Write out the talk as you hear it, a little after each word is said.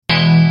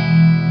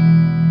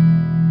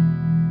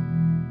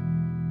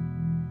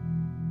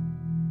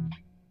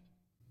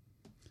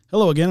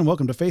Hello again, and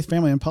welcome to Faith,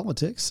 Family, and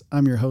Politics.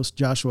 I'm your host,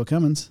 Joshua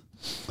Cummins.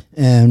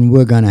 And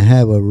we're going to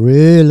have a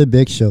really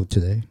big show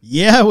today.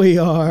 Yeah, we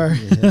are.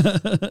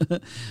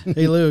 Yes.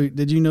 Hey, Lou,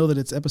 did you know that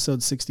it's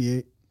episode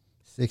 68?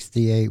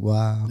 68,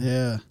 wow.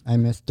 Yeah. I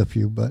missed a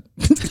few, but...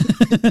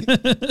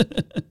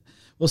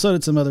 Well, so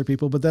did some other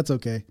people, but that's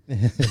okay.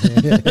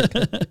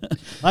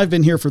 I've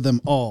been here for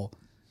them all.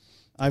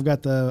 I've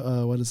got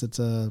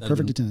the,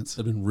 perfect attendance.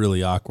 That'd been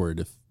really awkward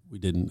if we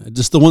didn't.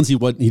 Just the ones he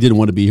didn't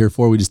want to be here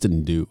for, we just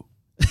didn't do.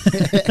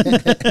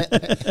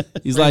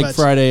 He's like, much.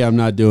 Friday, I'm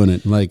not doing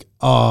it. I'm like,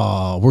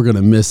 oh, we're going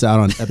to miss out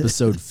on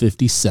episode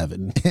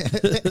 57.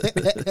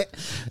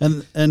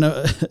 And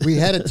we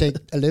had to take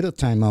a little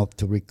time off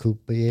to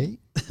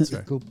recuperate.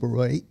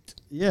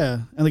 Yeah,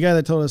 and the guy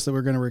that told us that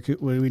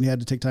we had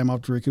to take time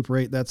off to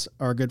recuperate, that's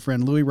our good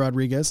friend Louis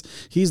Rodriguez.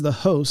 He's the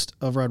host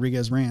of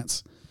Rodriguez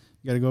Rants.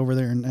 You got to go over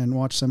there and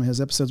watch some of his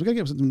episodes. We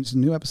got to get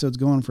some new episodes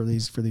going for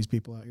these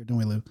people out here, don't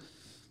we, Lou?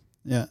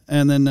 Yeah,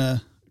 and then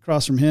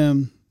across from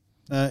him,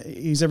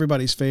 he's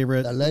everybody's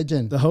favorite, The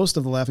legend. the host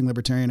of the Laughing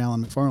Libertarian,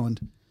 Alan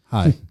McFarland.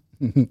 Hi.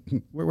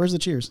 Where's the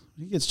cheers?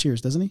 He gets cheers,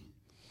 doesn't he?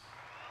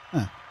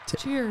 Huh.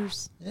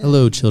 Cheers.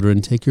 Hello,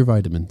 children. Take your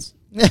vitamins.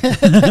 They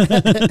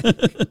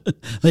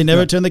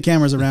never turn the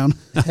cameras around.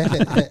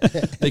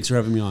 Thanks for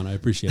having me on. I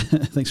appreciate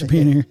it. Thanks for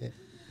being here.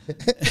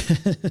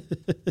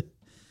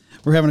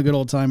 We're having a good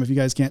old time, if you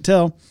guys can't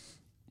tell.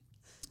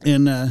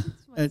 And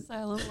My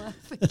silent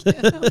laugh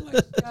again. Oh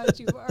my God,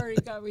 you've already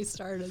got me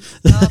started.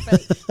 Stop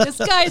it. This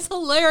guy's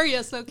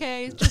hilarious,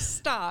 okay? Just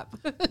stop.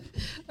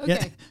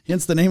 Okay.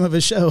 hence the name of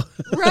his show.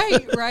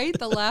 Right.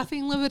 The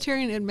Laughing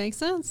Libertarian. It makes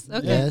sense.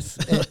 Okay. Yes.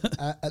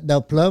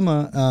 The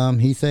plumber,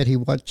 he said he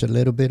watched a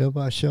little bit of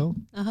our show.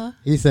 Uh-huh.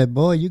 He said,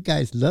 boy, you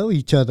guys love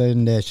each other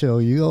in that show.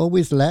 You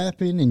always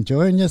laughing,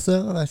 enjoying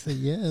yourself. I said,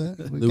 yeah.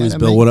 Louis'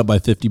 bill went up by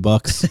 $50.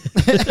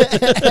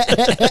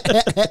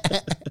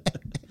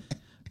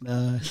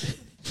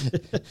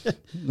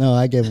 No,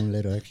 I gave him a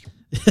little extra.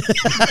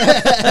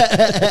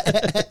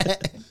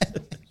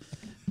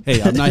 Hey,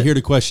 I'm not here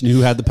to question who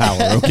had the power,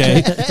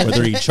 okay?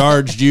 Whether he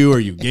charged you or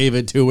you gave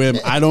it to him,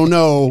 I don't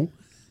know.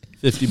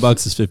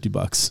 $50 is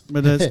 $50.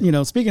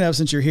 But speaking of,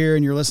 since you're here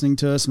and you're listening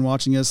to us and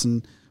watching us,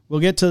 and we'll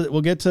get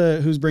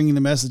to who's bringing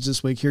the message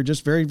this week here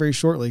just very, very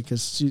shortly,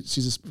 because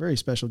she's a very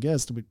special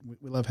guest. We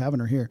love having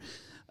her here.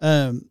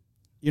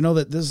 You know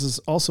that this is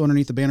also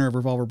underneath the banner of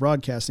Revolver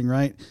Broadcasting,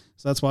 right?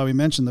 So that's why we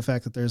mentioned the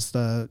fact that there's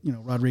the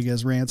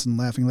Rodriguez Rants and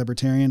Laughing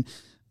Libertarian.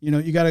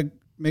 You got to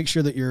make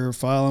sure that you're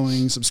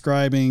following,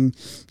 subscribing,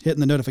 hitting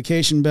the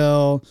notification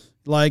bell,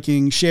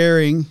 liking,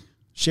 sharing.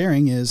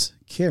 Sharing is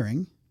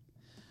caring.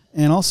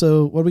 And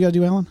also, what do we got to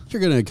do, Alan?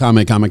 You're going to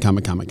comment.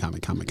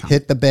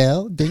 Hit the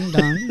bell, ding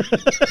dong.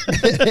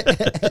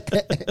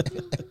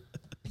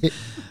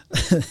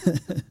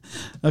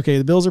 Okay,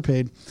 the bills are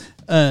paid.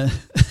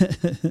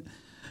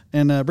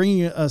 And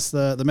bringing us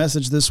the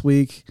message this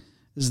week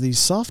is the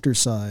softer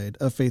side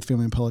of Faith,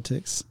 Family, and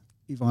Politics,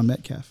 Yvonne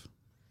Metcalf.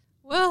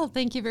 Well,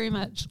 thank you very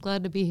much.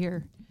 Glad to be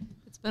here.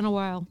 It's been a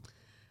while.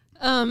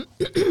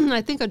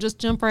 I think I'll just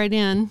jump right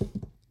in.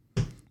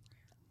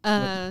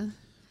 Well,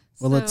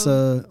 let's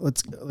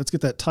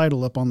get that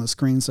title up on the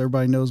screen so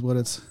everybody knows what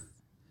it's.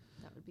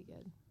 That would be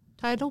good.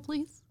 Title,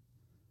 please.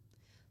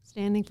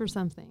 Standing for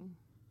something.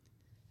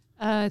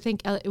 I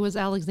think it was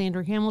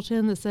Alexander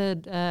Hamilton that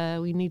said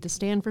we need to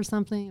stand for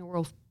something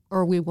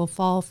or we will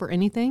fall for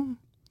anything.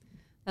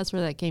 That's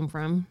where that came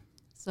from.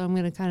 So I'm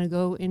going to kind of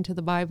go into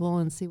the Bible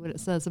and see what it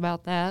says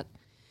about that.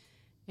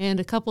 And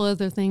a couple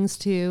other things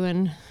too.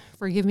 And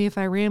forgive me if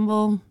I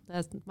ramble.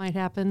 That might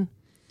happen.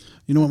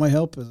 You know what might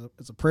help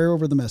is a prayer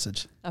over the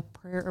message. A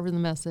prayer over the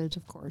message,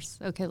 of course.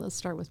 Okay, let's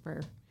start with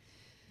prayer.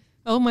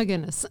 Oh, my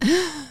goodness.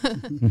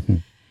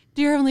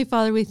 Dear Heavenly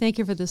Father, we thank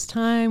you for this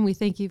time. We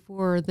thank you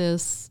for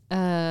this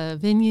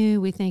venue.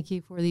 We thank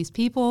you for these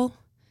people.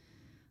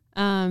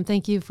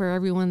 Thank you for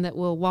everyone that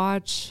will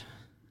watch.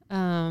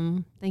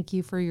 Thank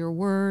you for your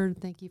word.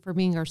 Thank you for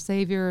being our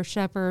Savior,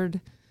 Shepherd,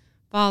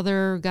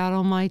 Father, God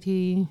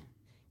Almighty,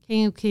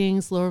 King of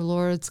Kings, Lord of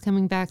Lords,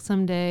 coming back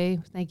someday.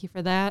 Thank you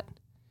for that.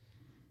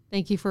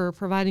 Thank you for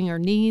providing our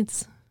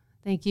needs.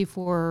 Thank you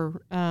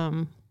for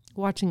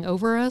watching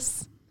over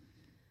us.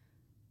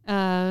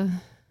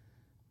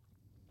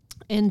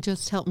 And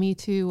just help me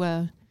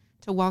to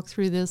walk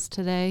through this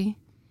today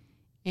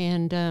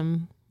and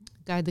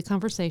guide the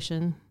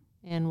conversation.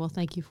 And we'll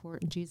thank you for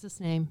it in Jesus'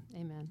 name.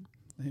 Amen.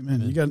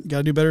 Amen. You got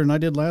to do better than I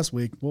did last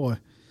week. Boy,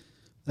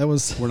 that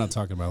was... We're not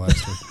talking about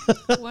last week.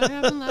 What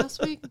happened last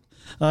week?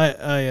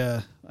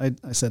 I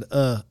said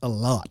a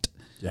lot.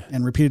 Yeah.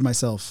 And repeated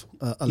myself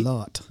a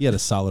lot. He had a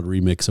solid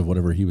remix of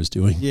whatever he was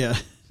doing. Yeah.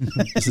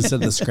 Instead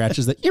of the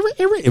scratches,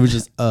 it was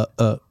just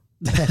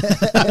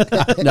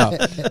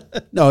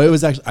No, it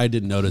was actually, I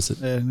didn't notice it,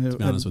 to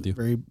be honest with you.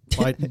 Very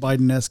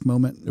Biden-esque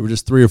moment. There were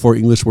just 3 or 4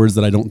 English words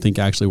that I don't think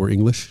actually were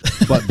English.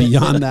 But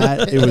beyond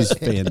that, it was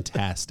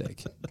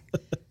fantastic.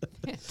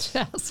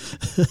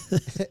 Fantastic.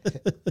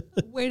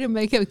 Way to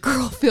make a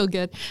girl feel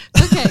good.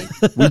 Okay.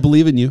 We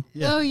believe in you.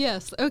 Yeah. Oh,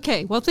 yes.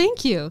 Okay. Well,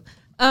 thank you.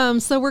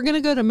 So we're going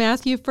to go to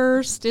Matthew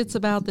first. It's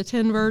about the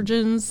 10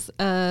 virgins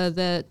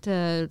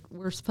that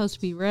were supposed to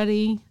be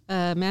ready.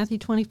 Matthew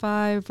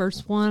 25,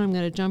 verse 1. I'm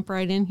going to jump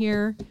right in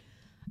here.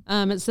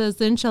 It says,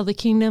 "Then shall the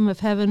kingdom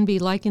of heaven be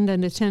likened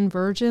unto 10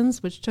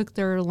 virgins, which took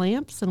their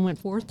lamps and went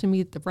forth to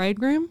meet the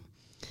bridegroom.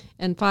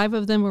 And 5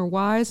 of them were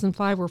wise, and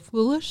 5 were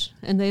foolish.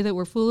 And they that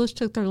were foolish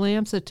took their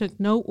lamps, and took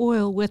no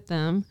oil with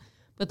them.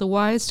 But the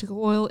wise took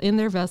oil in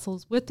their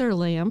vessels with their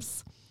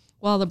lamps.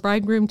 While the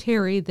bridegroom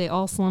tarried, they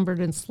all slumbered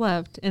and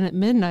slept. And at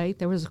midnight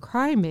there was a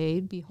cry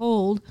made,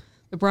 Behold,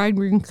 the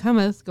bridegroom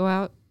cometh, go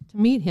out to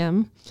meet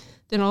him.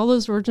 Then all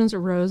those virgins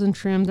arose and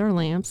trimmed their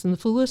lamps. And the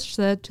foolish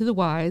said to the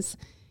wise,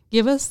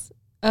 Give us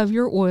of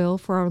your oil,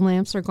 for our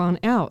lamps are gone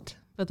out.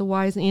 But the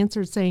wise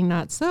answered, saying,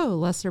 Not so,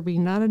 lest there be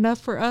not enough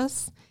for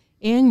us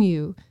and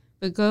you,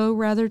 but go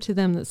rather to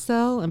them that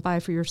sell, and buy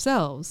for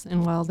yourselves.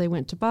 And while they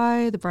went to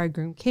buy, the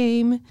bridegroom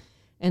came,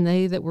 and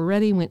they that were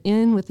ready went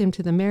in with him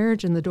to the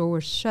marriage, and the door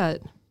was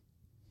shut.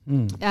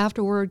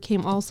 Afterward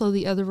came also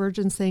the other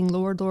virgins, saying,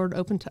 Lord, Lord,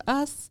 open to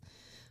us.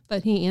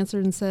 But he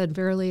answered and said,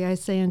 Verily I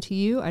say unto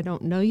you, I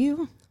don't know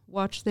you.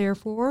 Watch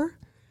therefore,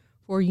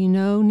 for you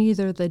know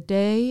neither the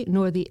day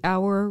nor the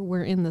hour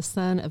wherein the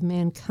Son of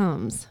Man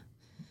comes."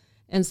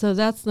 And so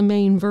that's the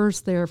main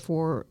verse there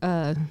for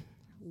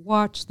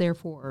watch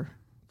therefore,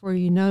 for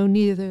you know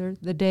neither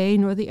the day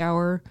nor the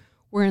hour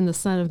wherein the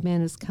Son of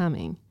Man is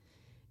coming.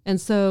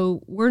 And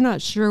so we're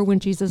not sure when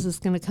Jesus is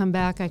going to come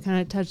back. I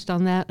kind of touched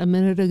on that a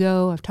minute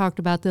ago. I've talked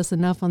about this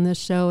enough on this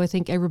show. I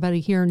think everybody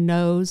here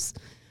knows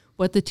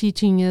what the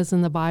teaching is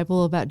in the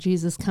Bible about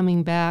Jesus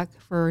coming back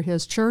for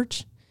his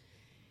church.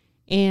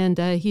 And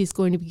he's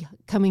going to be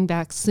coming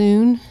back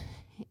soon.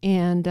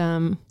 And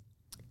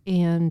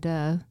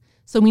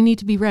so we need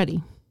to be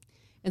ready.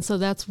 And so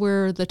that's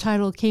where the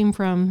title came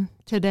from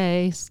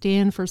today,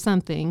 Stand for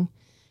Something.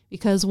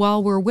 Because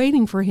while we're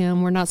waiting for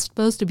him, we're not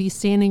supposed to be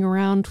standing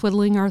around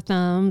twiddling our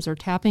thumbs or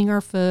tapping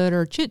our foot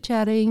or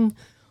chit-chatting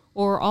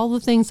or all the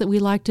things that we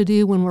like to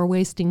do when we're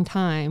wasting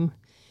time.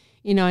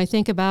 You know, I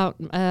think about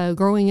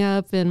growing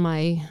up, and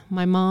my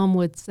mom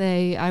would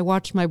say, I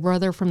watched my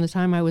brother from the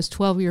time I was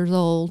 12 years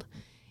old,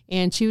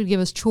 and she would give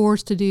us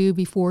chores to do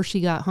before she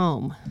got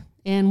home.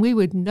 And we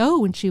would know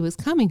when she was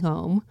coming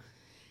home.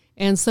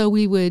 And so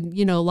we would,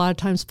 you know, a lot of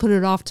times put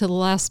it off to the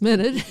last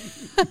minute.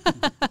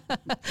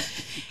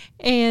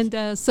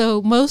 And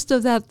so most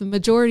of that, the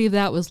majority of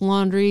that was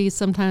laundry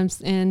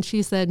sometimes. And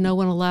she said no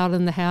one allowed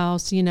in the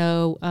house, you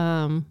know,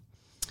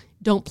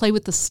 don't play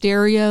with the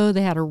stereo.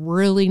 They had a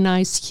really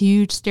nice,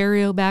 huge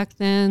stereo back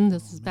then.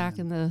 This is back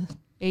in the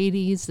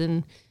 80s,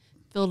 and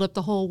filled up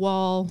the whole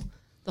wall,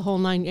 the whole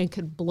nine, and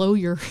could blow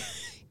your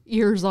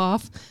ears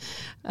off.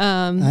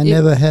 I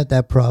never had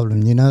that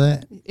problem. You know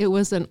that? It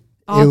was an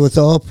It was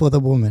all for the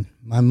woman.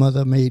 My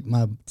mother made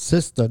my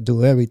sister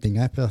do everything.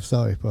 I felt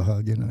sorry for her,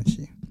 you know.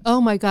 Oh,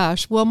 my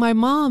gosh. Well, my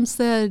mom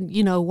said,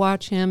 you know,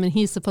 watch him, and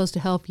he's supposed to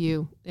help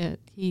you.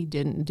 He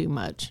didn't do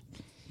much.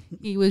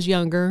 He was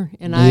younger,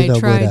 and I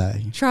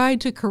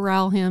tried to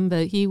corral him,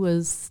 but he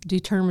was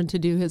determined to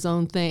do his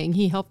own thing.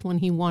 He helped when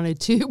he wanted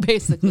to,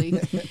 basically.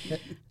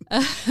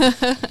 I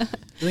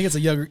think it's a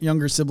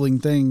younger sibling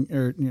thing,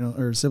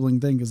 or sibling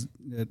thing, because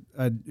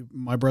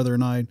my brother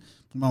and my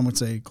mom would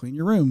say, clean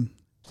your room.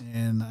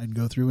 And I'd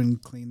go through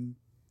and clean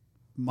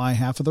my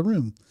half of the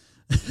room.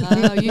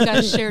 Oh, you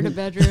guys shared a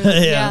bedroom.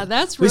 Yeah,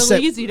 that's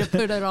really easy to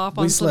put it off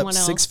on someone else.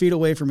 We slept 6 feet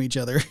away from each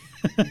other.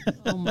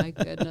 Oh, my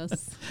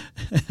goodness.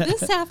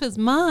 This half is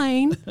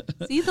mine.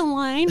 See the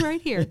line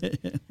right here.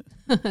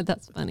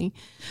 That's funny.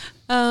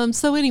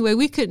 So anyway,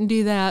 we couldn't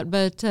do that.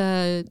 But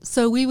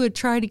so we would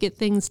try to get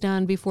things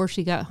done before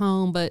she got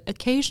home. But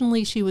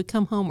occasionally she would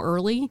come home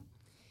early.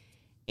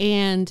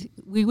 And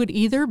we would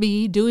either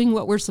be doing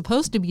what we're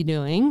supposed to be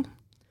doing,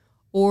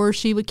 or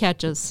she would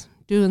catch us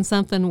doing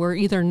something we're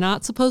either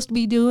not supposed to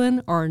be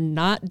doing or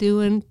not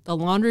doing. The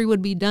laundry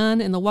would be done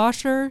in the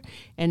washer,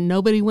 and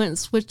nobody went and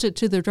switched it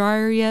to the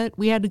dryer yet.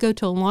 We had to go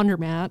to a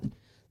laundromat.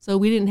 So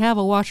we didn't have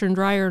a washer and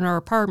dryer in our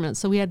apartment,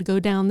 so we had to go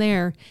down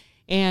there.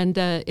 And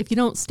if you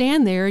don't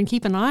stand there and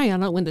keep an eye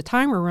on it when the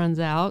timer runs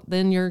out,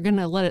 then you're going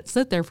to let it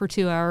sit there for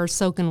 2 hours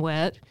soaking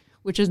wet,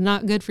 which is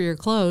not good for your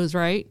clothes,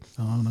 right?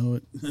 Oh, no.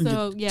 It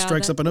so, yeah,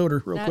 strikes up an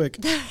odor real quick.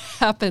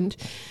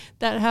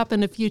 That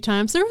happened a few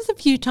times. There was a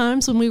few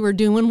times when we were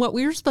doing what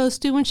we were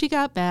supposed to when she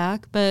got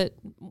back, but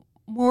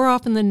more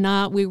often than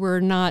not, we were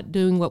not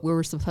doing what we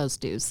were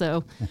supposed to.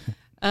 So,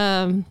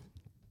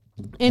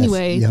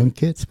 anyway. That's young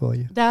kids for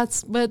you.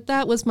 But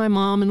that was my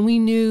mom, and we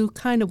knew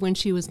kind of when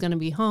she was going to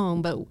be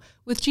home. But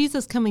with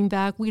Jesus coming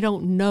back, we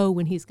don't know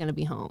when he's going to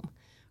be home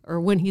or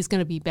when he's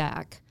going to be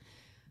back.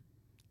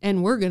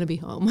 And we're going to be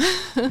home.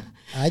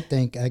 I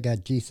think I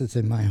got Jesus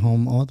in my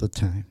home all the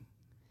time.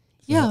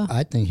 So yeah.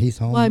 I think he's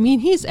home. Well, I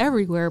mean, he's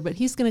everywhere, but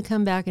he's going to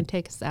come back and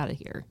take us out of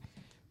here.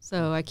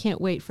 So I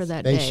can't wait for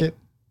that Spaceship?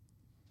 day.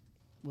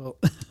 Well,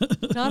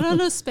 not on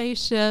a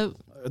spaceship.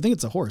 I think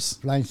it's a horse.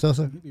 Flying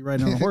saucer? He'd be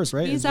riding on a horse,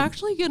 right? He's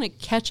actually going to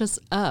catch us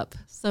up.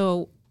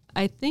 So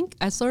I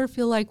sort of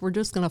feel like we're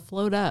just going to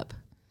float up.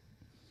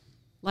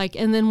 Like,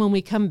 and then when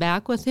we come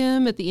back with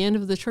him at the end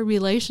of the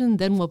tribulation,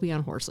 then we'll be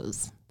on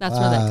horses. That's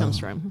where that comes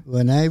from.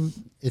 When I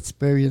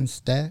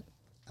experienced that,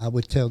 I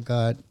would tell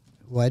God,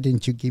 why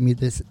didn't you give me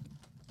this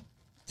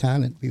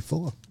talent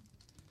before?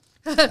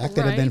 I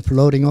could have been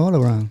floating all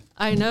around.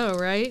 I know,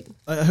 right?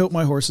 I hope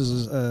my horse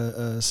is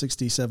a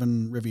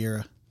 67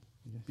 Riviera,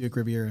 Buick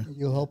Riviera.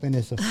 You're hoping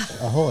it's a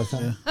horse,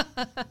 huh?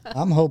 Yeah.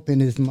 I'm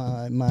hoping it's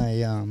my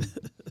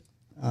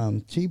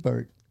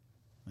T-Bird.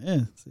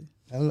 Yeah. See.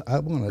 I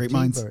want a Great T-Bird.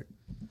 minds.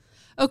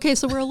 Okay,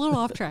 so we're a little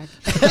off track.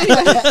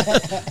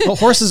 Well,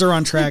 horses are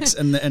on tracks,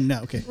 and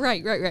now, okay.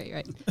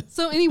 Right.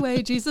 So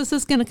anyway, Jesus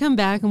is going to come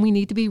back, and we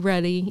need to be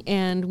ready,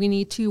 and we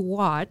need to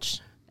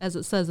watch, as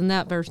it says in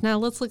that verse. Now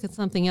let's look at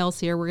something else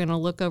here. We're going to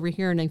look over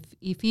here in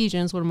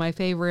Ephesians, one of my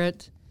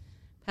favorite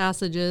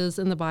passages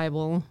in the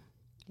Bible,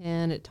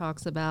 and it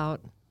talks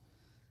about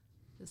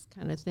this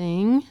kind of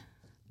thing.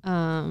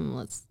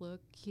 Let's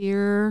look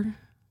here.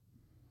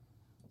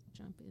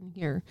 Jump in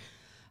here.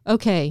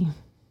 Okay.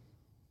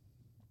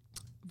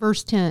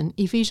 Verse 10,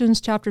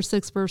 Ephesians chapter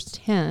 6, verse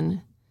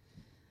 10.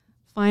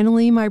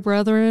 Finally, my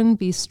brethren,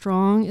 be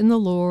strong in the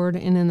Lord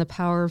and in the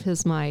power of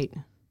his might.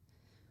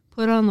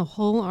 Put on the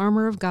whole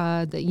armor of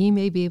God, that ye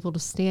may be able to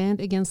stand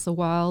against the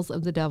wiles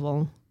of the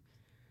devil.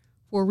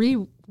 For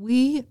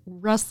we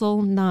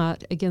wrestle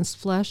not against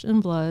flesh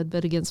and blood,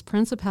 but against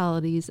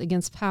principalities,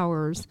 against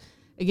powers,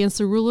 against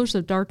the rulers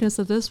of darkness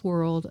of this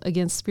world,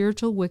 against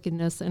spiritual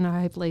wickedness in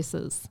high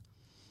places.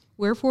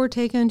 Wherefore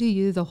take unto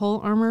you the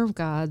whole armor of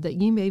God, that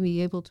ye may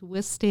be able to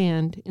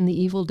withstand in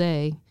the evil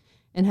day,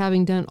 and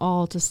having done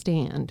all to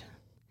stand.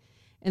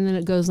 And then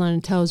it goes on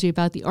and tells you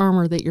about the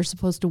armor that you're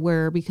supposed to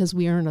wear, because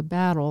we are in a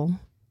battle.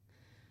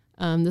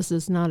 This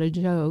is not a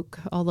joke,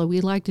 although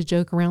we like to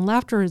joke around.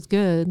 Laughter is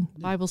good.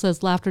 The Bible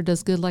says laughter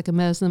does good like a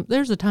medicine.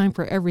 There's a time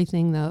for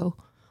everything, though,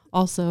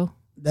 also.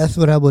 That's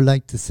what I would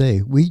like to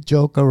say. We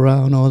joke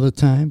around all the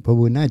time, but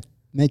we're not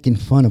making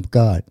fun of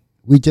God.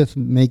 We're just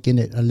making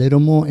it a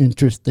little more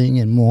interesting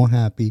and more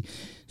happy,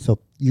 so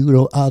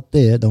you out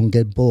there don't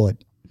get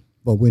bored.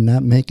 But we're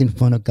not making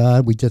fun of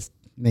God. We're just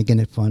making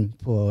it fun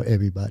for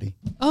everybody.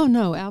 Oh,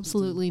 no,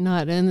 absolutely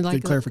not. And like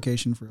Good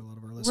clarification for a lot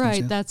of our listeners.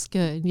 right, yeah. that's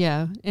good,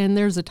 yeah. And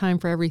there's a time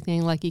for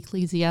everything. Like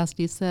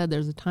Ecclesiastes said,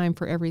 there's a time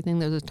for everything.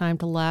 There's a time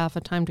to laugh,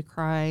 a time to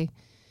cry,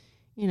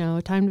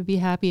 a time to be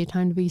happy, a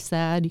time to be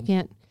sad. You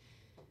can't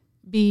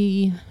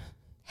be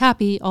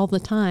happy all the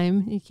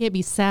time. You can't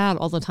be sad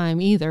all the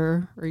time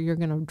either, or you're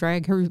going to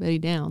drag everybody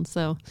down.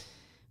 So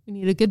we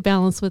need a good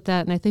balance with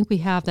that, and I think we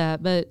have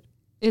that. But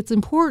it's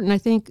important, I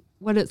think,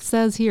 what it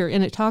says here,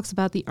 and it talks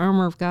about the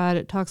armor of God.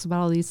 It talks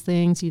about all these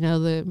things,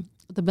 the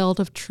belt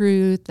of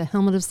truth, the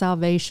helmet of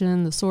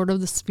salvation, the sword of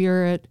the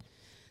Spirit,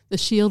 the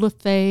shield of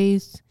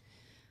faith,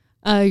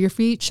 your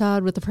feet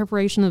shod with the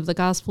preparation of the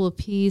gospel of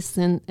peace.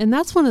 And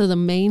that's one of the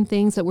main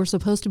things that we're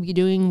supposed to be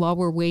doing while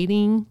we're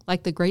waiting,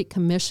 like the Great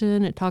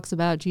Commission. It talks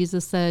about,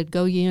 Jesus said,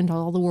 go ye into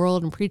all the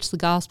world and preach the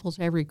gospel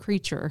to every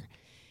creature.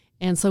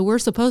 And so we're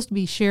supposed to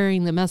be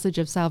sharing the message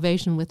of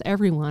salvation with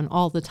everyone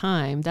all the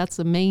time. That's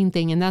the main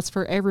thing, and that's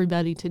for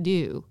everybody to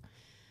do.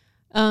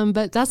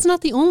 But that's not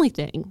the only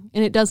thing,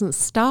 and it doesn't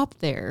stop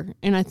there.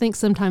 And I think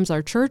sometimes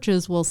our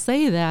churches will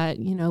say that,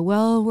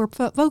 well, we're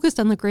focused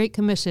on the Great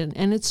Commission,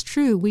 and it's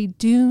true. We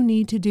do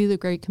need to do the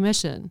Great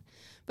Commission,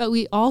 but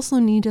we also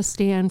need to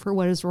stand for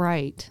what is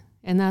right,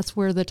 and that's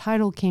where the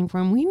title came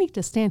from. We need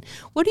to stand.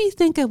 What do you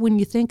think of when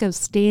you think of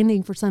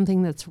standing for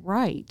something that's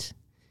right?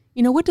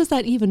 What does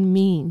that even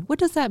mean? What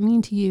does that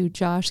mean to you,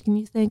 Josh? Can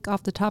you think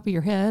off the top of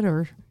your head,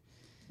 or?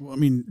 Well, I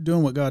mean,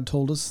 doing what God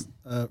told us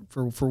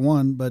for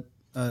one, but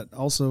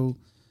also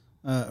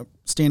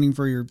standing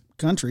for your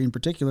country in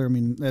particular. I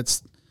mean,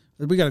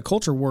 we got a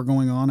culture war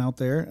going on out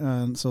there,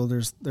 so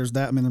there's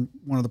that. I mean,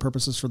 one of the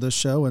purposes for this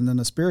show, and then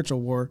a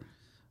spiritual war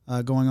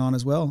going on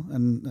as well.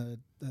 And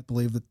I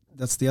believe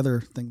that's the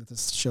other thing that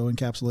this show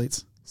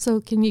encapsulates. So,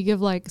 can you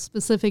give like a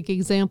specific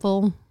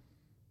example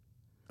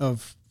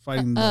of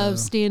fighting of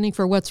standing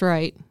for what's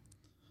right?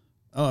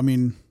 Oh, I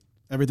mean,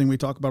 everything we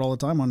talk about all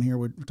the time on here.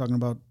 We're talking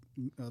about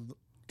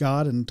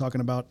God and talking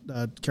about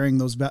carrying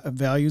those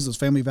values, those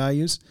family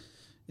values,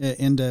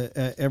 into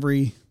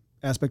every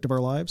aspect of our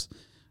lives,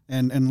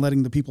 and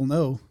letting the people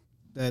know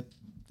that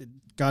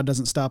God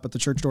doesn't stop at the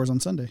church doors on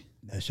Sunday.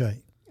 That's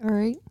right. All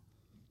right.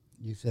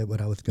 You said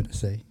what I was going to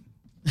say.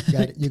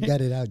 You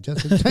got it out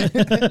just in time.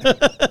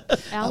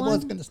 I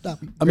was going to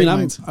stop you. I mean,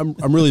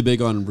 I'm really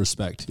big on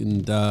respect,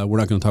 and we're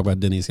not going to talk about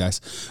Denny's,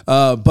 guys.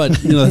 But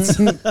that's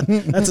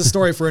that's a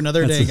story for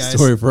another day, guys.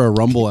 Story for a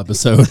Rumble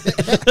episode.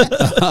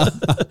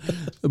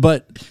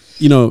 But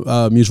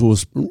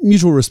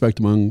mutual respect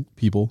among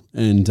people,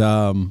 and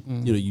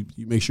you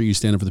make sure you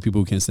stand up for the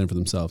people who can't stand for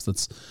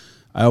themselves.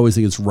 I always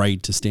think it's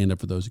right to stand up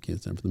for those who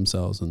can't stand for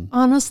themselves. And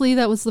honestly,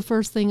 that was the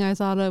first thing I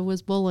thought of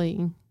was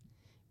bullying.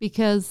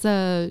 Because,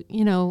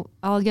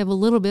 I'll give a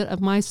little bit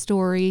of my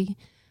story.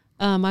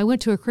 I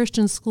went to a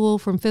Christian school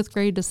from 5th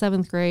grade to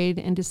 7th grade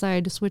and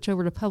decided to switch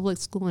over to public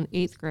school in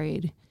 8th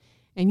grade.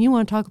 And you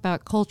want to talk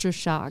about culture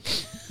shock.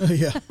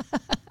 Yeah.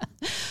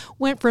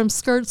 went from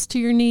skirts to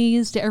your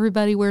knees to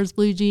everybody wears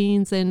blue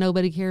jeans and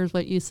nobody cares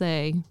what you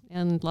say,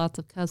 and lots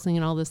of cussing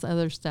and all this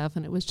other stuff.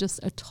 And it was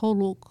just a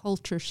total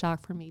culture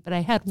shock for me. But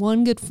I had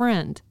one good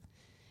friend,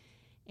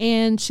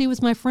 and she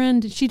was my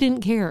friend. She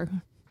didn't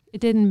care. It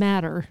didn't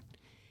matter.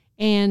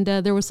 And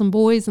there were some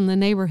boys in the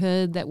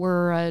neighborhood that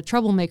were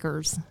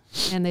troublemakers,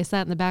 and they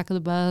sat in the back of the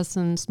bus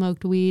and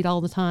smoked weed all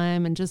the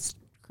time and just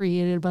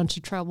created a bunch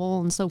of trouble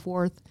and so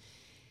forth.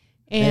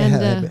 And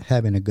They're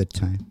having a good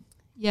time.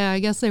 Yeah, I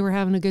guess they were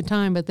having a good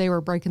time, but they were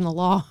breaking the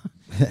law.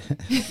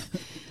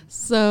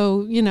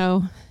 So, you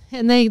know,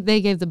 and they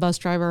gave the bus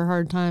driver a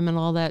hard time and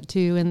all that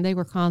too, and they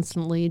were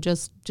constantly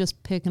just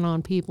picking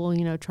on people,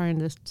 you know, trying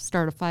to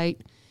start a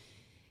fight.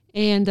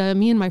 And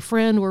me and my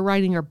friend were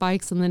riding our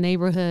bikes in the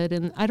neighborhood,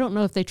 and I don't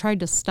know if they tried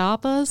to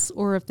stop us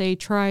or if they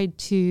tried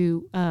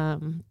to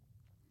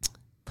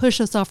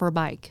push us off our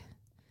bike.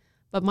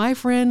 But my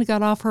friend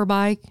got off her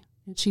bike,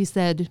 and she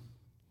said,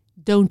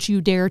 "Don't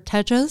you dare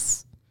touch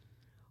us,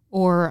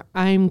 or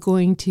I'm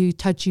going to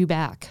touch you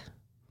back."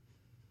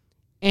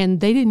 And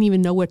they didn't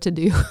even know what to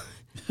do.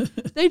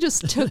 They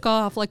just took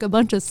off like a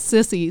bunch of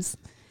sissies.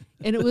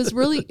 And it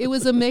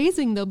was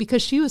amazing, though,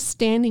 because she was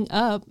standing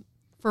up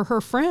for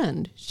her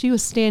friend. She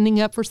was standing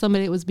up for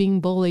somebody that was being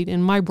bullied.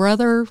 And my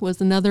brother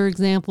was another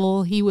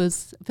example. He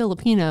was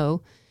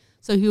Filipino,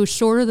 so he was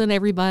shorter than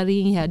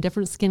everybody. He had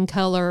different skin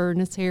color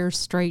and his hair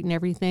straight and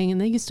everything. And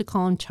they used to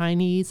call him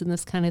Chinese and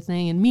this kind of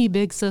thing. And me,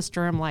 big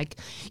sister, I'm like,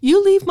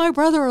 "You leave my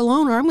brother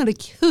alone or I'm going to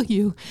kill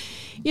you."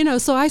 You know,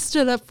 so I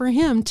stood up for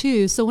him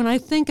too. So when I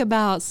think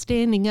about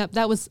standing up,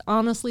 that was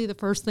honestly the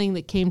first thing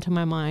that came to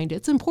my mind.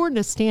 It's important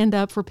to stand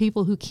up for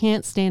people who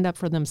can't stand up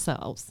for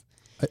themselves.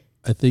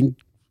 I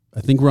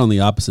think we're on the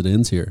opposite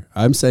ends here.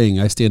 I'm saying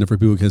I stand up for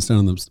people who can't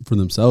stand up for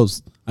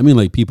themselves. I mean,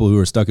 like people who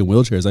are stuck in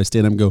wheelchairs. I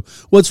stand up and go,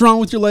 "What's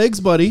wrong with your legs,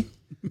 buddy?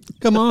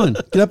 Come on,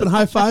 get up and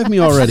high five me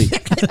already."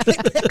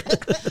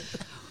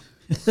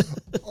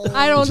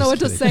 I don't know what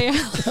to say.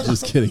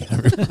 Just kidding,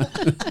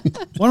 everyone.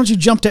 Why don't you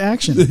jump to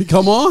action?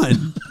 Come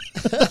on.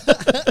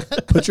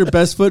 Put your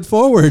best foot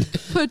forward.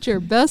 Put your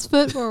best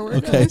foot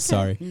forward. Okay,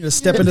 sorry. You just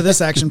step into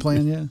this action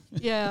plan, yeah.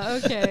 Yeah,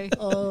 okay.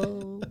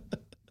 Oh.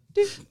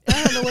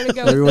 I don't know where to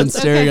go. Everyone's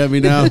staring at me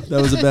now.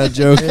 That was a bad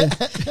joke.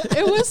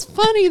 It was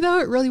funny, though.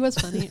 It really was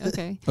funny.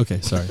 Okay.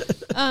 Okay, sorry.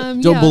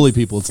 Don't bully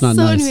people. It's not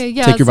nice. Anyway,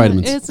 yeah, take your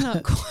vitamins. It's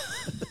not cool.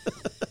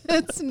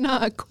 It's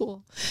not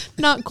cool.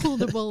 Not cool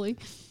to bully.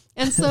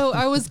 And so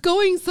I was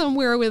going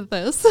somewhere with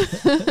this.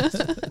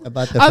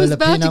 About the I was Filipino?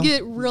 about to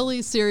get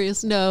really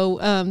serious. No,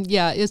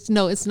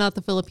 it's not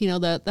the Filipino.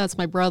 That's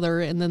my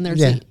brother. And then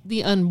there's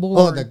the unborn.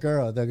 Oh, the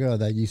girl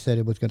that you said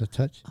it was going to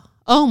touch.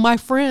 Oh, my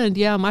friend.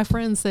 Yeah, my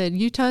friend said,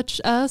 "You touch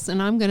us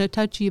and I'm going to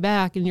touch you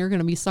back and you're going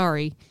to be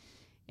sorry."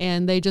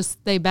 And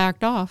they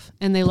backed off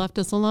and they left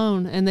us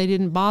alone and they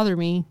didn't bother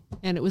me.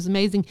 And it was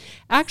amazing.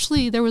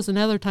 Actually, there was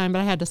another time, but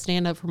I had to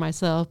stand up for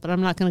myself. But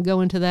I'm not going to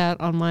go into that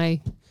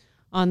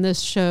on this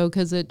show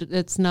because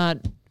it's not.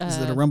 Is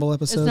it a Rumble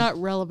episode? It's not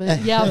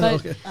relevant. Yeah, but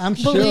Okay. I'm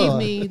believe sure.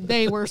 me,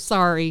 they were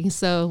sorry.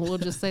 So we'll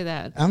just say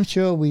that. I'm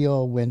sure we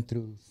all went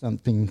through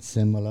something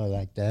similar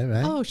like that,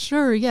 right? Oh,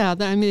 sure. Yeah.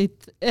 I mean,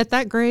 at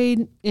that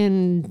grade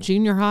in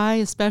junior high,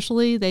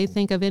 especially, they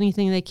think of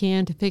anything they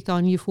can to pick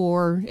on you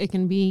for. It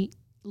can be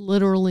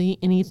literally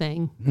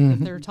anything. If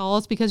they're tall,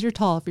 it's because you're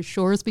tall. If you're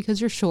short, it's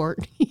because you're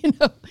short. You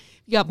know,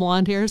 you got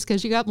blonde hair, it's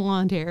because you got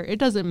blonde hair. It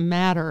doesn't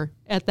matter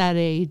at that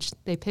age.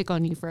 They pick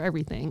on you for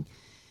everything.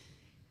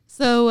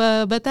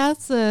 So, but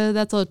that's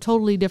a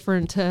totally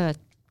different,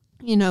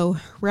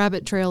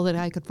 rabbit trail that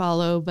I could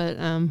follow. But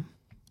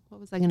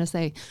what was I going to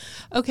say?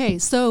 Okay,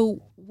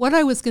 so what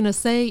I was going to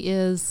say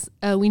is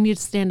we need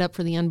to stand up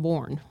for the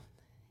unborn.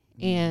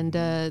 And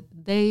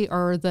they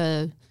are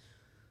the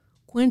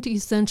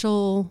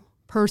quintessential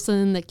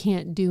person that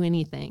can't do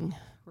anything,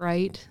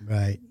 right?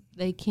 Right.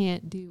 They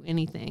can't do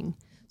anything.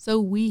 So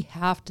we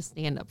have to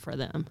stand up for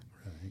them.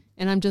 Right.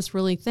 And I'm just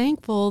really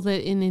thankful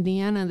that in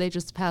Indiana, they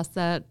just passed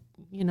that,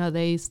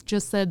 they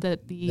just said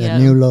that the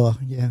new law,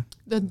 yeah.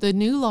 The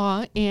new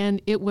law,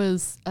 and it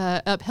was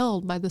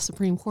upheld by the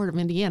Supreme Court of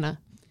Indiana.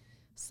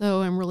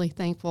 So I'm really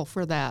thankful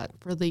for that,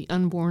 for the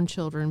unborn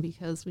children,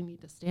 because we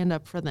need to stand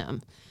up for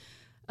them.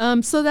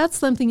 So that's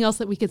something else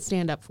that we could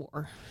stand up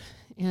for.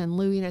 And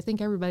Louie, I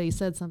think everybody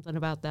said something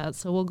about that.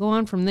 So we'll go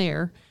on from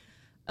there.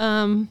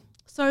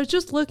 So I was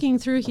just looking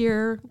through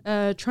here,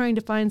 trying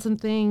to find some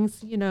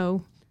things,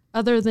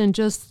 other than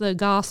just the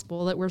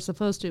gospel that we're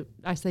supposed to.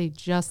 I say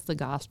just the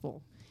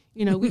gospel.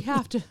 We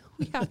have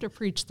to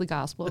preach the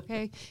gospel.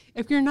 Okay,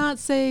 if you're not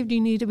saved, you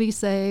need to be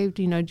saved.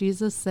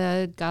 Jesus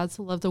said, "God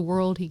so loved the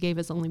world, He gave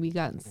His only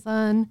begotten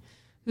Son.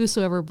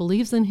 Whosoever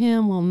believes in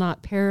Him will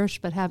not perish,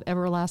 but have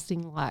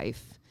everlasting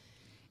life."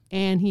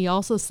 And He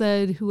also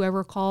said,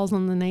 "Whoever calls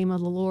on the name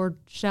of the Lord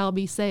shall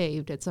be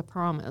saved." It's a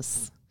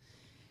promise.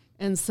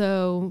 And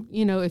so,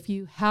 if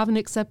you haven't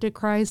accepted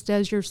Christ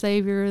as your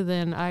Savior,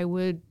 then I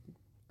would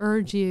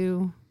urge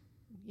you,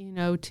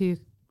 to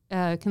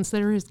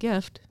consider His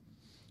gift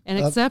and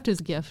accept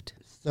His gift.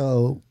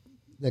 So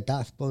the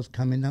gospel's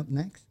coming up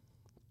next?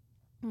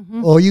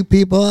 All you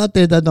people out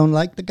there that don't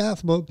like the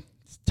gospel,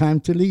 it's time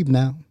to leave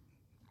now.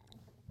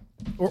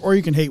 Or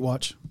you can hate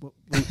watch.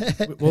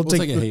 We'll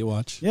Take a hate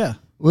watch. Yeah.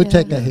 We'll Yeah.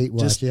 take a hate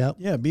watch, Just, yeah.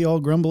 yeah, be all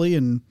grumbly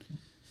and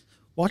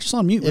watch us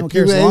on mute. We don't If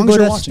care you're as long able as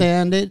you're to watching.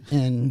 stand it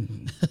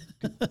and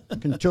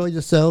control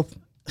yourself,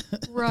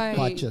 Right.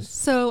 Watch us.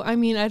 So, I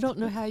mean, I don't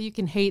know how you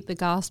can hate the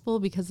gospel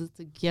because it's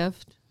a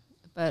gift,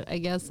 but I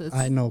guess it's.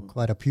 I know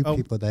quite a few Oh.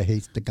 people that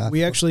hate the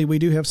gospel. We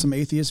do have some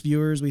atheist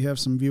viewers. We have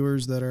some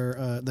viewers that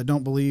are that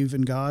don't believe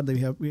in God. We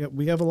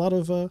have a lot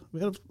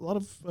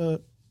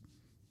of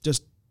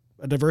just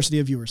a diversity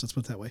of viewers. Let's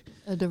put it that way.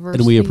 a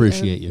diversity. And we of-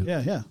 appreciate you.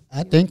 Yeah.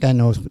 I think I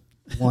know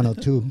one or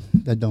two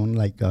that don't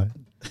like God.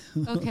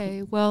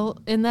 Okay, well,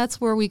 and that's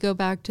where we go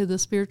back to the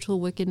spiritual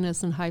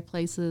wickedness in high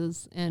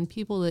places and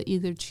people that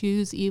either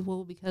choose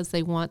evil because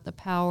they want the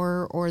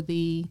power or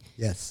the,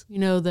 Yes.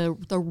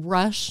 the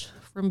rush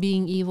from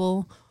being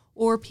evil,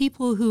 or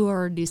people who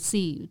are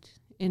deceived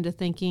into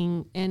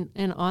thinking, and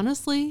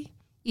honestly,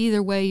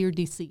 either way, you're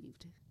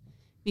deceived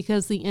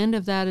because the end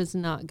of that is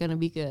not going to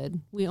be good.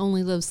 We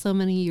only live so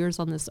many years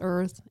on this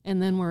earth,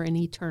 and then we're in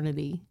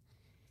eternity.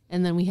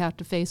 And then we have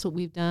to face what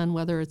we've done,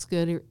 whether it's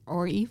good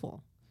or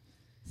evil.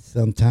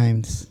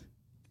 Sometimes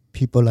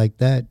people like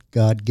that,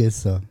 God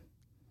gives a,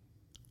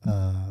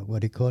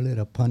 what do you call it,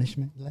 a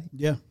punishment, like?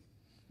 Yeah.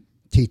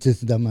 Teaches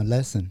them a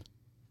lesson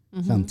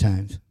Mm-hmm.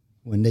 sometimes.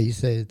 When they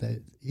say that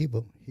it's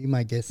evil, he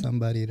might get some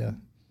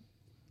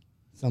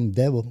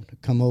devil to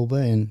come over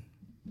and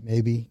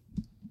maybe,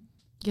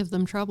 Give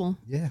them trouble.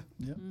 yeah.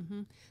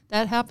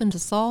 That happened to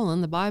Saul in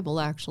the Bible,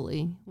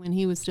 actually. When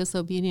he was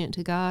disobedient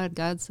to God,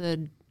 God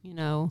said,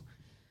 I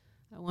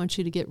want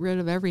you to get rid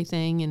of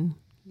everything. And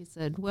he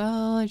said,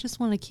 well, I just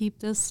want to keep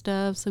this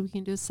stuff so we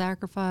can do a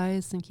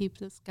sacrifice and keep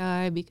this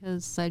guy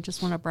because I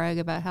just want to brag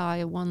about how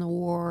I won the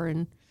war.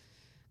 And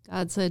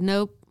God said,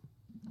 nope.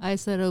 I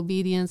said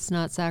obedience,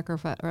 not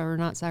sacrifice, or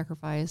not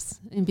sacrifice.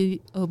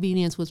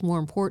 Obedience was more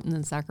important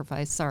than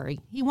sacrifice. Sorry.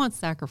 He wants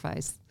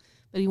sacrifice,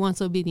 but he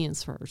wants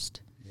obedience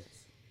first.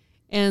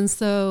 And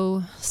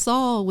so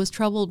Saul was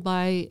troubled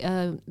by,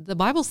 the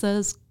Bible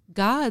says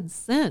God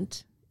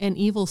sent an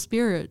evil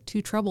spirit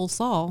to trouble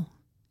Saul.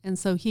 And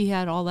so he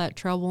had all that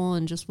trouble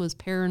and just was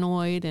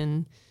paranoid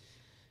and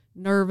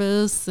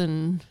nervous.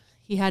 And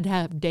he had to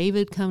have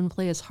David come and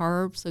play his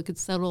harp so it could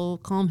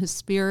calm his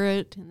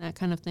spirit and that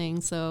kind of thing.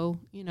 So,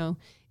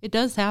 it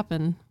does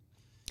happen.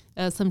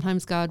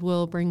 Sometimes God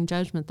will bring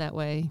judgment that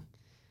way,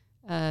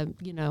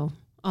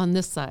 on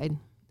this side.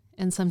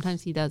 And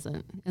sometimes he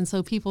doesn't. And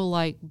so people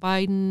like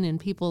Biden and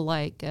people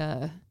like,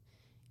 the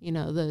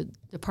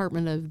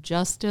Department of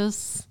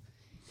Justice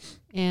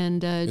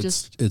and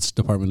It's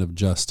Department of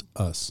Just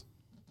Us.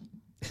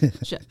 that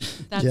Just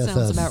sounds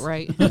us. about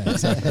right.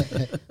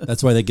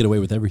 That's why they get away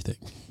with everything.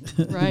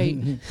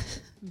 Right.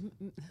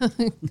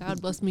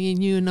 God bless me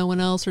and you and no one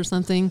else or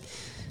something.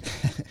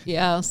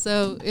 Yeah.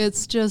 So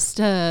it's just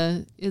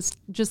kind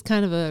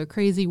of a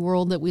crazy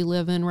world that we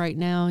live in right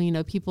now.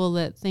 People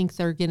that think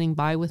they're getting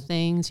by with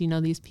things,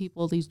 these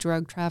people, these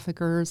drug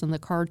traffickers and the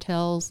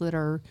cartels that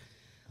are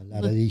A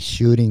lot of these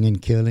shooting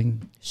and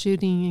killing.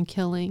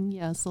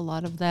 Yes, a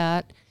lot of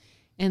that.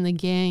 And the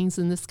gangs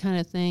and this kind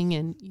of thing.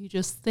 And you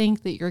just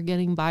think that you're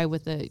getting by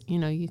with it.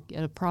 You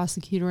get a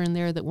prosecutor in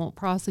there that won't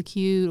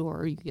prosecute,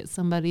 or you get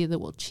somebody that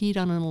will cheat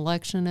on an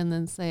election and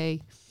then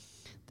say,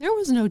 there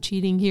was no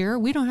cheating here.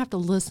 We don't have to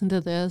listen to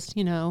this,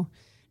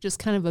 just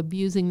kind of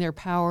abusing their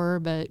power.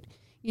 But,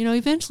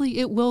 eventually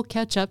it will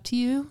catch up to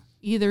you,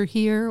 either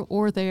here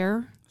or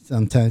there.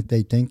 Sometimes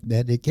they think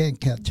that it can't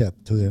catch up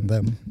to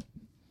them,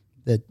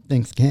 that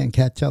things can't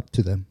catch up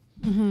to them.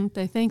 Mm-hmm.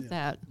 They think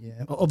that.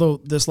 Yeah. Although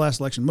this last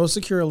election, most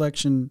secure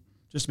election,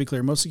 just to be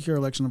clear, most secure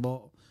election of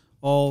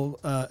all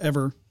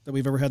ever that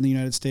we've ever had in the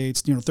United States.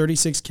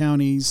 36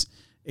 counties,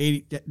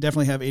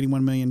 definitely have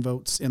 81 million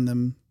votes in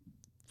them,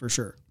 for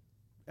sure.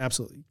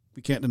 Absolutely,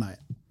 we can't deny it.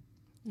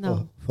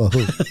 No. For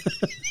who?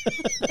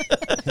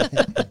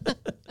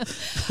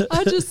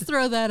 I'll just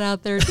throw that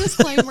out there.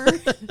 Disclaimer.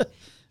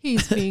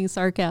 He's being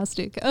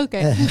sarcastic.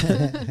 Okay.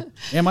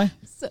 Am I?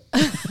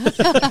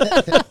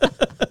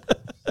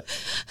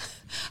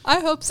 I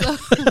hope so.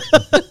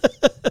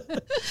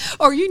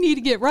 Or you need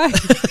to get right.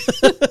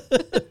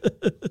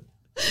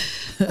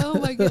 Oh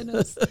my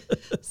goodness.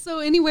 So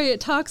anyway,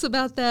 it talks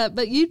about that,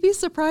 but you'd be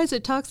surprised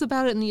it talks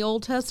about it in the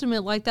Old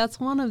Testament. Like that's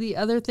one of the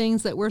other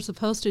things that we're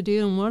supposed to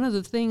do, and one of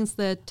the things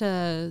that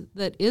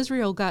that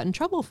Israel got in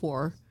trouble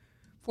for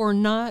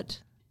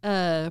not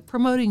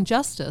promoting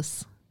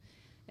justice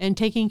and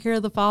taking care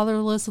of the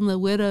fatherless and the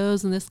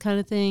widows and this kind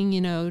of thing,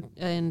 and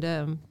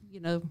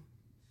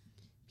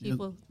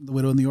people. The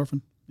widow and the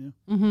orphan. Yeah.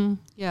 Mm-hmm.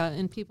 Yeah,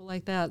 and people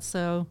like that.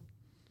 So,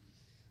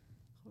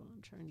 hold on,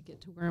 I'm trying to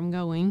get to where I'm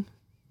going.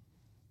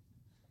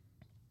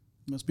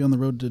 Must be on the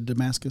road to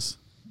Damascus.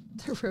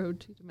 The road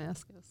to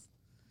Damascus.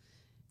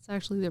 It's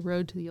actually the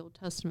road to the Old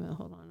Testament.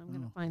 Hold on, I'm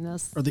going to find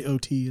this. Or the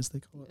OT, as they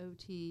call it.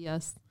 OT,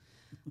 yes.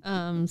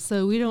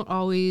 So we don't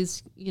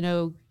always,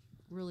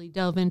 really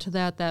delve into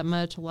that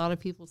much. A lot of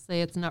people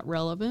say it's not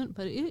relevant,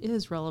 but it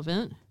is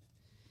relevant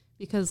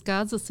because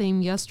God's the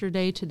same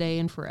yesterday, today,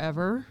 and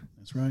forever.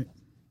 That's right.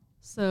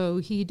 So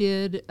he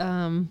did,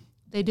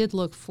 they did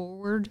look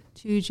forward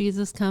to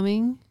Jesus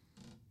coming,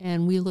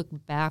 and we look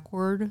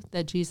backward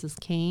that Jesus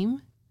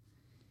came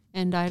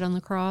and died on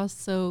the cross.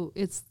 So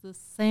it's the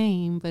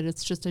same, but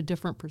it's just a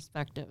different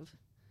perspective.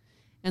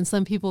 And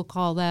some people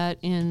call that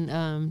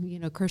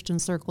in, Christian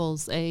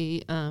circles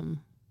a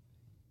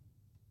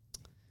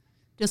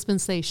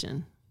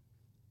dispensation.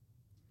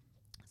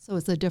 So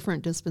it's a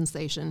different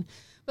dispensation.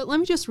 But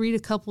let me just read a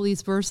couple of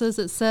these verses.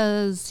 It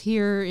says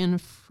here in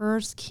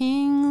 1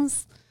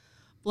 Kings,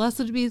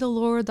 "Blessed be the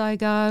Lord thy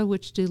God,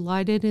 which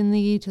delighted in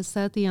thee to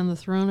set thee on the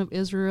throne of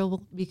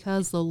Israel,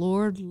 because the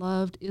Lord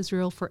loved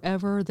Israel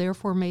forever.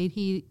 Therefore made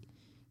he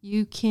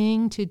you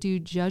king to do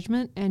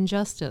judgment and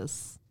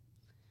justice."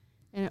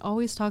 And it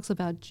always talks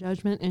about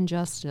judgment and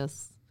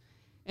justice.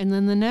 And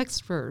then the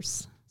next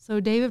verse, "So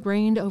David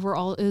reigned over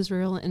all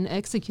Israel and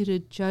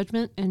executed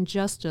judgment and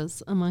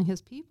justice among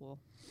his people."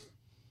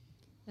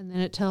 And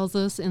then it tells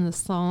us in the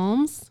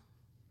Psalms,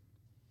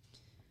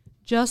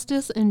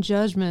 "Justice and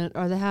judgment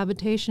are the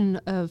habitation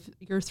of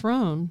your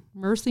throne.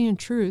 Mercy and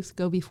truth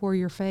go before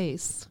your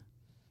face."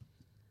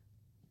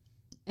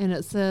 And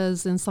it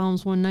says in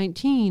Psalms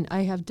 119,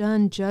 "I have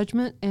done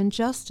judgment and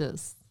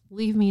justice.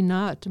 Leave me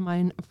not to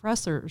mine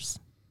oppressors."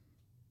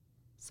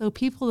 So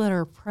people that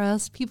are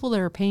oppressed, people that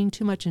are paying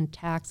too much in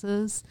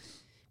taxes,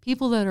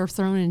 people that are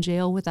thrown in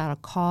jail without a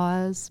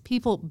cause,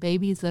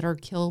 babies that are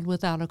killed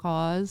without a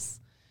cause,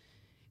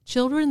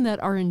 children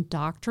that are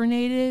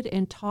indoctrinated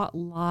and taught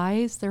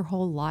lies their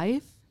whole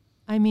life.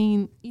 I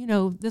mean,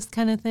 this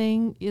kind of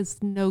thing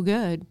is no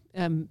good.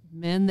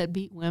 Men that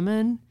beat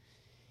women,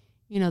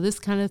 this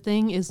kind of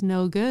thing is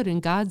no good.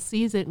 And God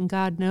sees it and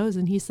God knows.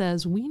 And he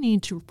says, we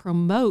need to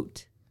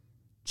promote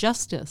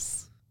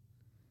justice,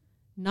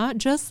 not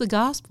just the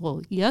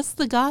gospel. Yes,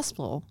 the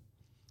gospel.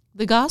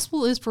 The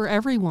gospel is for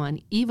everyone,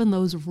 even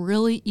those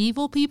really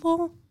evil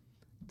people.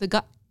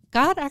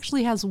 God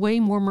actually has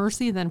way more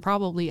mercy than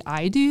probably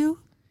I do,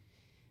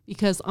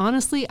 because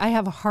honestly, I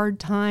have a hard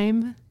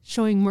time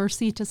showing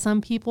mercy to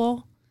some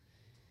people.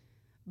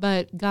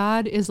 But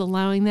God is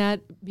allowing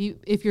that.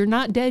 If you're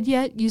not dead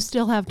yet, you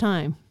still have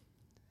time.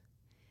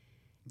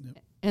 Yep.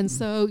 And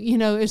so,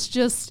 it's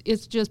just,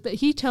 but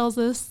he tells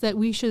us that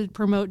we should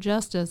promote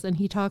justice. And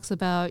he talks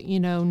about,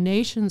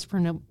 nations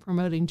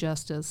promoting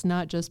justice,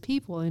 not just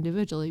people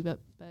individually, but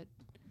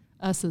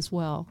us as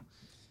well.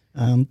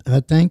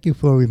 Thank you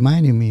for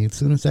reminding me. As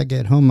soon as I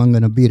get home, I'm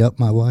going to beat up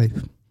my wife.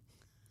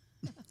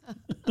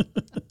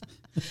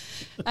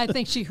 I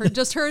think she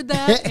just heard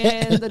that,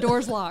 and the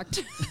door's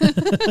locked.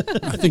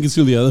 I think it's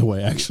the other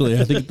way, actually.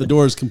 I think the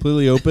door is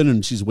completely open,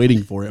 and she's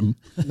waiting for him.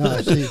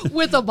 No,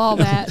 with a ball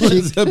bat.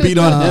 She's a beat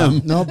on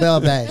him. No ball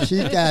bat.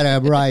 She's got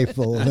a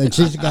rifle, and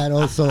she's got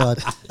also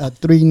a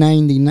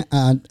 390,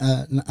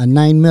 a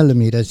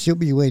 9mm. She'll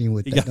be waiting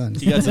with the gun.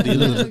 He got to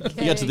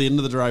the end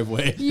of the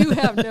driveway. You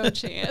have no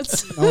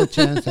chance. No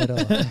chance at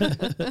all.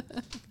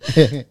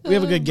 We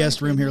have a good guest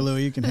room here,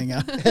 Louie. You can hang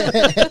out.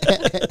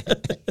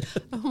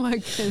 Oh my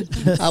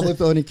goodness. I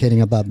was only kidding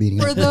about beating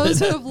For up. those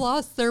who have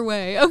lost their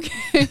way.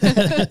 Okay.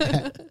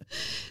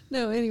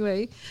 No,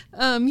 anyway.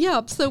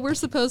 So we're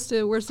supposed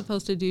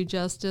to do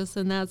justice,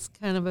 and that's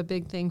kind of a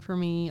big thing for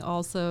me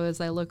also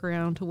as I look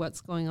around to what's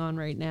going on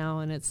right now.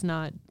 And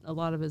a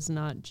lot of it's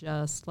not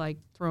just like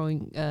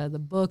throwing the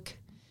book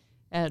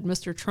at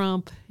Mr.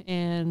 Trump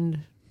and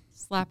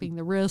slapping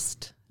the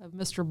wrist of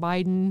Mr.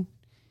 Biden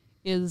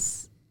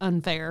is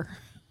unfair.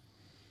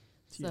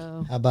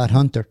 So How about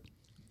Hunter?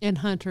 And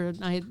Hunter,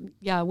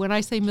 when I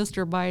say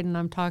Mr. Biden,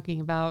 I'm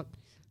talking about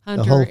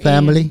Hunter. The whole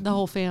family? The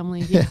whole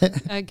family, yeah.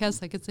 I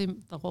guess I could say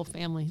the whole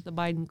family, the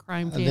Biden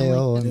crime family. They're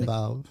all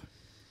involved.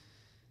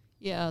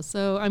 Yeah,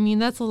 so,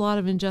 that's a lot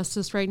of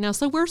injustice right now.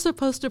 So we're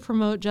supposed to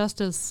promote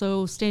justice.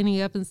 So standing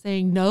up and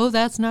saying, no,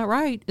 that's not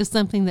right, is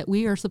something that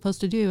we are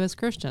supposed to do as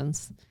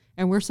Christians.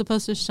 And we're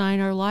supposed to shine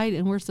our light,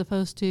 and we're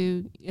supposed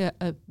to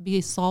be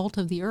salt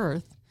of the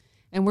earth.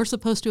 And we're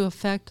supposed to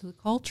affect the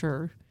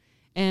culture.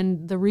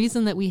 And the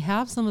reason that we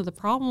have some of the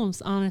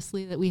problems,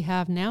 honestly, that we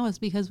have now is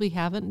because we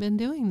haven't been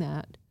doing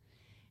that.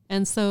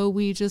 And so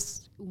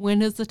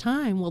when is the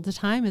time? Well, the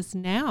time is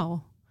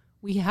now.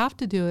 We have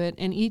to do it.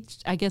 And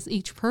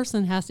each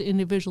person has to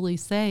individually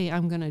say,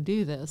 I'm going to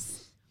do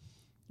this.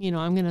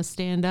 I'm going to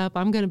stand up.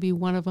 I'm going to be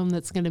one of them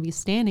that's going to be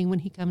standing when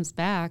he comes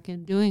back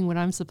and doing what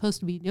I'm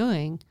supposed to be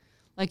doing.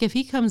 Like if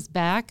he comes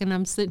back and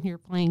I'm sitting here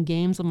playing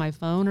games on my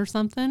phone or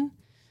something,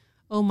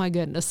 oh my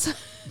goodness.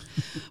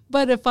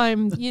 But if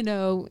I'm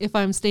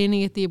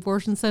standing at the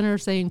abortion center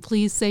saying,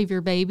 please save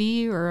your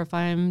baby, or if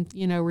I'm,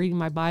 reading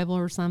my Bible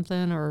or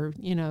something, or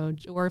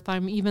if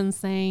I'm even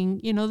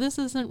saying, this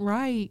isn't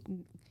right.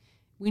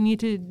 We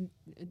need to,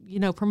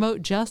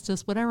 promote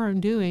justice, whatever I'm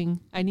doing,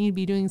 I need to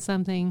be doing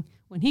something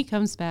when he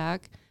comes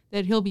back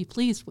that he'll be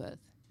pleased with.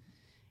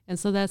 And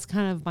so that's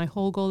kind of my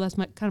whole goal. That's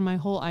my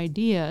whole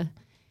idea.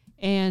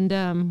 And,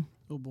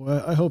 oh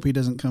boy, I hope he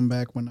doesn't come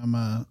back when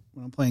I'm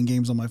playing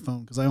games on my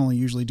phone, because I only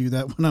usually do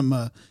that when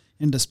I'm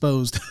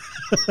indisposed.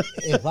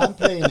 If I'm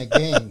playing a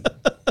game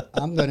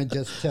I'm going to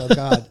just tell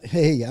God,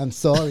 hey, I'm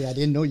sorry. I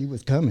didn't know you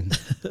was coming.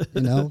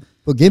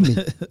 Forgive me.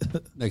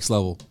 Next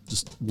level.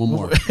 Just one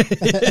more.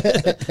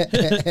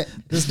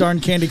 This darn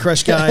Candy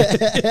Crush guy.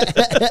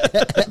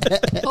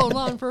 Hold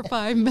on for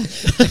 5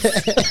 minutes.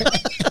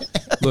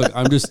 Look,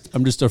 I'm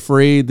just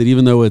afraid that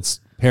even though it's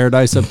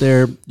paradise up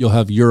there, you'll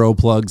have Euro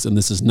plugs, and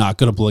this is not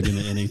going to plug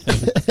into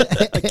anything.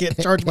 I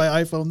can't charge my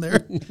iPhone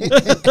there.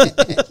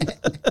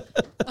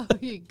 Oh,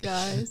 you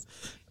guys.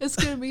 It's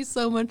going to be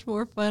so much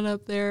more fun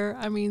up there.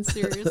 I mean,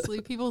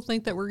 seriously, people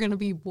think that we're going to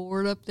be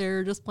bored up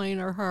there just playing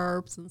our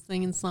harps and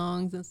singing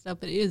songs and stuff,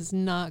 but it is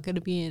not going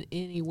to be in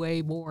any way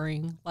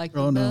boring. Like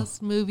the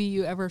best movie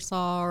you ever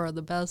saw or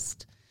the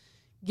best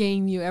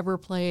game you ever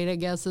played, I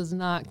guess, is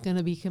not going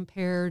to be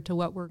compared to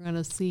what we're going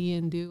to see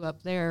and do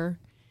up there.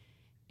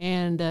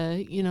 And,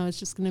 it's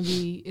just going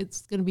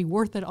to be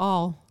worth it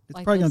all. It's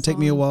probably going to take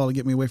me a while to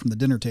get me away from the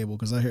dinner table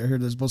because I heard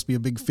there's supposed to be a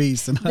big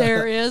feast. And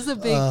there is a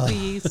big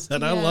feast.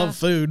 And I love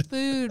food.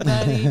 Food,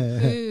 buddy,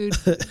 food.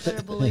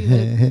 Better believe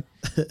it.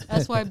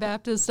 That's why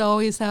Baptists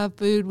always have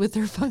food with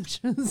their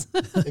functions.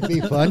 It'd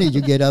be funny you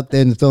get up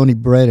there and it's only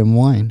bread and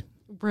wine.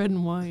 Bread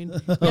and wine.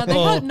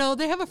 Yeah,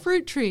 they have a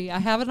fruit tree. I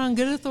have it on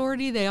good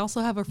authority. They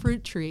also have a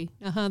fruit tree,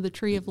 the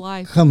tree of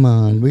life. Come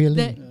on,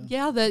 really?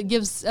 That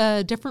gives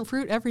different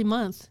fruit every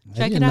month.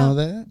 Check I it didn't out. know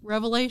that.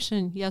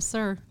 Revelation, yes,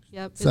 sir.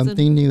 Yep.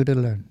 Something new to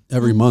learn.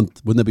 Every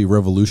month. Wouldn't that be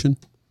revolution?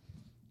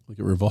 Like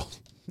it revolves.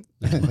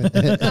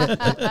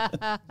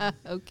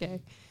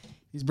 Okay.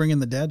 He's bringing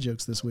the dad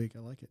jokes this week. I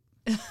like it.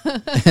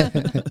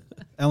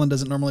 Alan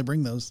doesn't normally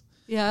bring those.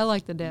 Yeah, I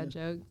like the dad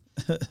joke.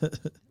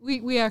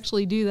 We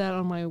actually do that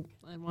on my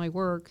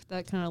work.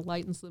 That kind of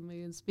lightens the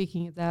mood.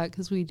 Speaking of that,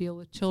 because we deal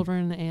with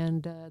children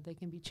and they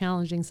can be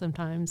challenging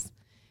sometimes.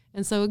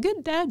 And so a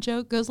good dad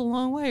joke goes a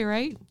long way,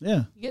 right?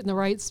 Yeah. You get in the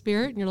right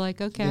spirit and you're like,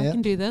 okay, I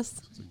can do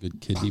this. It's a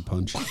good kidney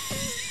punch. Right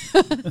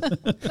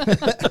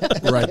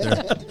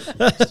there.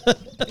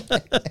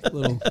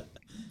 Little,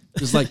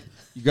 just like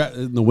you got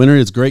in the winter,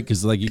 it's great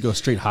because like you go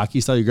straight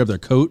hockey style. You grab their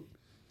coat,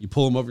 you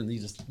pull them over, and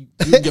you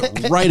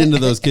get right into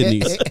those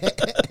kidneys.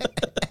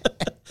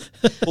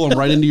 Pull them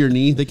right into your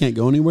knee. They can't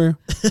go anywhere.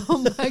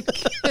 Oh my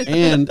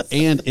goodness.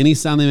 And any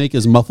sound they make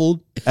is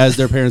muffled as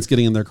their parents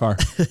getting in their car.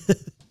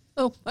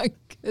 Oh my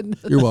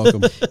goodness. You're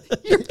welcome.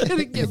 You're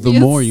gonna get The me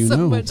more in you so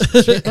know. much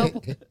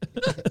trouble.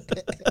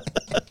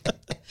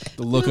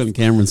 The look on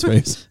Cameron's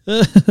face.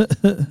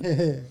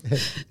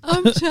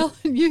 I'm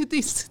telling you,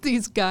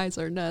 these guys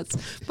are nuts,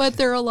 but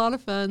they're a lot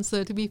of fun.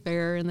 So to be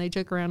fair, and they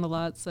joke around a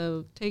lot.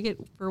 So take it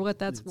for what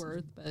that's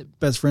worth. But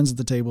Best friends at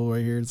the table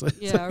right here. It's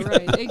like, yeah,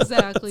 right,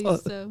 exactly.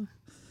 So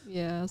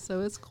yeah,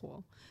 so it's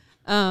cool.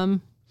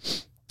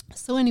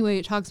 So anyway,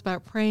 it talks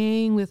about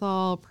praying with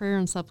all prayer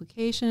and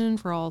supplication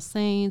for all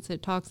saints.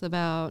 It talks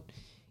about,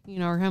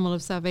 our helmet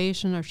of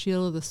salvation, our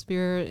shield of the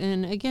Spirit,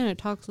 and again, it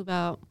talks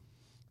about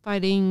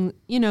fighting,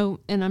 and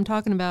I'm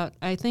talking about,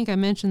 I think I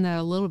mentioned that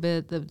a little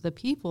bit, the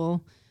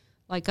people,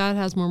 like God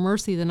has more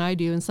mercy than I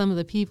do, and some of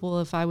the people,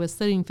 if I was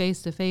sitting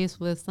face to face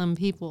with some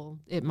people,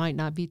 it might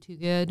not be too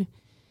good.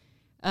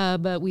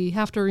 But we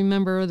have to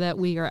remember that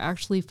we are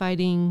actually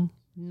fighting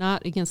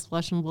not against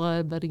flesh and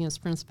blood, but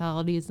against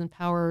principalities and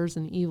powers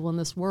and evil in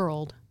this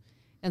world.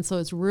 And so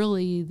it's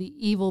really the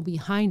evil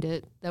behind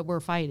it that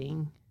we're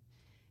fighting.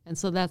 And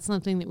so that's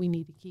something that we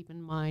need to keep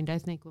in mind, I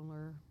think,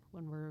 when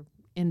we're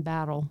in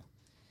battle.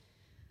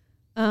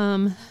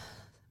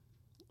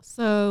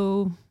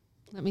 So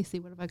let me see,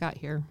 what have I got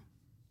here?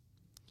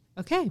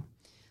 Okay.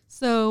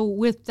 So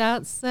with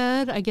that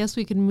said, I guess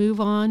we can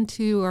move on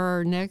to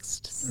our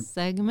next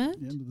segment.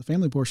 Yeah, the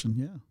family portion,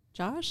 yeah.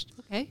 Josh?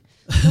 Okay.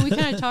 So we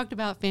kind of talked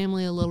about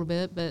family a little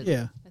bit, but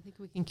yeah. I think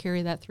we can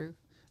carry that through.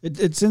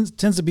 It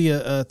tends to be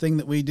a thing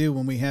that we do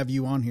when we have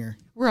you on here.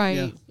 Right.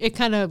 Yeah. It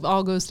kind of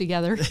all goes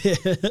together.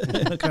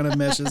 It kind of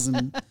meshes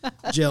and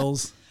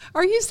gels.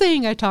 Are you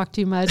saying I talk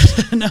too much?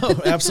 No,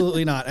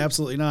 absolutely not.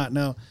 Absolutely not.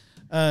 No.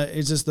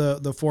 It's just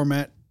the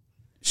format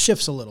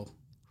shifts a little,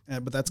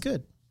 but that's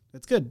good.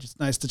 That's good. Just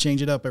nice to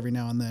change it up every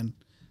now and then.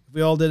 If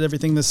we all did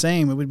everything the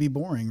same, it would be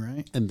boring,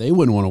 right? And they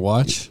wouldn't want to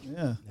watch.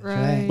 Yeah.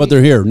 Right. But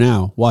they're here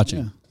now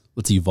watching. Yeah.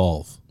 Let's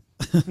evolve.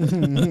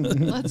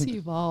 Let's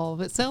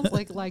evolve. It sounds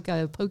like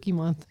a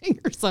Pokemon thing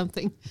or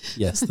something.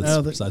 Yes, that's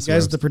No, the precisely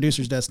guys what at the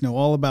producer's desk know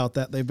all about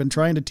that. They've been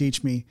trying to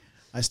teach me.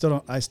 I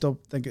still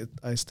think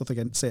I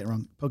say it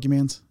wrong.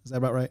 Pokemans, is that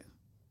about right?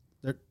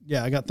 I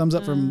got thumbs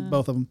up from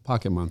both of them.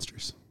 Pocket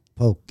monsters.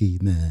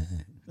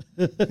 Pokemon.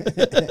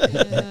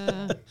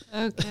 Yeah.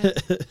 Okay.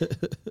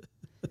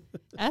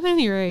 At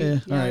any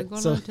rate, all right.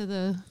 Going So- on to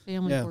the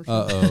family portion.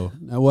 Uh-oh.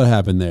 Now what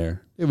happened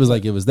there? It was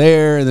like it was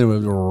there, and then it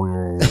was,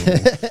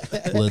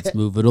 let's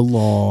move it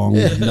along.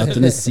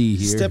 Nothing to see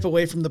here. Step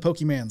away from the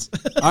Pokemans.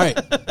 All right.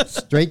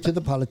 Straight to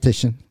the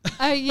politician.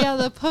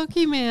 The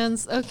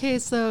Pokemans. Okay,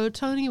 so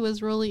Tony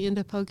was really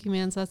into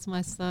Pokemans. That's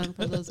my son,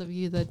 for those of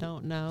you that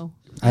don't know.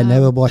 I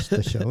never watched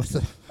the show. So.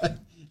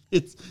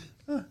 It's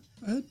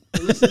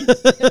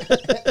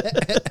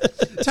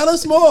tell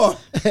us more.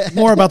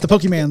 More about the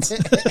Pokemans.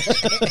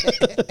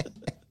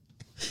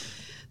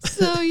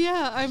 So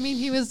yeah, I mean,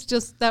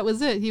 that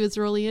was it. He was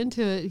really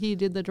into it. He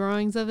did the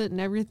drawings of it and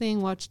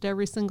everything, watched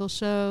every single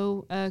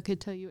show, could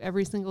tell you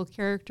every single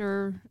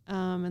character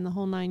in the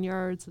whole 9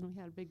 yards. And we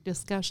had a big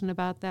discussion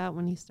about that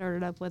when he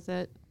started up with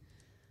it.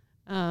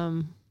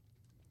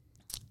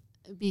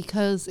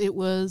 Because it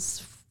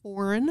was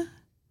foreign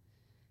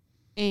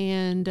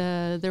and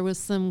there was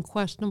some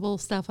questionable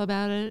stuff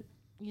about it,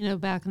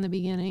 back in the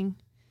beginning.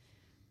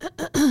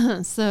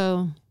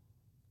 So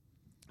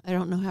I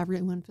don't know how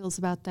everyone feels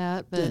about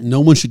that, but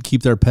No one should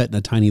keep their pet in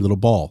a tiny little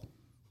ball.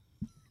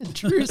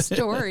 true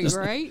story,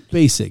 right?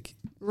 Basic.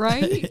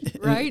 Right.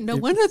 No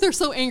wonder they're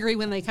so angry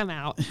when they come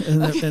out.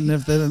 And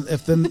if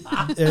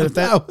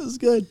That was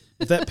good.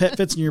 if that pet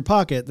fits in your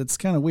pocket, that's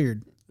kind of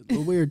weird. A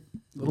little weird.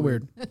 A little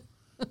weird.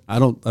 I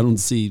don't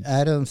see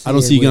I don't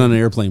see you it get on an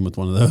airplane with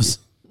one of those.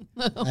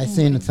 I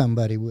seen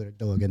somebody with a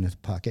dog in his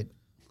pocket.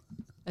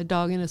 A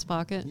dog in his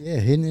pocket. Yeah,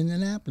 in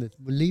Indianapolis,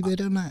 believe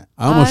it or not.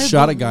 I almost I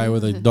shot a guy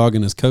with believe a it. dog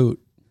in his coat.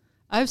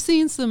 I've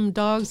seen some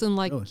dogs in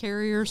like Really?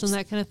 carriers and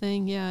that kind of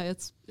thing. Yeah,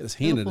 it's He had his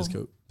hand in his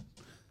beautiful.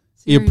 coat.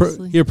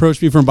 Seriously. He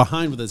approached me from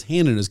behind with his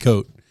hand in his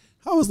coat.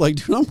 I was like,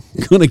 dude, I'm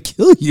going to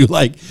kill you.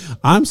 Like,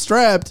 I'm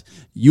strapped.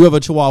 You have a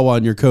chihuahua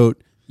in your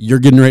coat. You're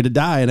getting ready to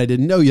die, and I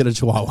didn't know you had a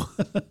chihuahua.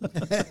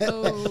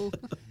 Oh,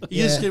 He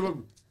just came up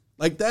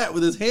like that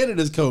with his hand in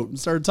his coat and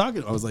started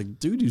talking. I was like,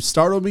 dude, you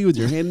startled me with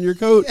your hand in your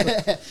coat.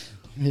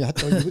 Yeah, I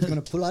thought you was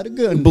gonna pull out a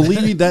gun.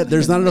 Believe me, that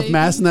there's not enough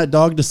mass in that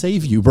dog to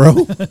save you,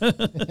 bro.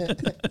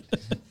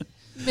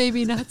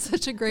 maybe not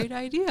such a great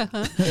idea,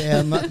 huh?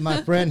 Yeah,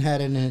 my friend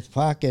had it in his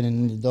pocket,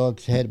 and the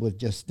dog's head was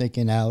just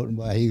sticking out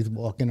while he was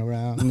walking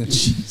around.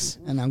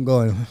 And I'm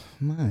going,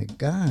 my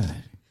God,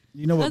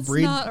 You know what That's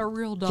breed? not a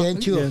real dog.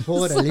 can't you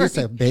afford at Sorry. least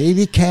a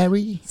baby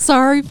carry?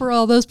 Sorry for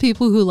all those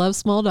people who love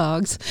small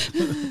dogs.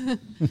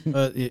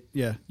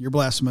 Yeah, you're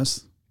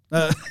blasphemous.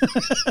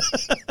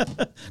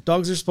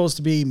 Dogs are supposed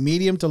to be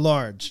medium to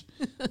large.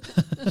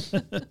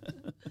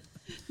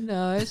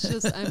 No, it's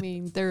just, I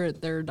mean, they're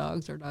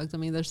dogs are dogs. I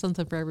mean, there's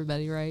something for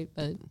everybody, right?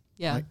 But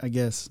yeah, I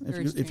guess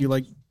Very if you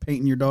like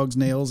painting your dog's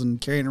nails and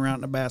carrying it around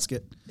in a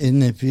basket.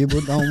 And if you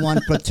don't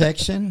want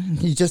protection,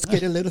 you just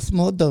get a little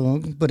small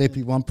dog. But if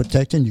you want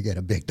protection, you get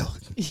a big dog.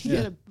 you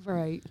gotta,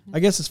 right. I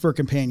guess it's for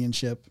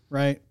companionship,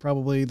 right?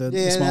 Probably the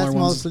Yeah, smaller that's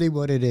ones. mostly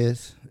what it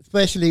is.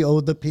 Especially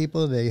older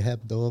people, they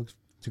have dogs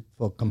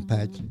for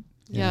compassion.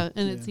 Yeah,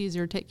 and it's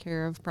easier to take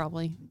care of,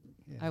 probably.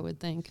 I would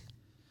think.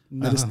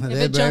 No, If they're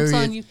it jumps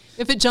very-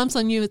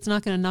 on you, it's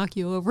not going to knock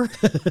you over.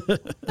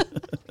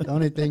 The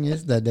only thing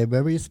is that they're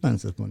very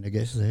expensive when they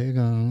get sick.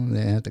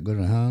 They have to go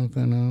to the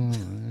hospital.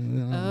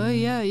 Oh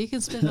yeah, you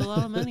can spend a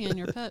lot of money on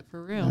your pet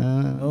for real.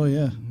 Oh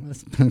yeah. I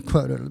spend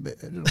quite a little bit.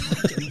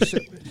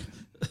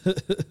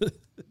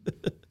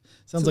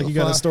 Sounds So like you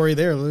got a far- story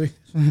there, Louis.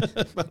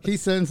 He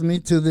sends me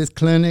to this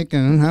clinic,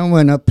 and I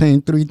went up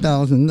paying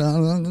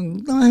 $3,000.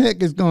 What the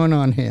heck is going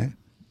on here?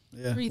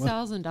 Yeah.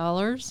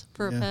 $3,000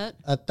 for a Yeah. pet.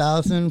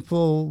 $1,000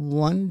 for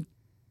one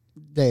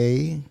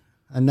day,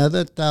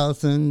 another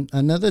 $1,000.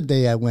 Another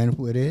day I went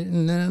with it,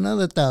 and then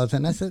another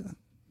 $1,000. I said,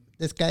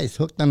 "This guy is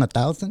hooked on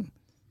 $1,000."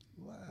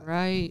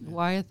 Right.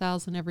 Why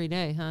 1,000 every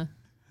day, huh?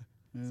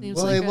 Seems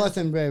Well, like it a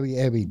wasn't very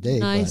every day.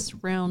 nice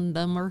round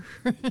number.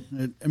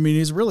 I mean,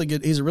 he's really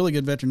good. He's a really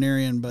good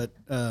veterinarian, but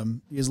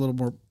he's a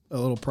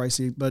little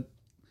pricey. But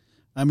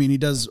I mean, he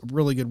does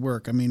really good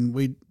work. I mean,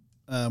 we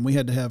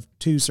had to have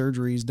 2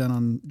 surgeries done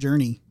on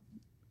Journey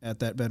at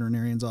that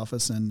veterinarian's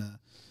office, and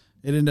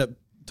it ended up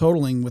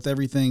totaling, with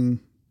everything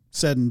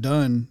said and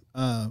done,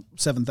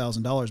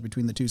 $7,000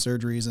 between the 2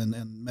 surgeries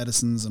and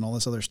medicines and all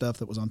this other stuff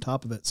that was on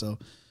top of it. So,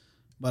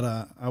 but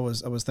I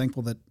was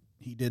thankful that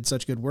he did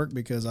such good work,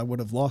 because I would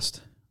have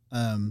lost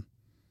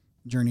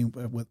Journey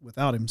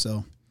without him.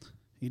 So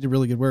he did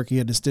really good work. He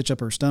had to stitch up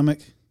her stomach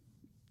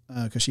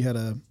because she had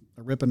a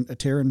rip and a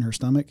tear in her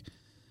stomach.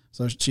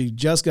 So she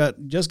just got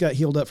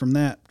healed up from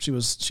that. She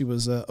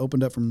was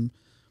opened up from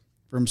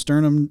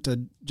sternum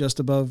to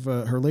just above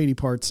her lady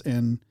parts,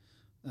 and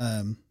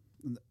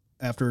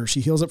after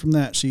she heals up from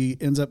that, she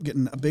ends up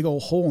getting a big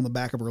old hole in the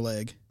back of her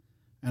leg,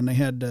 and they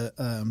had to.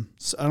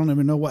 I don't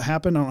even know what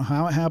happened. I don't know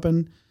how it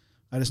happened.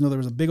 I just know there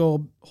was a big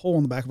old hole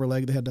in the back of her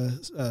leg. They had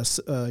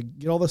to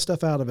get all the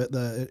stuff out of it,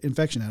 the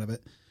infection out of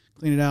it,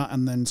 clean it out,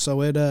 and then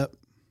sew it up,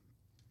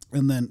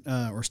 and then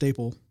or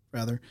staple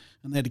rather,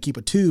 and they had to keep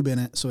a tube in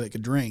it so it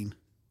could drain,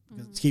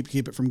 to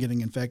keep it from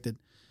getting infected.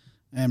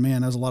 And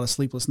man, that was a lot of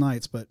sleepless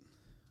nights. But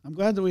I'm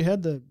glad that we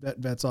had that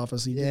vet's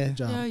office. He did a good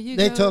job. Yeah, you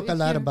They go- talk a if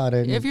lot you're- about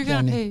it in If you're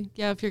gonna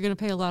Johnny.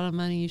 pay a lot of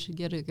money, you should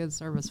get a good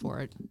service for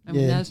it. I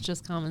mean, Yeah. that's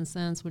just common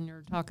sense when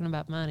you're talking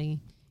about money.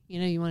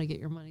 You want to get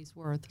your money's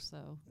worth.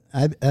 So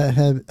I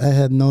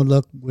have no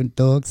luck with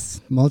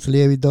dogs.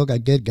 Mostly every dog I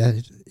get,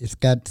 it's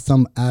got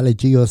some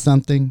allergy or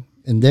something.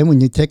 And then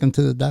when you take them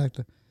to the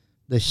doctor,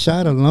 the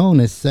shot alone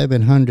is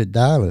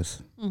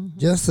 $700.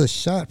 Just a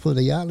shot for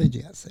the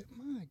allergy. I said,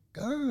 my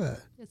God.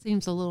 it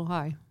seems a little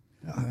high.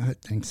 I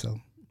think so.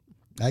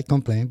 I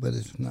complain, but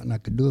it's nothing I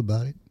could do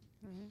about it.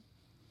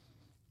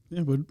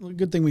 Yeah, but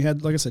good thing we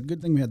had, like I said,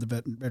 good thing we had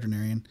the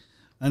veterinarian.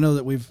 I know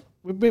that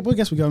we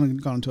guess we got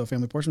into a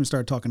family portion. We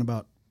started talking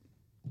about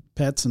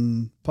pets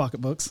and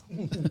pocketbooks.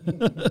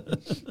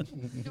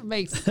 It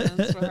makes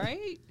sense,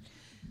 right?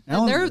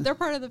 Alan, They're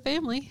part of the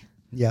family.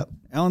 Yep.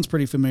 Alan's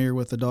pretty familiar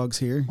with the dogs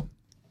here.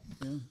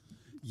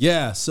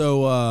 Yeah,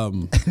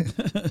 so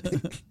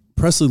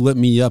Presley lit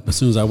me up as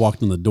soon as I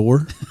walked in the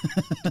door.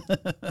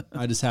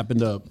 I just happened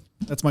to,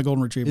 That's my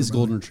golden retriever. his brother.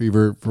 golden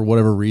retriever, for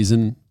whatever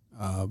reason,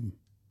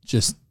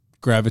 just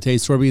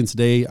gravitates toward me. And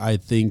today, I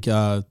think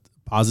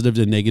positive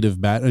to negative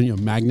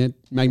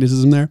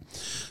magnetism there.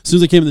 As soon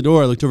as I came in the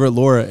door, I looked over at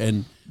Laura,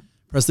 and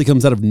Presley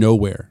comes out of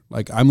nowhere.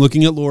 Like, I'm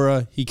looking at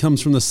Laura, he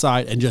comes from the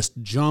side and just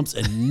jumps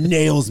and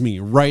nails me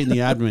right in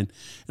the abdomen.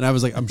 And I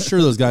was like, I'm sure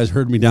those guys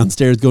heard me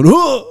downstairs going,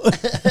 oh!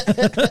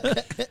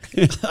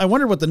 I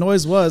wondered what the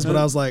noise was, but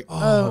I was like,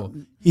 Oh,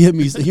 he hit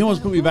me. He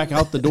almost put me back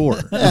out the door.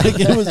 Like,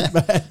 it was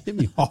bad. Hit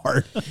me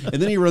hard.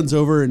 And then he runs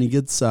over and he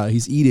gets,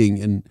 he's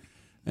eating and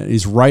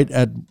he's right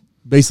at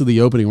basically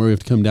the opening where we have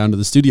to come down to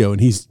the studio.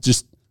 And he's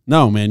just,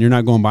 no, man, you're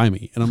not going by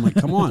me. And I'm like,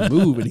 come on,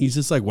 move. And he's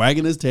just like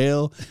wagging his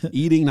tail,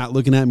 eating, not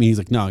looking at me. He's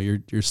like, no,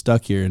 you're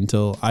stuck here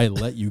until I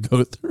let you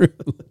go through.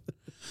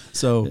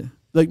 So,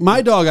 like,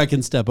 my dog, I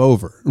can step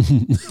over.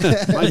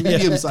 My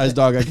medium-sized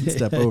dog, I can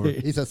step over.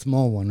 He's a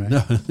small one,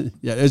 right?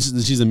 Yeah,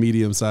 she's a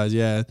medium size.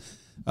 Yeah,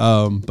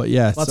 but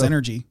yeah, lots of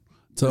energy.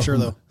 For sure,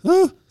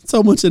 though.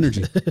 So much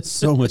energy,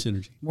 so much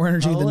energy. More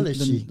energy How than, old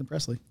is she? than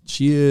Presley.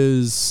 She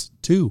is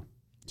 2.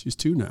 She's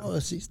 2 now. Oh,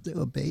 she's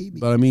still a baby.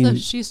 But I mean, So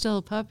she's still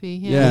a puppy.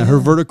 yeah, her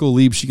vertical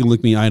leap, she can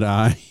look me eye to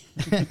eye.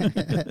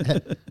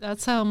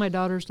 That's how my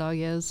daughter's dog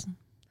is.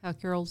 How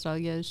Carol's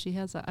dog is. She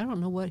has I don't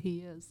know what he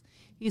is.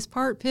 He's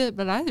part pit,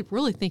 but I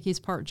really think he's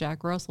part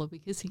Jack Russell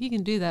because he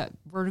can do that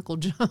vertical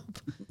jump.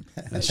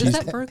 Is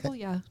that vertical?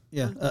 Yeah.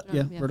 Yeah, Vertical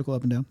jump, vertical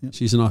up and down. Yeah.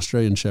 She's an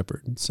Australian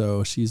Shepherd,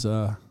 so she's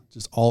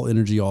just all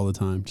energy all the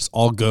time, just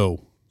all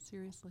go.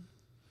 Seriously.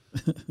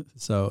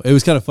 So it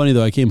was kind of funny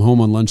though. I came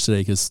home on lunch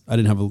today because I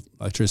didn't have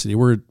electricity.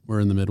 We're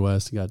in the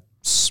Midwest. Got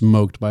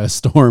smoked by a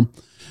storm.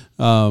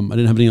 I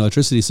didn't have any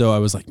electricity, so I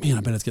was like, man,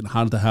 I bet it's getting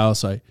hot at the house.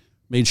 So I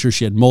made sure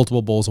she had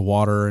multiple bowls of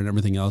water and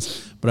everything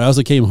else. But I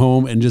also came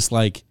home and just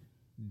like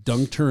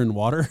dunked her in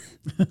water.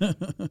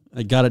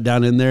 I got it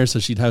down in there so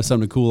she'd have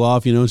something to cool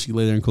off. You know, she'd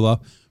lay there and cool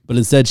off. But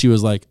instead, she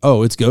was like,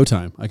 "Oh, it's go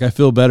time. Like I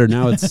feel better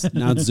now. It's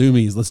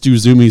zoomies. Let's do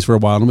zoomies for a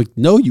while." And I'm like,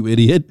 "No, you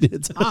idiot!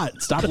 It's hot.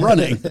 Stop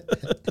running.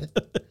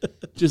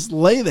 Just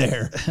lay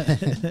there."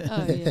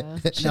 Oh yeah.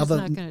 She's Now the-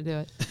 not going to do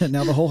it.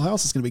 Now the whole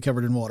house is going to be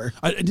covered in water.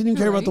 I didn't even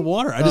care about the Right.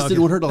 water. I just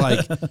didn't want her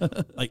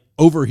to like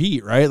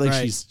overheat, right? Like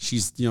Right.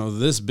 she's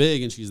this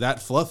big and she's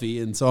that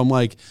fluffy, and so I'm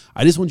like,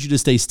 I just want you to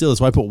stay still.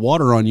 So I put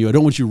water on you. I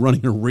don't want you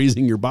running and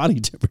raising your body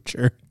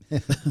temperature.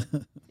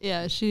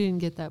 Yeah, she didn't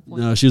get that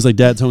point. No, she was like,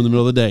 Dad's home in the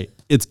middle of the day.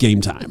 It's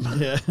game time.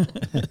 Yeah.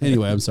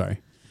 Anyway, I'm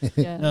sorry.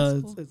 Yeah, No,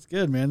 that's cool. it's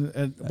good, man.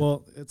 And,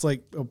 well, it's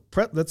like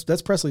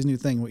that's Presley's new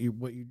thing. What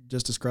you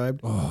just described.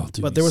 Oh,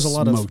 dude, But there was a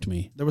lot smoked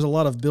me. There was a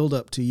lot of build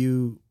up to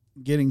you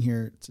getting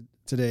here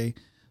today.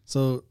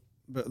 So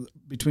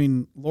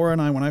between Laura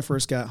and I, when I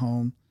first got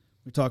home,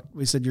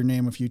 we said your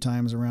name a few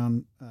times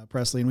around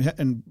Presley,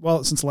 and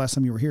since the last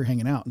time you were here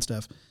hanging out and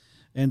stuff.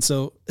 And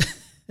so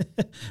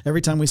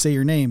every time we say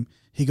your name,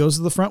 he goes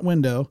to the front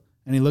window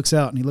and he looks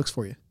out and he looks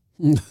for you.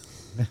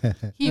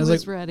 He I was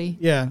was like- ready.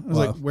 Yeah. I was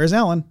Wow. like, where's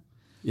Alan?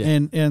 Yeah.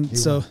 And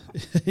so,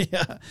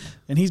 yeah.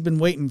 And he's been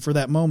waiting for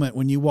that moment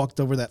when you walked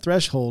over that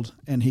threshold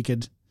and he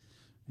could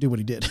do what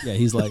he did. Yeah,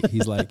 he's like,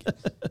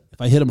 if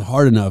I hit him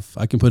hard enough,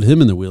 I can put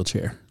him in the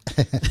wheelchair.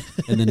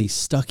 And then he's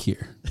stuck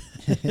here,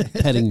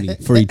 petting me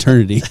for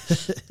eternity.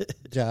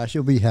 Josh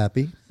will be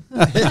happy.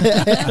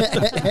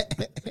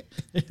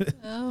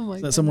 Oh my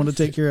Is god. that someone to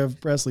take care of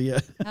Presley? Yeah.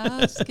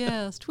 House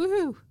guest.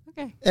 Woohoo.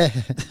 Okay.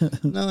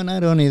 No,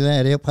 not only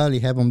that, they'll probably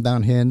have him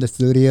down here in the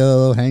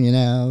studio hanging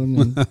out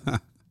and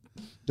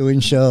doing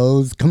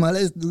shows. Come on,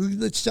 let's do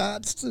the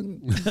shots.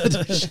 And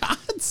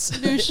Shots?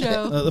 New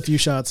show. A few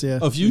shots. Yeah.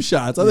 A few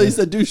shots. I thought you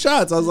said do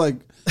shots. I was like,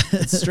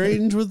 it's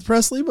strange with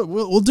Preslly, but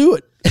we'll do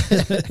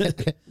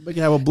it.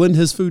 We'll blend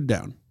his food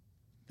down.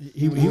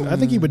 I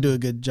think he would do a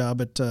good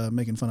job at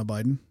making fun of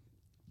Biden.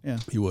 Yeah.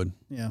 He would.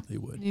 Yeah. He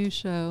would. New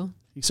show.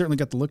 He certainly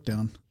got the look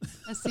down.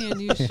 I see a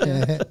new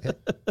show.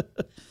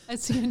 I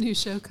see a new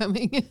show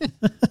coming.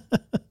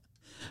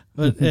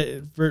 But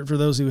for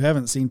those who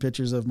haven't seen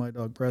pictures of my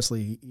dog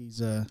Presley,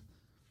 he's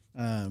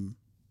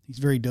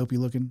very dopey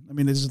looking. I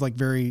mean, this is like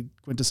very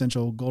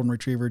quintessential golden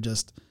retriever,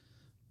 just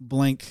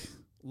blank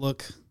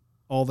look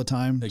all the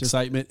time. Just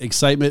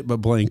Excitement, but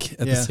blank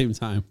at Yeah. the same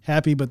time.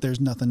 happy, but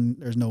there's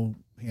no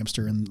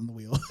hamster in the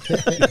wheel.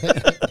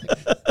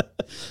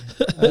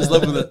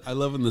 I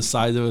love when the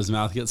sides of his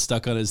mouth get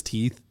stuck on his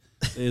teeth.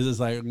 It's just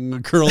like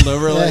curled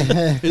over, like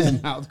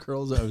his mouth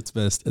curls over. It's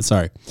best.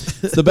 Sorry,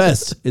 it's the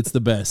best. It's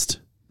the best.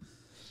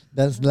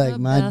 that's The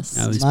like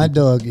best. my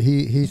dog.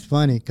 He's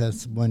funny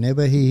because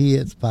whenever he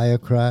hears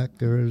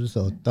firecrackers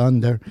or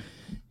thunder,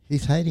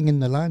 he's hiding in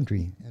the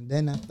laundry. And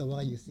then after a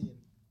while, you see him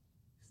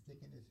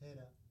sticking his head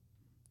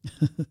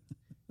up.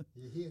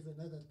 He hears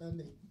another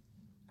thunder.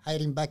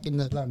 hiding back in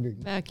the laundry.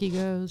 Back he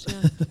goes.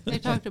 Yeah. They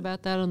talked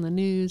about that on the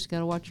news. Got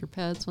to watch your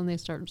pets when they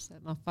start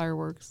setting off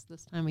fireworks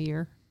this time of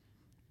year.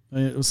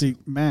 We'll see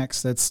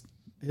Max. That's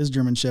his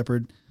German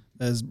Shepherd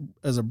as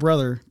a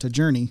brother to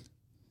Journey,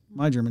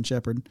 my German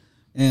Shepherd.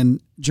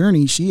 And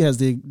Journey, she has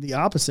the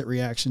opposite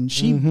reaction.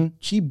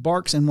 She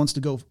barks and wants to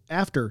go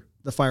after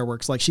the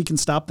fireworks. Like she can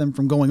stop them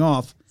from going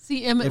off.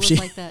 See, Emmett was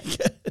like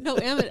that. No,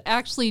 Emmett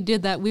actually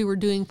did that. We were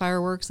doing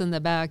fireworks in the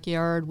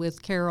backyard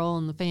with Carol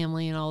and the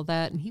family and all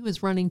that, and he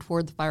was running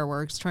toward the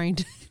fireworks, trying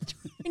to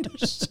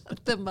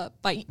shut them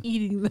up by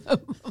eating them.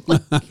 I'm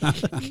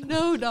like,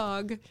 no,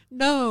 dog.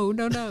 No,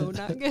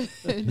 not good.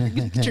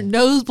 Get your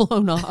nose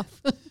blown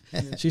off.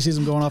 She sees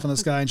them going off in the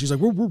sky, and she's like,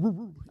 woo, woo, woo,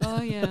 woo.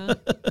 Oh yeah,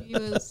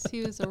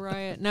 he was a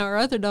riot. Now our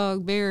other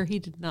dog Bear, he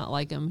did not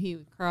like him. He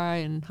would cry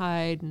and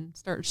hide and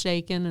start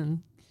shaking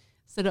and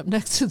sit up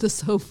next to the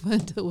sofa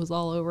until it was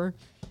all over.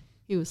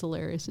 He was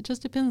hilarious. It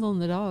just depends on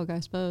the dog, I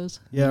suppose.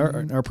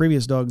 Yeah, our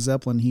previous dog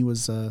Zeppelin, he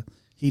was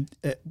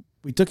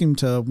we took him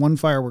to one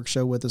fireworks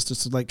show with us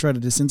just to like try to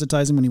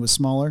desensitize him when he was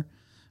smaller,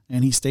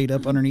 and he stayed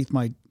up underneath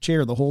my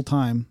chair the whole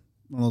time,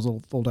 one of those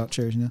little fold out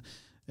chairs,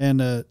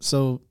 and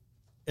so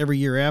every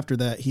year after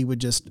that he would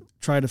just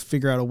try to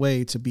figure out a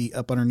way to be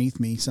up underneath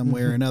me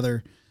somewhere or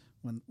another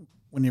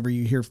whenever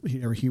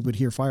he would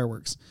hear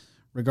fireworks,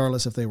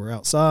 regardless if they were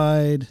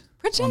outside.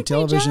 Protect on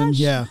television. Me, Josh.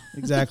 Yeah,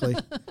 exactly.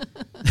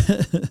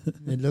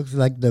 It looks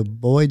like the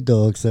boy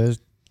dogs are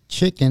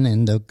chicken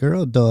and the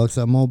girl dogs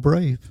are more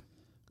brave.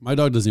 My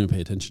dog doesn't even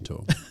pay attention to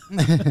him.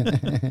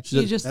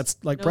 You just that's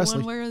like know Presley.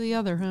 one way or the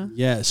other, huh?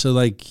 Yeah,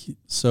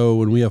 so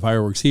when we have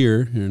fireworks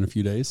here in a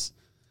few days,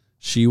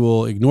 she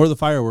will ignore the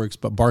fireworks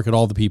but bark at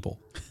all the people.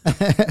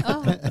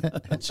 Oh.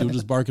 She'll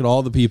just bark at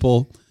all the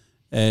people,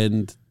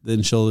 and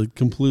then she'll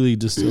completely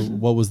just,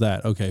 what was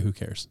that? Okay, who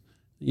cares?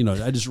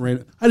 I just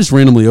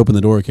randomly open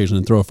the door occasionally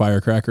and throw a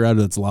firecracker out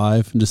that's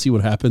live and just see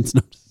what happens.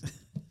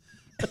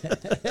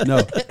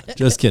 No,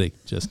 just kidding.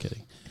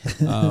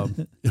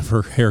 If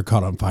her hair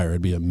caught on fire,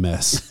 it'd be a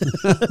mess.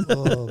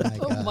 Oh my god!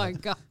 Oh my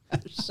gosh!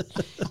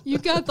 You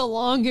got the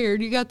long hair.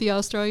 You got the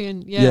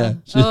Australian. Yeah. Yeah.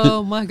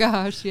 Oh my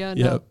gosh! Yeah.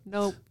 Yep.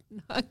 Nope.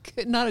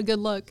 Not a good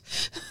look.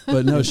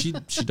 But no, she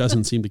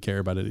doesn't seem to care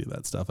about any of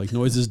that stuff. Like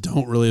noises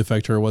don't really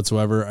affect her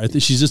whatsoever. I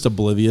think she's just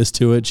oblivious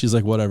to it. She's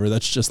like, whatever,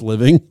 that's just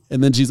living.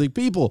 And then she's like,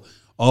 people,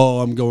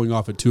 I'm going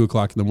off at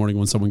 2:00 in the morning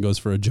when someone goes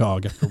for a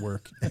jog after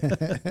work.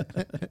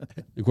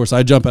 Of course,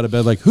 I jump out of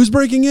bed like, who's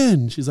breaking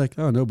in? She's like,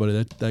 oh,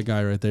 nobody. That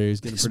guy right there,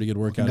 he's getting a pretty good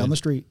workout down the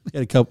street. He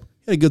had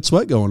a good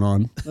sweat going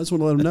on. I just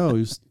want to let him know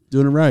he's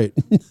doing it right.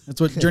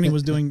 That's what Journey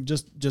was doing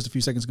just a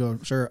few seconds ago.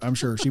 I'm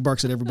sure she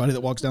barks at everybody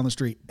that walks down the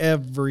street.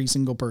 Every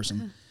single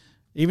person,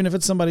 even if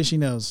it's somebody she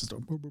knows.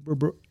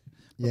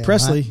 Yeah,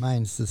 Presley,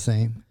 mine's the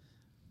same.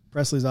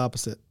 Presley's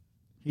opposite.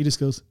 He just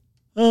goes,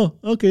 "Oh,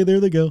 okay,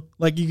 there they go."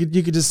 Like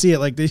you could just see it.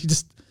 Like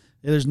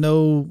there's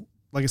no,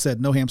 like I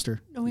said, no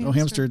hamster. No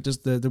hamster.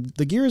 Just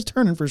the gear is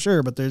turning for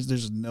sure, but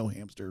there's no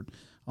hamster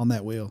on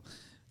that wheel.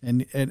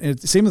 And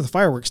it's the same with the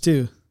fireworks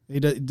too.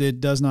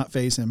 It does not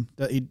faze him.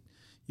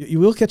 You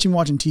will catch him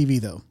watching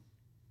TV though.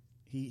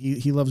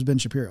 He loves Ben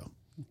Shapiro.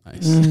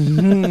 Nice.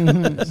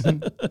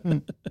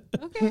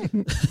 Okay.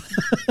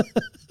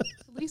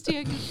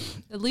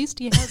 At least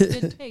he has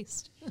good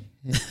taste.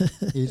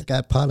 He's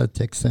got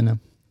politics in him.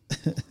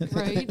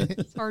 Right?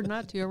 It's hard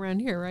not to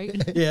around here, right?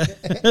 Yeah.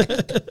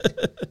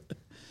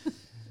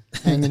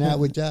 Hanging out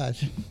with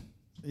Josh.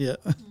 Yeah.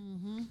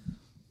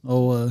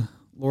 Mm-hmm.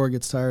 Laura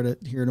gets tired of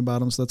hearing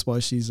about him, so that's why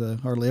she's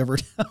hardly ever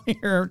down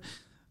here.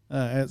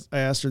 I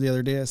asked her the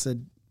other day, I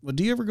said, well,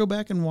 do you ever go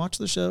back and watch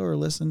the show or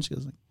listen? She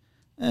goes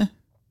like,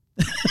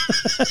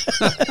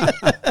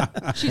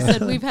 She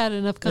said, we've had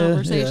enough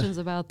conversations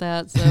about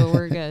that, so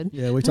we're good.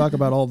 Yeah, we talk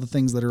about all the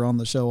things that are on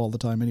the show all the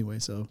time anyway,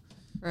 so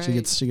Right. she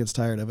gets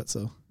tired of it.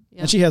 So,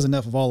 Yeah. and she has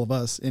enough of all of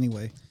us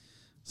anyway.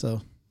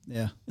 So,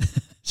 yeah,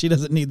 she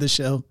doesn't need the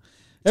show.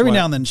 Every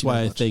now and then she That's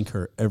why I watch. thank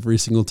her every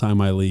single time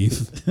I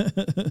leave.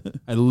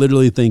 I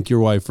literally thank your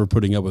wife for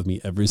putting up with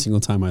me every single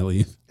time I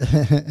leave.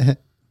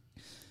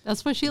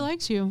 That's why she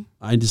likes you.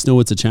 I just know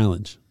it's a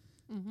challenge.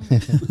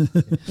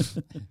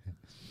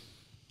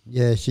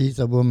 Yeah, she's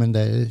a woman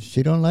that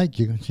she don't like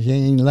you. She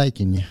ain't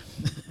liking you.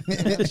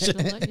 She'll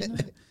let you know.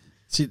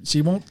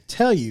 She won't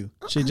tell you.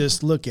 She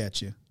just look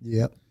at you.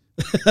 Yep.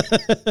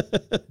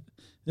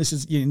 This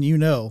is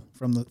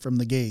from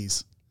the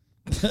gaze.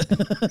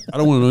 I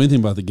don't want to know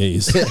anything about the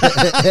gays.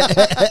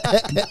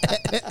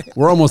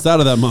 We're almost out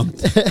of that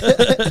month.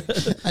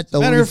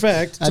 Matter of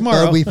fact, I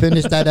tomorrow thought we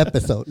finished that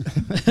episode.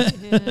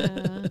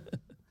 Yeah.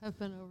 I've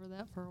been over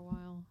that for a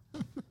while.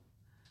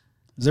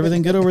 Is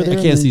everything good over there?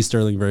 I can't see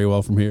Sterling very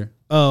well from here.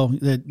 Oh,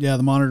 the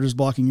monitor's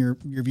blocking your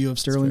view of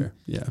Sterling. Fair.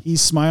 Yeah,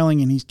 He's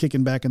smiling and he's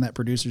kicking back in that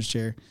producer's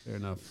chair. fair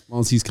enough. As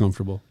long as he's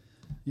comfortable.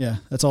 Yeah,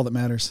 that's all that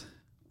matters.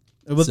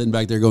 Sitting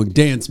back there going,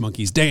 dance,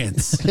 monkeys,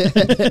 dance.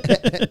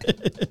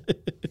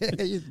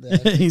 He's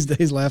dead.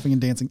 he's laughing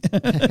and dancing.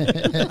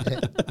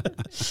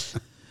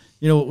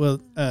 You know,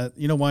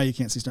 you know why you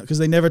can't see snow? Because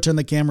they never turn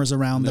the cameras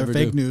around. They're Never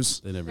fake do. news.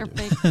 They never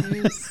They're do. fake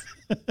news.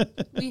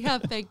 We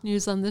have fake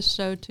news on this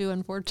show too,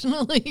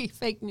 unfortunately.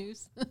 Fake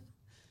news.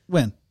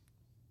 When?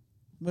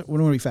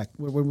 When we fact?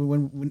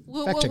 When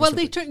fact check Well, us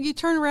real quick. you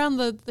turn around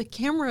the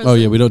cameras. Oh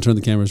yeah, we don't turn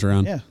the cameras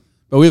around. Yeah.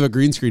 But we have a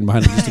green screen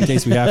behind them just in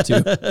case we have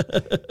to.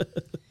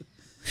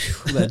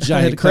 That to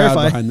giant crowd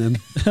clarify. behind them.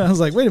 I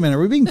was like, wait a minute,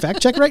 are we being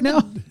fact checked right now?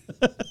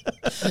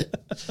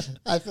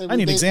 I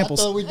need examples.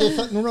 I thought we did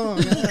something wrong.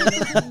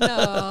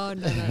 No,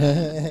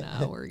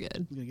 we're good.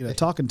 I'm gonna get a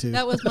talking to.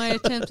 That was my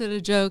attempt at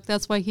a joke.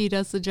 That's why he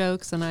does the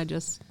jokes, and I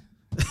just.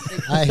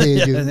 I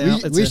hear you. Yeah,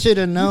 it's We a- should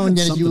have known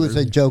that something you was a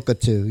early. joker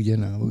too. You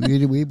know,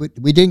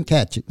 we didn't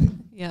catch it.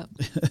 Yeah.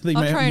 They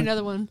I'll may- try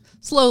another one.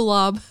 Slow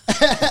lob.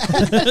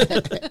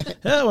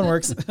 That one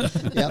works.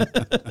 Yep.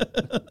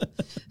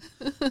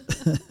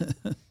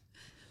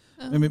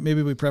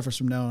 maybe we preface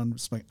from now on.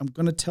 It's like, I'm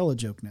going to tell a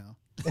joke now.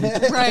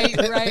 Right.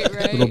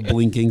 Little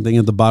blinking thing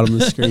at the bottom of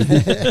the screen.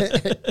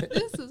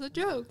 This is a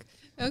joke.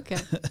 Okay.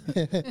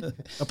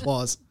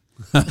 Applause.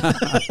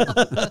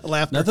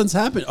 Laughter. Nothing's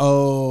happened.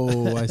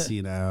 Oh, I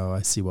see now.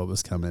 I see what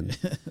was coming.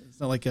 It's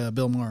not like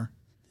Bill Maher.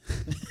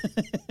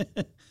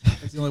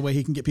 That's the only way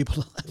he can get people to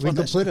laugh. We on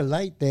could that put a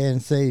light there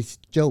and say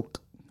joke.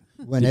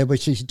 Whenever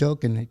she's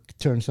joking, it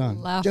turns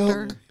on.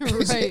 Laughter. Joke.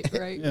 Right. Yeah.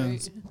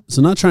 Right.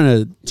 So not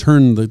trying to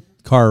turn the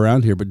car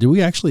around here, but did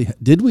we actually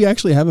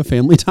have a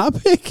family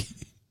topic?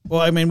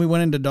 Well, I mean, we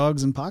went into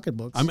dogs and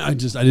pocketbooks. I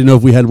didn't know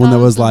if we had one that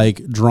was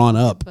like drawn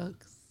up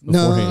Books.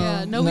 beforehand.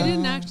 Yeah. No, we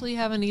didn't actually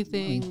have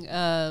anything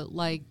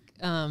outlined.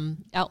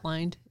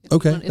 If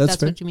Okay, you want- if that's that's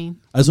fair. what you mean.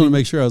 I just want to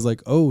make sure. I was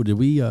like, oh, did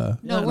we? No,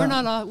 No, we're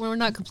no. we're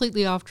not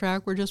completely off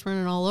track. We're just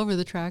running all over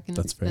the track, and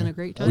That's it's fair. been a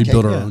great time. We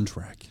built our yeah. own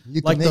track.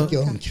 You can Like make the-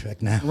 your own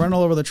track now. Run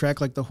all over the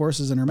track like the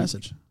horses in her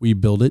message. We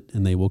build it,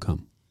 and they will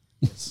come.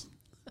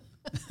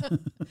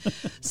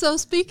 So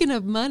speaking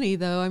of money,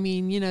 though, I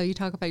mean, you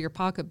talk about your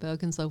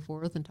pocketbook and so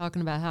forth, and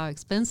talking about how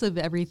expensive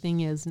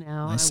everything is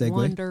now. Nice I segue.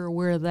 wonder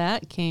where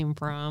that came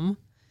from.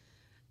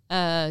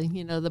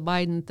 The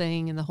Biden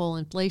thing and the whole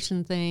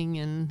inflation thing,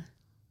 and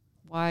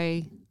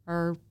why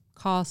our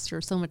costs are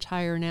so much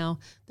higher now.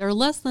 They're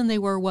less than they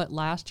were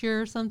last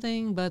year or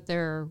something, but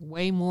they're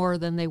way more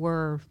than they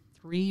were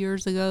 3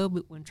 years ago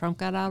when Trump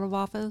got out of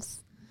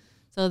office.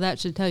 So that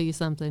should tell you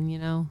something,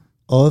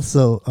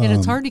 Also, And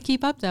it's hard to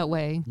keep up that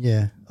way.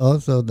 Yeah.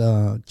 Also,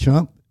 the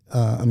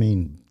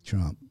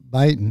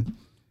Biden,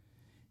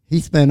 he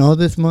spent all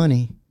this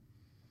money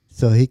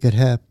so he could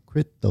have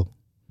crypto.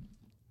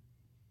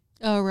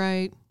 Oh,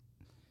 right.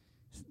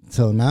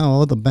 So now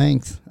all the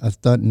banks are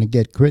starting to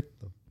get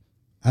crypto.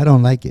 I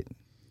don't like it.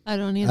 I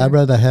don't either. I'd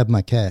rather have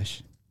my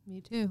cash. Me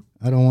too.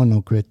 I don't want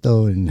no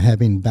crypto and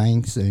having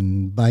banks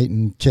and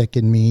Biden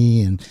checking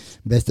me and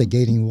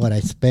investigating what I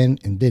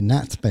spent and did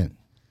not spend.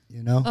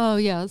 Oh,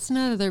 yeah. It's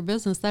none of their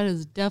business. That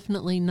is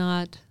definitely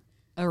not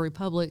a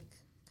republic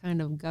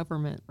kind of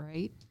government,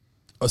 right?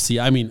 Oh, see,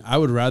 I mean, I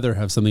would rather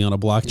have something on a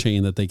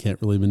blockchain that they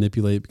can't really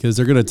manipulate because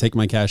they're going to take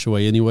my cash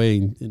away anyway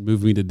and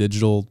move me to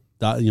digital,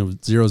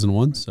 zeros and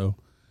ones. So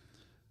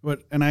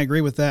And I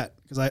agree with that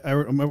because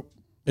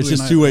it's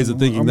just two ways of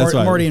thinking. That's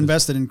why I'm already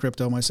invested in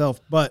crypto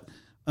myself, but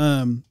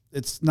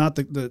it's not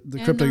the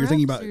And crypto you're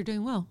thinking about. You're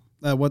doing well.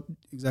 What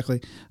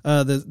exactly?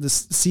 The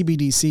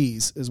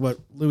CBDCs is what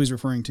Louis is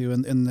referring to,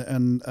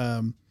 and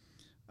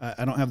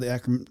I don't have the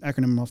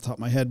acronym off the top of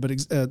my head, but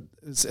it's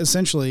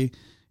essentially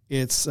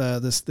it's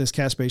this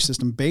cash-based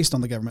system based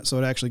on the government. So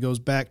it actually goes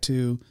back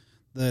to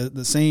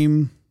the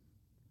same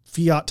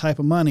fiat type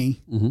of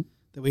money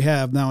that we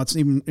have now. It's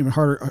even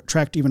harder,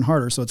 tracked even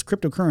harder. So it's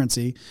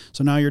cryptocurrency.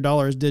 So now your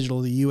dollar is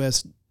digital. The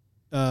U.S.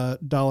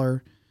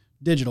 Dollar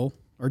digital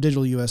or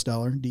digital U.S.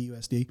 dollar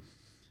 (DUSD).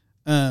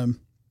 And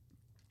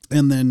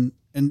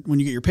when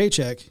you get your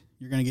paycheck,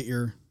 you're going to get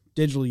your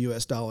digital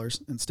U.S.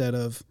 dollars instead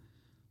of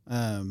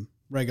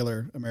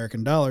regular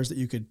American dollars that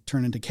you could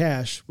turn into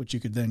cash, which you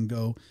could then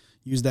go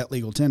use that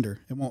legal tender.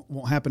 It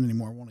won't happen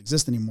anymore. It won't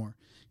exist anymore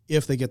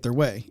if they get their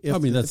way.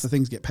 If the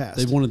things get passed.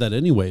 They wanted that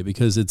anyway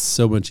because it's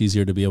so much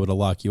easier to be able to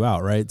lock you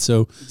out, right?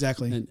 So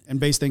exactly, and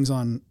base things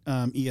on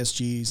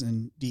ESGs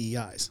and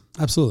DEIs.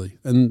 Absolutely,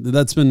 and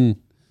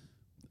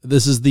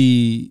this is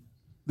the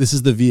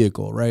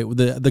vehicle, right?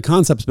 The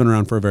concept's been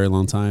around for a very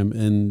long time,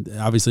 and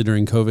obviously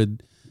during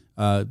COVID,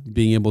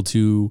 being able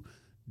to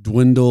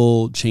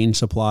dwindle change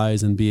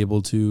supplies and be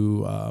able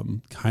to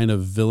kind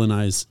of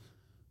villainize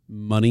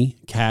money,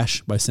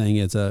 cash, by saying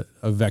it's a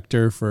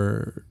vector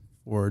for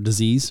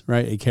disease,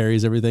 right? It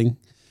carries everything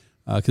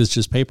because it's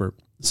just paper.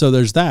 So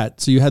there's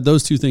that. So you had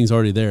those two things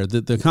already there.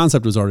 The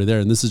concept was already there,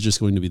 and this is just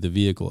going to be the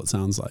vehicle, it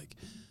sounds like.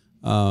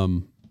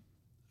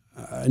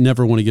 I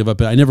never want to give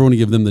up. I never want to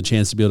give them the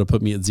chance to be able to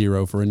put me at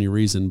zero for any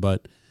reason,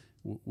 but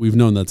we've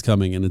known that's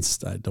coming, and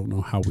I don't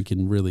know how we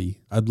can really.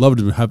 I'd love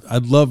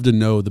to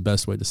know the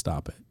best way to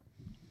stop it.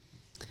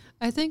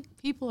 I think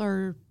people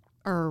are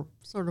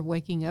sort of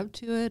waking up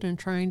to it and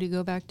trying to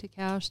go back to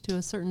cash to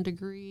a certain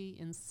degree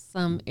in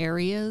some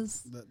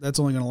areas. That's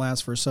only going to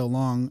last for so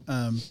long.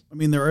 I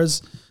mean, there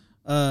is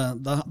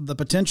The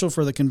potential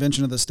for the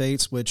Convention of the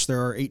States, which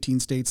there are 18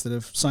 states that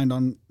have signed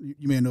on.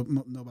 You may know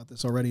about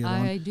this already.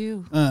 Yvonne. I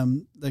do.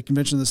 The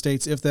Convention of the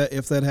States, if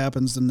that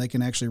happens, then they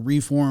can actually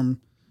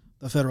reform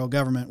the federal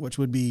government, which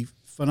would be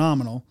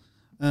phenomenal.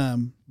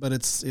 But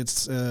it's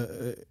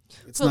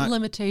Put not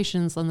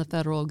limitations on the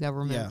federal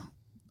government. Yeah.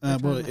 They're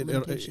Well, talking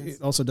about limitations.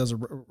 it also does a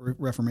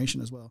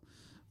reformation as well.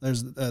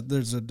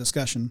 There's a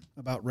discussion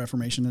about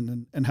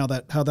reformation and how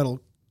that'll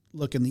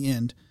look in the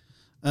end.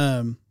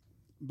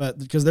 But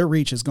because their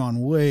reach has gone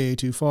way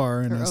too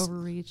far, and Or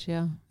overreach,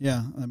 yeah.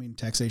 yeah, I mean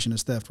taxation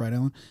is theft, right,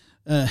 Alan?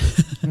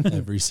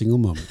 Every single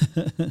moment.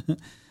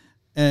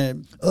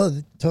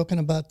 Talking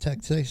about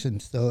taxation.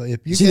 So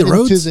if you See get the into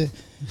roads?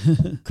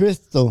 the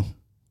Crystal,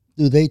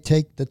 do they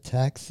take the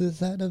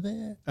taxes out of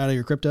it? Out of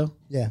your crypto.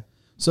 Yeah.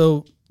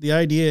 So the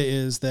idea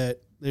is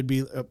that they'd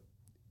be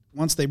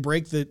once they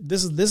break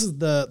this is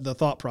the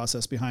thought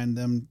process behind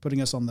them putting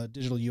us on the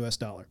digital U.S.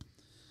 dollar.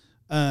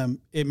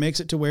 It makes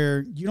it to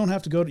where you don't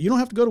have to go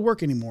to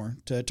work anymore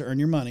to earn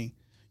your money.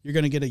 You're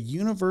going to get a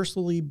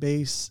universally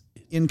based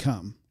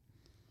income,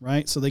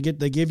 right? So they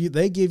give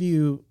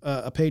you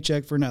a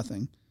paycheck for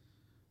nothing.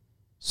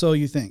 So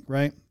you think,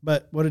 right?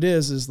 But what it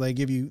is they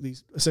give you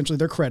these essentially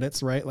they're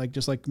credits, right? Like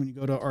just like when you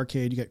go to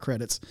arcade, you get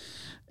credits,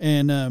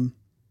 and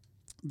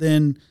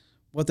then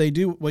what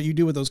you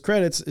do with those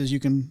credits is you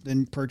can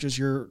then purchase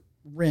your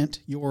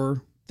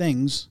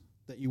things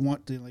that you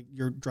want to, like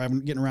you're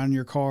getting around in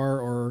your car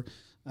or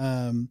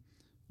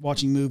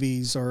watching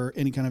movies or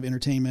any kind of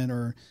entertainment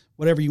or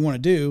whatever you want to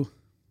do.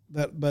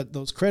 But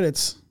those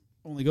credits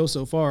only go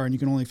so far, and you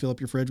can only fill up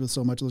your fridge with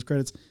so much of those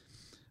credits.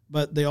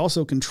 But they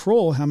also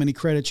control how many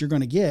credits you're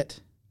going to get,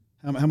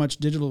 how much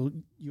digital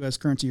U.S.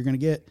 currency you're going to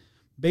get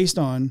based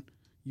on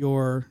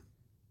your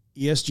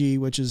ESG,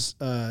 which is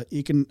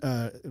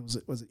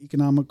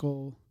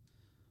economical,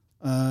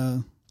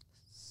 or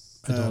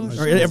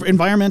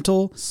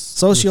environmental,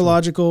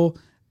 sociological,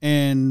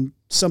 and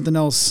something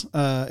else.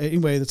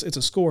 Anyway, it's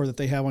a score that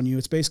they have on you.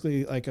 It's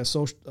basically like a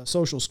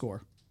social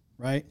score,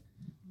 right?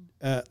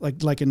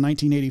 Like in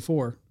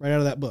 1984, right out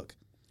of that book.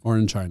 Or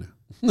in China.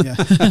 Yeah,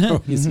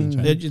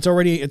 it's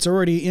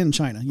already in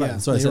China. Yeah,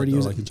 Right, so I they said already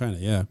use like it. in China,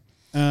 yeah.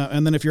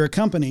 And then if you're a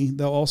company,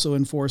 they'll also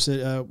enforce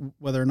it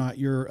whether or not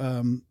you're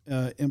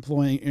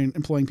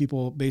employing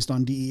people based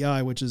on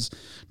DEI, which is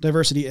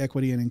diversity,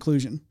 equity, and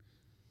inclusion.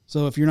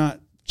 So if you're not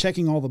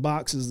checking all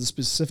the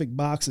specific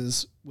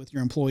boxes with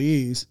your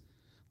employees,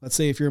 let's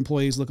say if your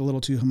employees look a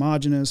little too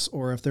homogenous,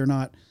 or if they're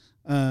not,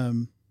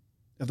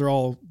 if they're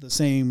all the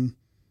same,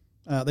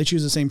 they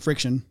choose the same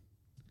friction,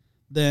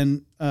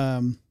 then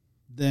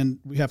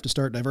we have to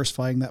start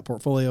diversifying that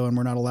portfolio, and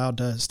we're not allowed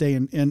to stay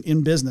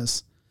in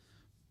business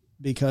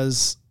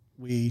because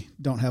we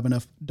don't have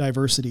enough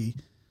diversity.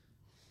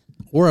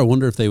 Or I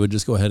wonder if they would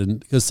just go ahead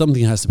and, because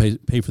something has to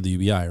pay for the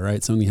UBI,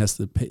 right? Something has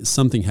to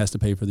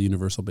pay for the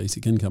universal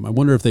basic income. I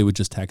wonder if they would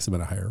just tax them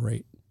at a higher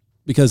rate,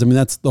 because I mean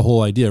that's the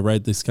whole idea,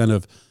 right? This kind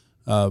of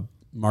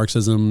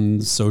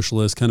Marxism,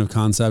 socialist kind of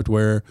concept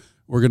where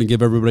we're going to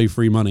give everybody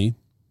free money,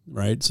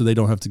 right? So they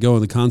don't have to go.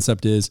 And the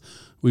concept is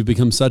we've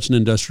become such an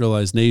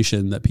industrialized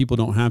nation that people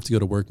don't have to go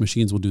to work.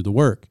 Machines will do the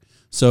work.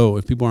 So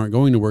if people aren't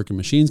going to work and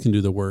machines can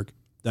do the work,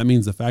 that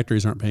means the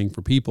factories aren't paying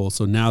for people.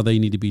 So now they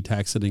need to be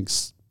taxed at an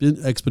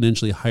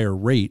exponentially higher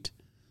rate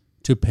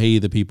to pay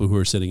the people who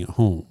are sitting at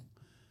home.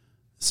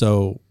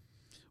 So,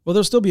 well,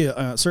 there'll still be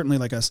certainly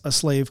like a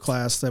slave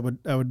class that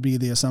would be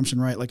the assumption,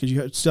 right? Like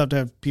you still have to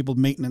have people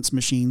maintenance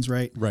machines,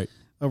 right? right.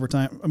 Over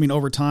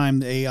time,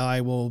 the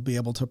AI will be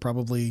able to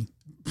probably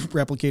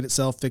replicate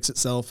itself, fix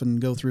itself, and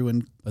go through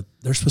and. But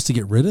they're supposed to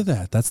get rid of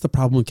that. That's the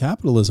problem with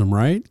capitalism,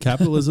 right?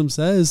 Capitalism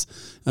says,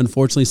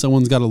 unfortunately,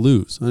 someone's got to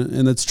lose,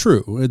 and that's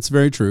true. It's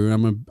very true.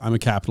 I'm a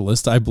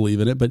capitalist. I believe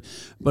in it, but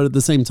at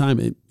the same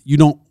time, you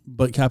don't.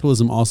 But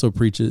capitalism also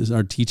preaches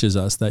or teaches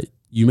us that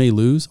you may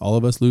lose. All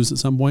of us lose at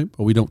some point,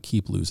 but we don't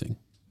keep losing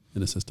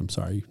in a system.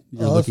 Sorry,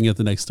 you're looking at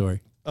the next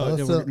story. Oh,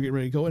 yeah, Also- we're getting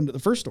ready to go into the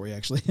first story,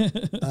 actually.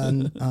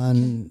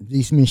 on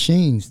these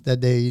machines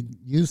that they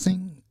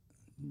using.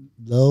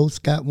 Lowe's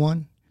got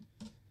one.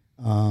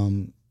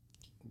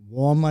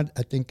 Walmart,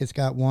 I think it's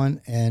got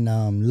one, and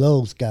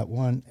Lowe's got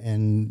one,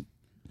 and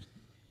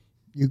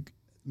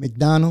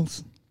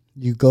McDonald's,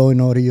 you go and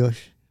order your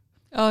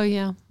Oh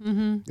yeah.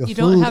 Mm-hmm. Your You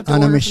don't food have to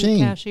on a order from the machine.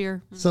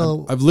 cashier.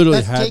 so I've literally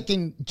that's had-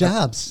 taking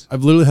jobs.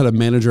 I've literally had a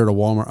manager at a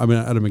Walmart,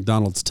 at a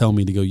McDonald's, tell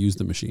me to go use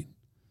the machine.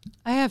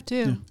 I have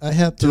too. I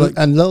have to, like-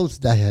 and Lowe's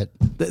that had.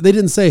 They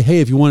didn't say, hey,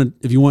 if you want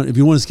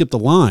to skip the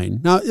line.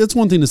 Now, it's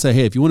one thing to say,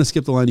 hey, if you want to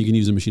skip the line, you can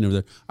use a machine over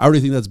there. I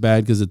already think that's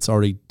bad because it's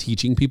already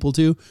teaching people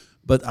to.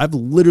 But I've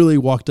literally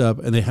walked up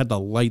and they had the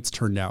lights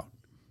turned out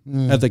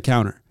at the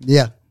counter.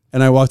 Yeah.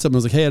 And I walked up and I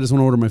was like, hey, I just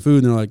want to order my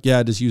food. And they're like,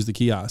 yeah, just use the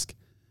kiosk.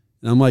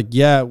 And I'm like,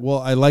 yeah, well,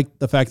 I like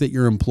the fact that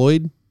you're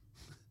employed.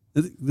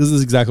 This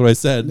is exactly what I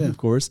said, of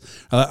course.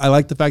 I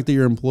like the fact that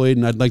you're employed,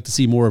 and I'd like to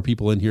see more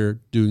people in here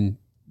doing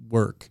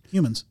work.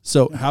 Humans.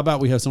 So how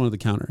about we have someone at the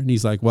counter? And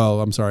he's like, well,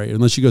 I'm sorry.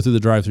 Unless you go through the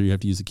drive-thru, you have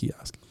to use the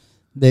kiosk.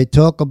 They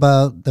talk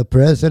about the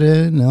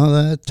president and all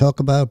that, talk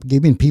about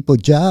giving people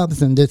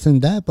jobs and this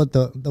and that, but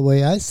the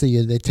way I see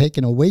it, they're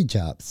taking away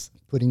jobs,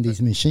 putting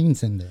these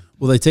machines in there.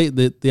 Well, they take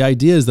the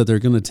idea is that they're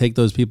going to take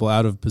those people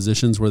out of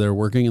positions where they're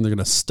working and they're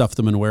going to stuff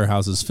them in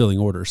warehouses filling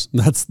orders.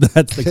 That's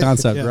the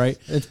concept, Yeah. right?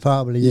 It's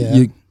probably,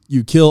 yeah.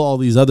 You kill all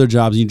these other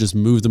jobs and you just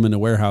move them into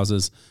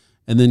warehouses.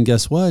 And then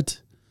guess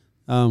what?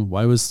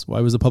 Why was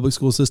the public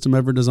school system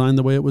ever designed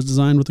the way it was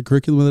designed with the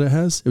curriculum that it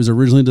has? It was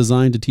originally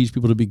designed to teach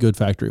people to be good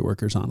factory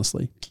workers,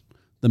 honestly.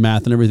 The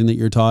math and everything that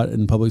you're taught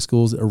in public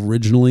schools,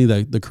 originally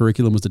the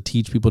curriculum was to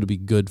teach people to be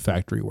good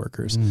factory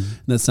workers. And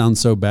that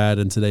sounds so bad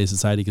in today's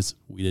society because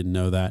we didn't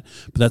know that.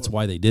 But that's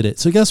why they did it.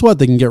 So guess what?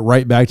 They can get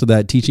right back to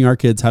that, teaching our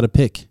kids how to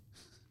pick.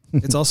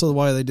 It's also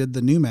why they did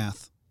the new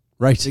math,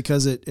 Right.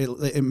 because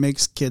it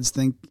makes kids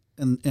think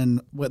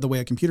in the way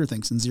a computer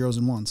thinks, in zeros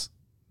and ones.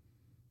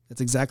 That's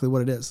exactly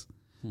what it is.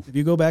 If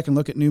you go back and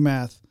look at new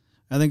math,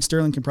 I think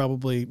Sterling can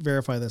probably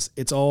verify this.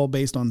 It's all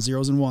based on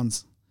zeros and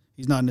ones.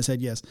 He's nodding his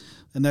head yes.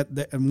 And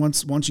and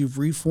once you've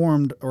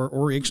reformed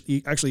or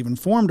actually even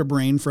formed a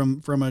brain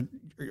from a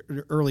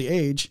early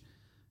age,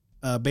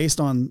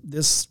 based on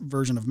this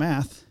version of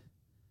math,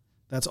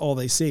 that's all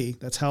they see.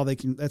 That's how they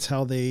think.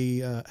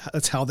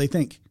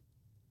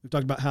 We've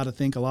talked about how to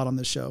think a lot on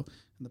this show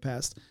in the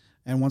past.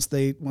 And once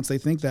they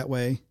think that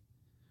way,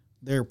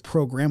 they're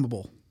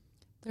programmable.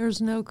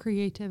 There's no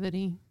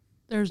creativity.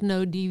 There's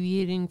no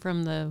deviating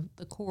from the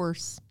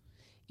course.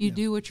 You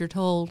do what you're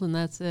told, and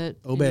that's it.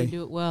 Obey. And you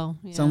do it well.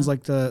 Yeah. Sounds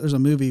like there's a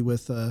movie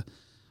with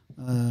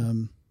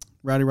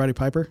Roddy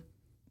Piper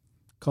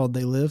called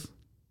They Live. I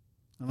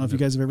don't know if you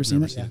guys have ever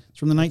seen it. It's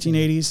from the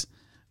 1980s.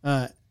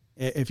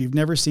 If you've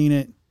never seen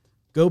it,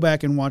 go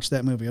back and watch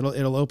that movie.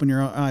 It'll open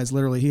your eyes.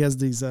 Literally, he has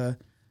these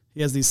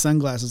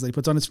sunglasses that he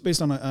puts on. It's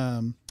based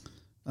on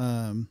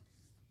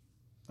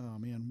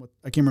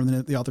I can't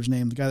remember the author's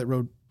name. The guy that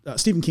wrote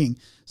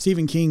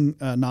Stephen King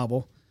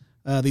novel.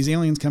 These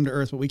aliens come to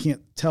Earth, but we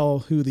can't tell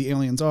who the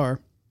aliens are.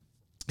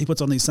 He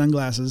puts on these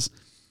sunglasses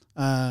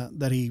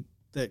that he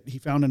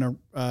found in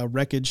a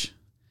wreckage,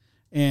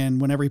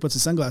 and whenever he puts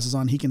his sunglasses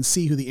on, he can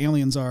see who the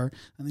aliens are,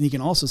 and then he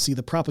can also see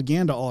the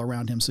propaganda all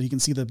around him. So he can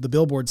see the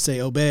billboards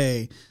say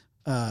 "obey,"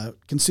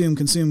 consume,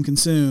 consume,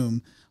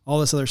 consume, all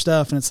this other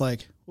stuff, and it's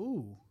like,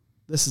 ooh,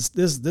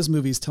 this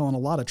movie's telling a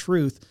lot of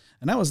truth.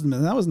 And that was in the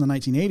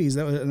 1980s.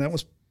 That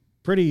was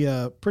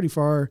pretty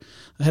far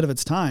ahead of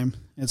its time.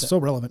 It's so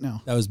relevant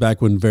now. That was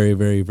back when very,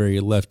 very,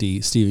 very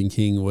lefty Stephen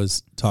King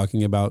was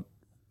talking about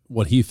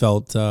what he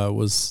felt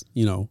was,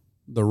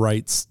 the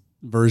right's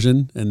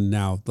version, and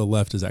now the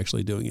left is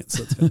actually doing it.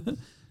 So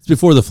it's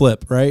before the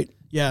flip, right?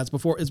 Yeah, it's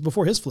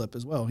before his flip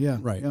as well. Yeah,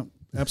 right. Yeah,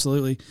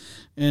 absolutely.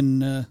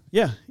 And it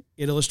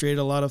illustrated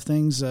a lot of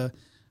things. We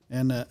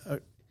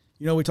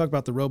talked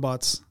about the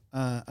robots.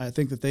 I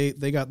think that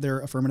they got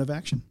their affirmative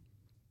action.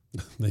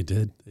 They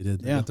did. They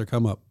got their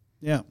come up.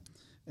 Yeah.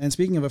 And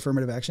speaking of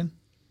affirmative action,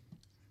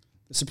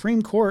 the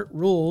Supreme Court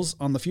rules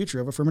on the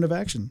future of affirmative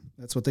action.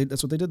 That's what they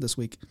did this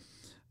week.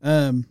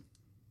 On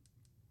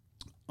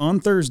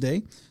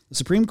Thursday, the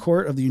Supreme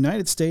Court of the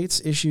United States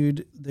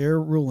issued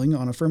their ruling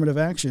on affirmative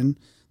action.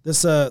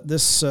 This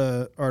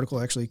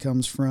article actually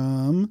comes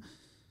from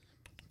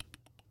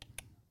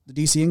the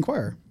DC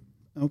Inquirer.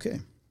 Okay.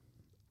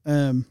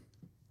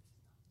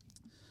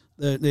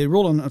 They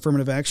ruled on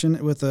affirmative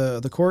action with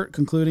the court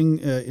concluding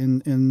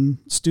in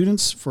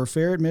Students for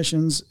Fair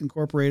Admissions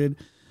Incorporated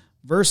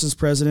versus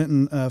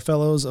President and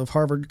Fellows of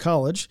Harvard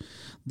College,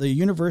 the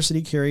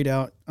university carried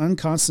out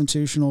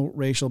unconstitutional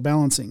racial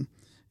balancing.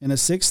 In a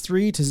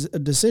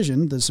 6-3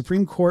 decision, the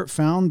Supreme Court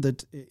found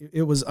that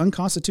it was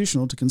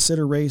unconstitutional to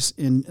consider race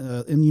in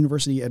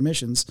university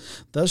admissions,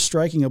 thus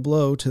striking a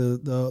blow to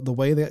the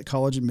way that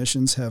college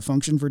admissions have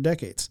functioned for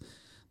decades.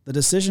 The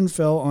decision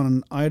fell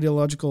on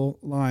ideological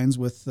lines,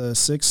 with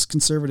 6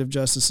 conservative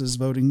justices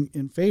voting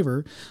in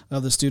favor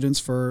of the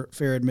Students for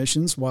Fair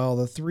Admissions, while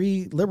the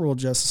 3 liberal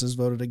justices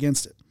voted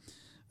against it.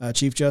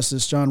 Chief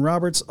Justice John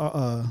Roberts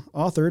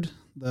authored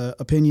the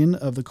opinion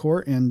of the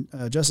court, and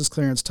Justice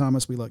Clarence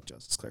Thomas, we like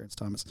Justice Clarence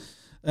Thomas,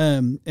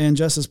 and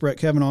Justice Brett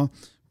Kavanaugh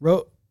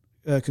wrote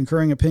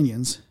concurring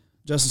opinions.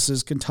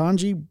 Justices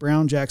Ketanji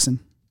Brown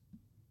Jackson.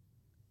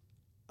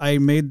 I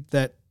made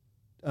that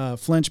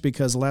flinch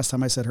because the last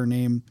time I said her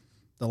name,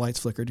 the lights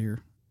flickered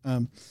here.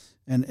 And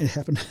it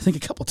happened, I think, a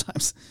couple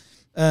times.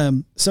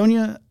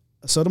 Sonia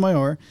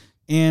Sotomayor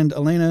and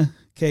Elena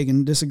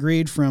Kagan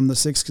disagreed from the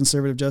 6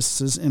 conservative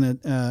justices in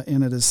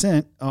a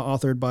dissent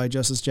authored by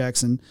Justice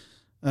Jackson.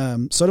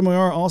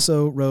 Sotomayor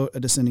also wrote a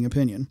dissenting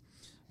opinion.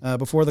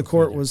 Before the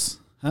court was...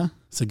 Huh?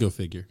 So go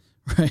figure.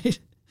 Right?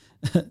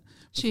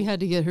 She had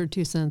to get her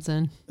 2 cents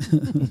in.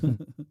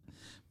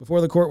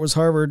 Before the court was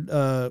Harvard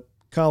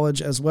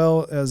College, as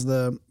well as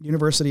the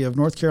University of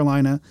North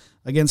Carolina,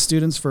 against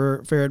Students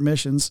for Fair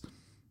Admissions,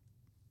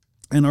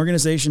 an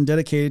organization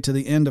dedicated to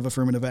the end of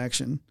affirmative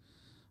action.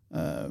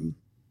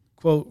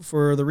 Quote,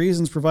 for the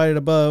reasons provided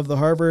above, the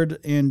Harvard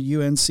and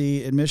UNC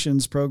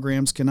admissions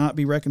programs cannot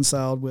be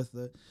reconciled with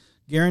the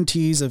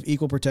guarantees of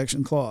equal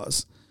protection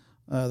clause,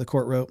 the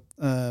court wrote.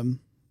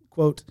 Quote,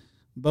 quote,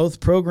 both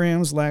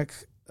programs lack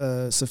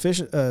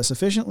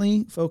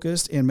sufficiently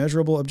focused and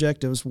measurable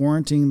objectives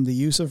warranting the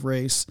use of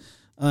race,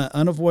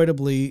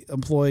 unavoidably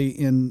employ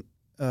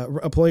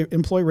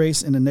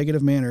race in a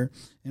negative manner,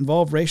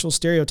 involve racial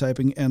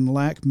stereotyping, and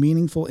lack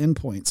meaningful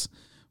endpoints.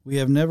 We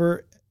have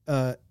never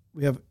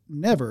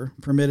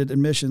permitted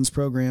admissions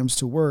programs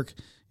to work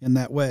in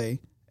that way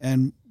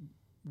and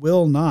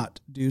will not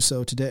do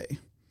so today.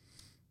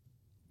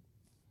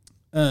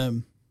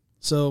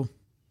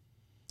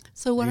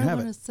 So what there you I have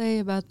want to it. say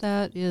about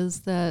that is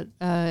that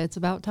it's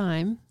about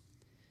time.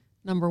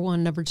 Number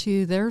one. Number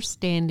two, they're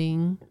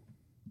standing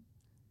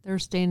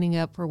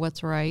up for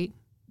what's right,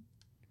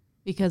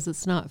 because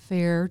it's not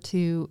fair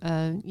to,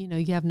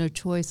 you have no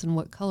choice in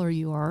what color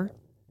you are.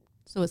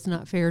 So it's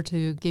not fair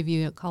to give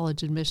you a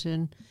college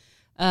admission.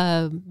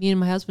 Me and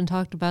my husband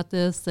talked about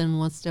this, and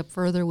one step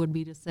further would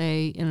be to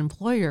say an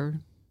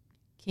employer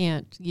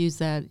can't use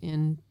that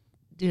in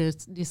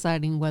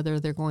deciding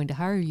whether they're going to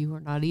hire you or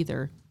not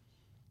either.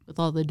 With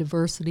all the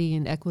diversity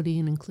and equity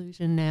and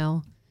inclusion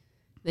now,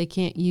 they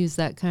can't use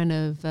that kind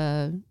of,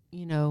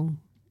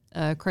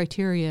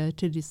 criteria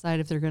to decide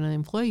if they're going to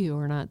employ you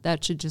or not.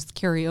 That should just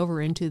carry over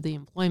into the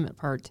employment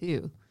part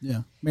too.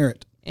 Yeah,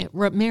 merit.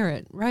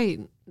 Merit,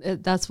 right.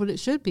 That's what it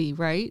should be,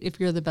 right? If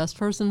you're the best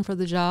person for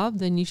the job,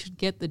 then you should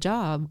get the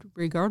job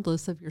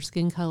regardless of your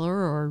skin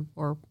color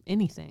or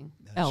anything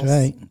else.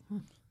 That's right.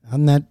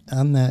 I'm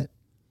not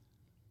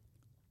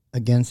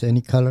against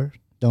any color.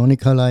 The only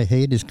color I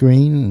hate is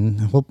green, and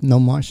I hope no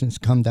Martians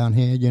come down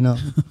here,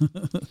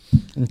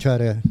 and try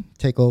to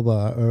take over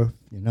our Earth.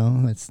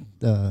 It's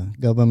the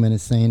government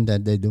is saying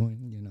that they're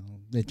doing.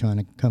 They're trying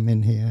to come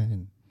in here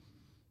and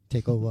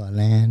take over our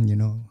land.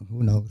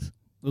 Who knows?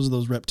 Those are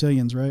those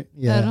reptilians, right?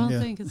 Yeah. I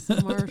don't think it's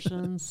the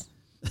Martians.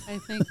 I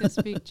think they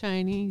speak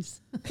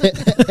Chinese.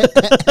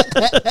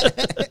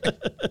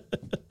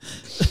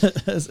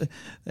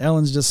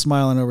 Alan's just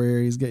smiling over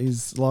here.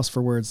 He's lost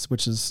for words,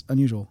 which is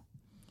unusual.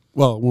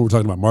 Well, when we're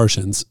talking about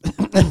Martians, we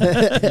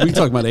can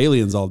talk about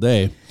aliens all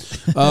day.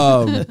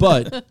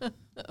 But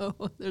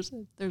there's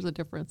a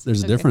difference.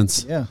 there's a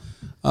difference. Yeah.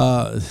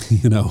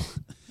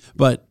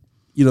 But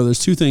there's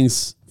two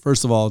things.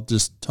 First of all,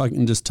 just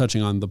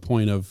touching on the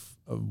point of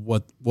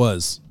what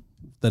was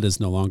that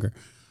is no longer.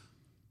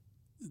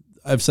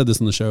 I've said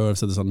this on the show. I've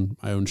said this on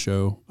my own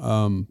show.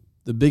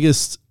 The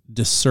biggest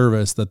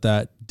disservice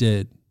that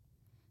did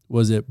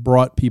was it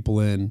brought people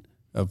in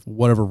of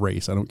whatever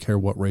race. I don't care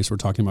what race we're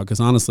talking about, because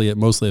honestly, it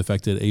mostly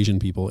affected Asian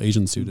people,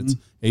 Asian students.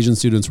 Mm-hmm. Asian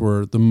students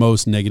were the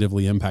most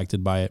negatively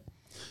impacted by it.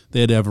 They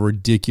had to have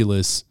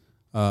ridiculous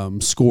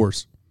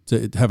scores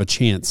to have a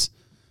chance,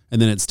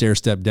 and then it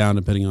stair-stepped down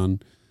depending on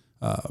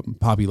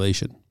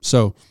population.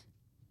 So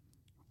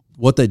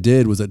what they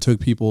did was it took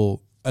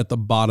people at the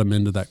bottom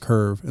end of that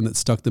curve and it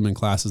stuck them in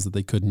classes that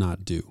they could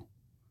not do.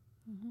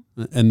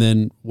 Mm-hmm. And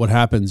then what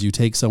happens? You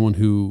take someone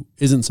who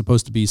isn't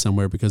supposed to be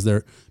somewhere because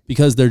they're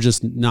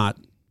just not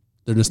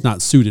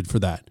suited for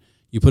that.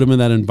 You put them in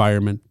that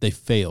environment, they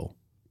fail.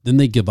 Then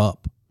they give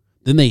up.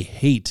 Then they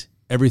hate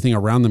everything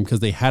around them because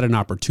they had an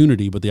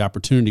opportunity, but the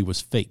opportunity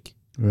was fake.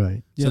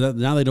 Right. So that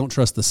now they don't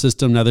trust the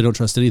system. Now they don't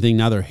trust anything.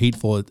 Now they're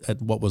hateful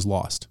at what was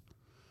lost.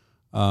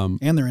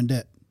 And they're in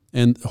debt.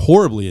 And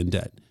horribly in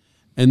debt.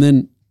 And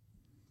then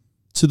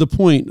to the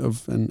point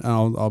of, and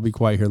I'll be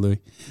quiet here, Louis.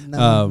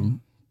 No,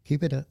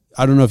 keep it up.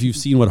 I don't know if you've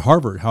seen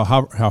how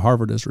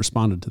Harvard has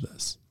responded to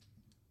this.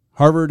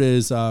 Harvard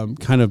is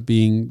kind of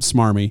being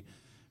smarmy,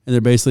 and they're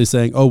basically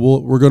saying, "Oh,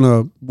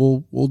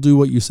 we'll do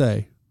what you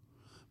say,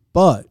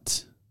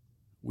 but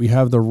we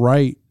have the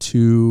right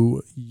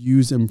to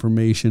use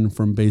information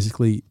from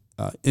basically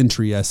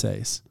entry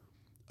essays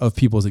of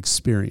people's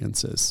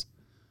experiences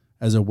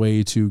as a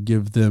way to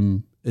give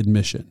them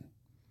admission,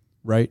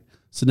 right?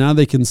 So now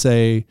they can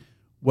say,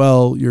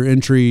 well, your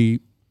entry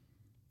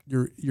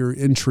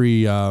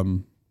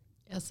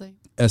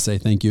essay.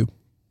 Thank you.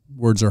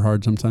 Words are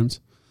hard sometimes,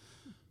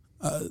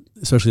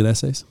 especially in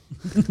essays.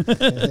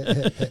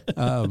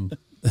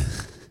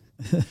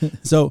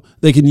 So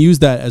they can use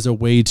that as a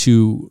way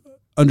to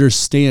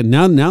understand.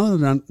 Now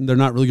they're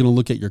not really going to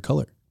look at your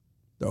color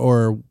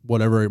or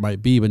whatever it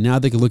might be, but now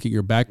they can look at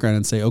your background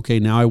and say, okay,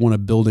 now I want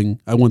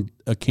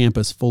a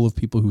campus full of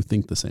people who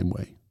think the same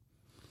way.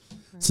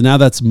 So now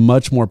that's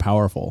much more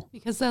powerful.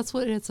 Because that's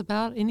what it's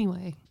about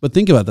anyway. But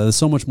think about that. It's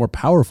so much more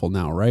powerful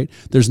now, right?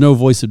 There's no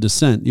voice of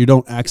dissent. You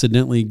don't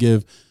accidentally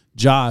give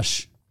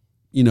Josh,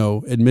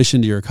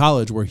 admission to your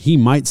college where he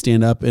might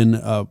stand up in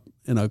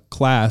a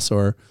class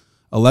or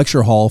a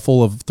lecture hall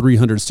full of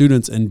 300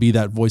 students and be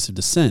that voice of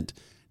dissent.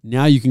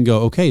 Now you can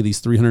go, okay, these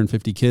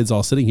 350 kids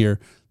all sitting here,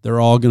 they're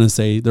all going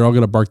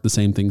to bark the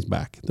same things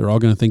back. They're all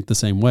going to think the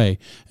same way.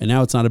 And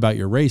now it's not about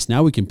your race.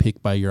 Now we can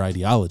pick by your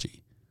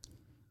ideology.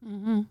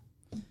 Mm-hmm.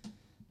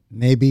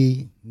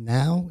 Maybe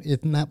now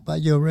it's not by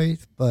your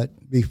race, but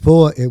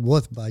before it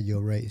was by your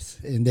race.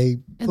 And they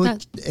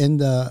put in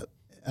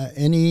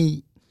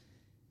any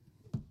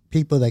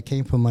people that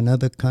came from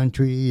another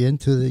country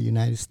into the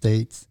United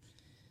States,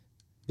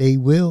 they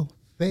will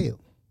fail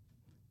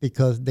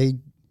because they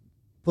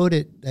put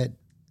it that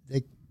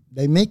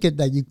they make it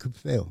that you could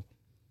fail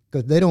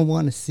because they don't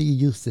want to see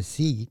you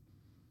succeed,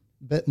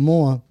 but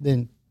more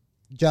than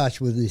Josh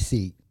will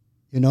succeed,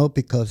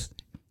 because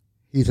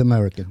he's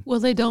American. Well,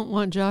 they don't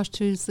want Josh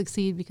to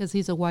succeed because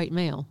he's a white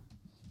male.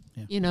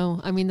 Yeah.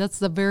 That's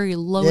the very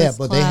lowest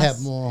but class they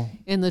have more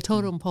in the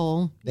totem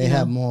pole. They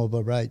have more of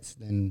a rights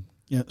than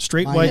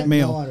straight white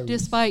male.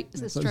 Despite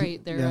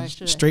straight there, I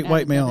should straight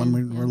white male,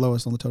 and we're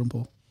lowest on the totem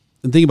pole.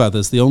 And think about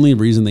this. The only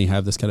reason they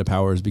have this kind of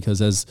power is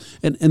because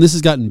and this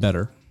has gotten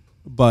better,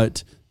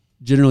 but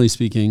generally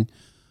speaking,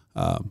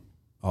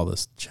 all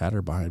this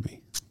chatter behind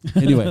me.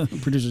 Anyway,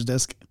 producer's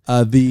desk.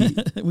 We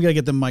gotta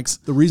get them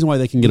mics. The reason why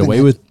they've been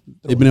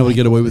able to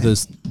get away with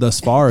this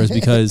thus far is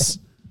because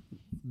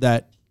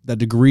that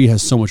degree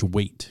has so much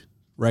weight,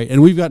 right?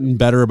 And we've gotten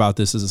better about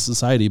this as a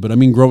society. But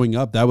growing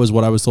up, that was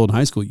what I was told in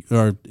high school,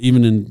 or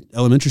even in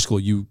elementary school.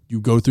 You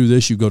go through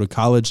this, you go to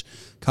college.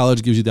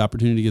 College gives you the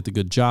opportunity to get the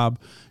good job.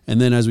 And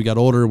then as we got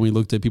older, and we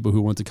looked at people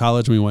who went to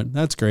college, and we went,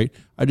 "That's great.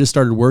 I just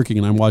started working,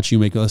 and I'm watching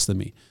you make less than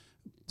me."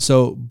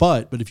 So,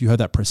 but if you have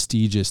that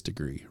prestigious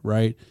degree,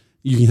 right?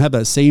 You can have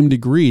that same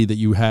degree that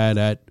you had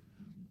at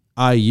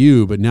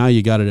IU, but now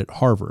you got it at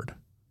Harvard.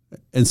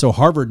 And so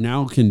Harvard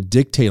now can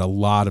dictate a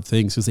lot of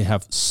things because they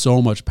have so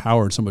much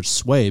power and so much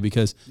sway,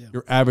 because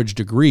your average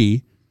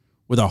degree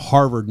with a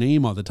Harvard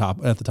name at the top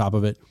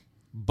of it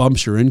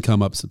bumps your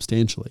income up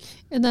substantially.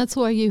 And that's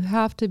why you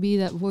have to be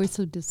that voice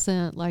of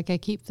dissent. Like I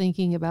keep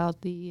thinking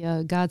about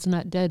the God's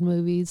Not Dead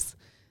movies.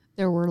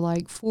 There were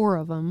like 4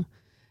 of them.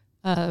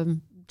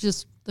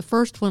 Just the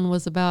first one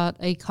was about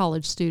a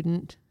college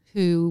student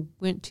who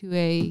went to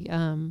a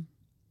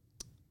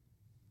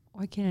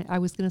I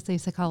was going to say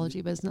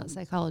psychology, but it's not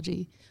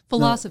psychology.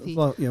 Philosophy.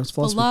 No, it was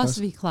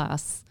philosophy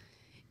class.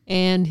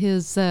 And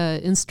his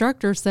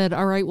instructor said,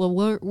 "All right, well,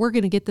 we're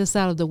going to get this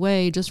out of the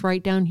way. Just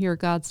write down here,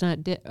 God's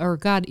not dead, or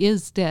God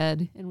is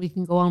dead, and we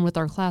can go on with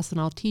our class, and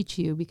I'll teach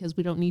you because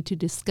we don't need to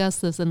discuss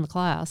this in the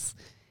class."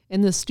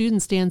 And the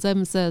student stands up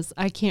and says,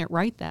 "I can't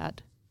write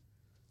that."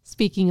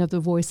 Speaking of the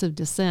voice of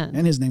dissent.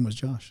 And his name was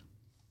Josh.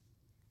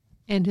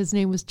 And his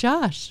name was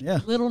Josh.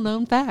 Yeah. Little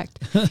known fact.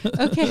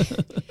 Okay.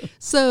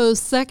 So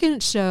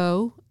second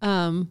show,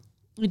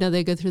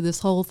 they go through this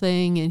whole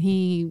thing, and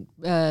he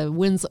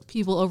wins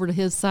people over to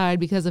his side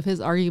because of his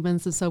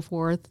arguments and so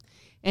forth.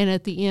 And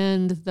at the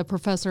end, the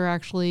professor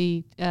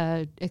actually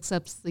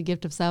accepts the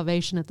gift of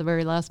salvation at the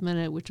very last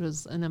minute, which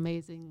was an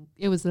amazing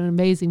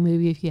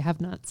movie if you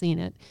have not seen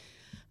it.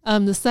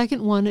 The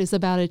second one is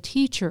about a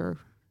teacher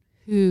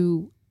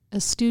who a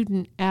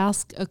student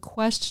asked a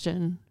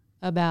question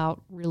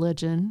about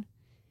religion,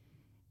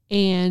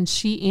 and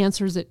she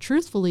answers it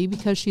truthfully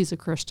because she's a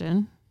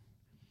Christian,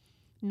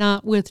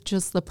 not with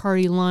just the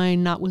party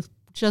line, not with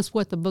just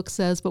what the book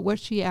says, but what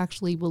she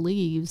actually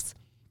believes.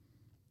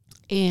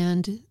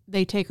 And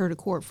they take her to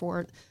court for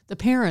it. The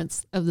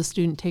parents of the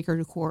student take her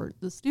to court.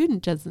 The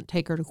student doesn't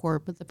take her to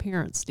court, but the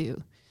parents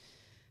do,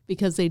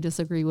 because they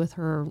disagree with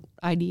her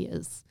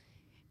ideas.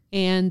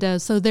 And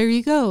so there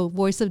you go,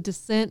 voice of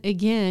dissent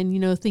again,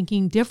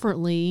 thinking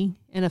differently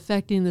and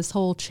affecting this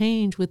whole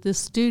change with this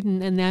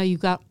student. And now you've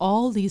got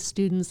all these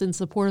students in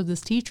support of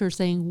this teacher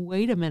saying,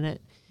 wait a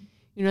minute.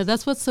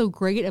 That's what's so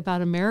great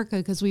about America,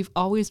 because we've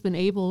always been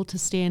able to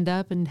stand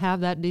up and have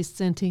that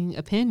dissenting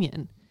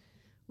opinion.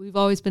 We've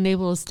always been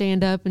able to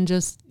stand up and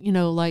just,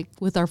 like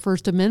with our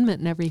First Amendment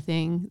and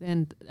everything.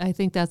 And I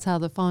think that's how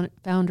the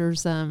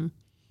founders,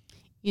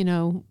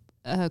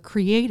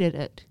 created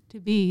it to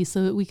be,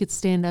 so that we could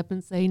stand up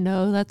and say,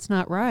 no, that's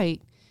not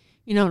right,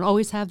 and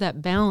always have that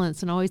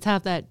balance and always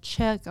have that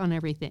check on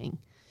everything.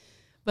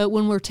 But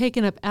when we're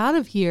taken up out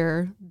of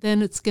here,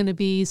 then it's going to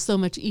be so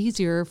much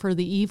easier for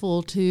the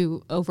evil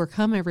to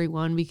overcome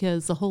everyone,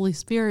 because the Holy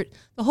Spirit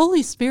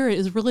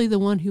is really the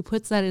one who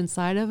puts that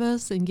inside of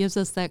us and gives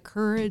us that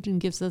courage and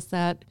gives us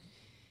that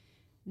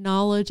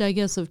knowledge, I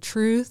guess, of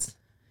truth,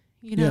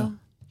 Yeah.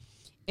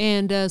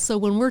 And so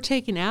when we're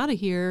taken out of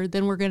here,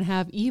 then we're going to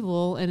have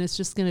evil, and it's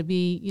just going to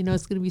be,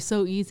 it's going to be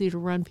so easy to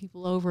run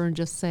people over and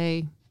just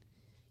say,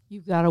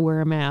 you've got to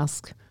wear a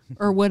mask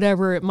or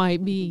whatever it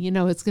might be.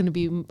 It's going to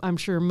be, I'm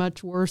sure,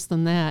 much worse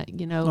than that,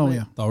 Oh,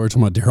 yeah. Thought we were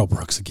talking about Daryl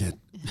Brooks again.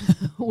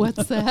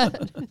 What's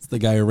that? It's the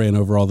guy who ran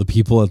over all the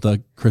people at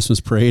the Christmas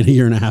parade a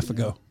year and a half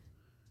ago.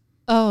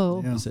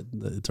 Oh. Yeah. He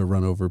said to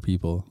run over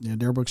people. Yeah,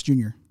 Daryl Brooks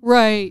Jr.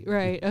 Right.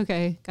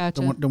 Okay,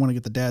 gotcha. Don't want to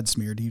get the dad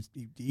smeared.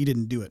 He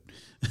didn't do it.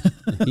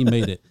 He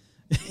made it.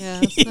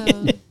 Yeah,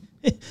 so...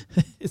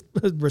 He's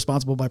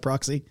responsible by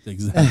proxy.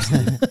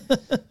 Exactly.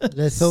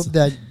 Let's hope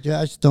that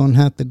Josh don't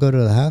have to go to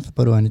the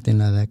hospital or anything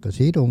like that, because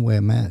he don't wear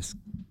a mask.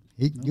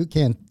 You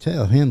can't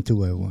tell him to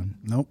wear one.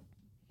 Nope.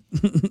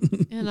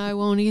 And I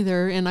won't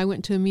either. And I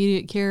went to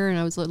immediate care, and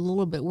I was a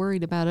little bit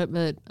worried about it,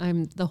 but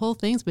the whole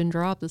thing's been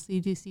dropped. The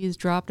CDC has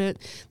dropped it.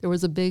 There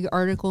was a big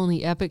article in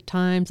the Epic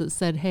Times that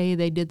said, hey,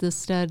 they did this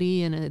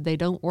study and they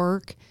don't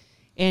work.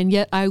 And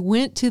yet I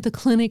went to the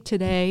clinic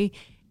today,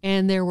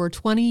 and there were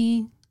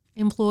 20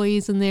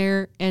 employees in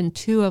there, and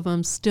 2 of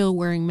them still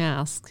wearing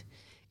masks.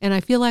 And I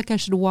feel like I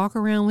should walk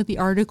around with the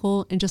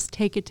article and just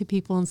take it to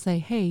people and say,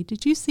 hey,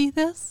 did you see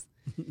this?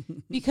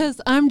 Because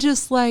I'm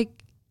just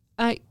like,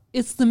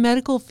 it's the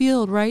medical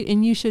field, right?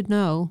 And you should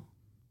know.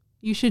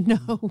 You should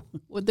know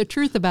what the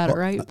truth about it,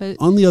 right? But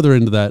on the other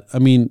end of that, I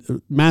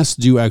mean, masks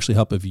do actually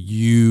help if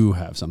you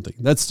have something.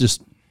 That's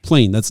just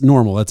plain. That's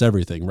normal. That's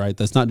everything, right?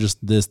 That's not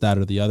just this, that,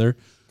 or the other.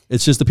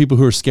 It's just the people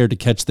who are scared to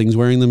catch things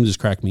wearing them just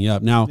crack me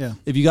up. Now,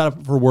 if you got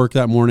up for work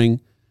that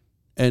morning,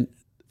 and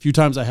a few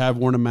times I have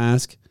worn a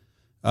mask,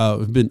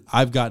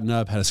 I've gotten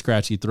up, had a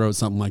scratchy throat,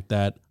 something like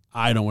that.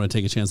 I don't want to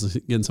take a chance of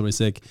getting somebody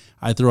sick.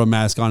 I throw a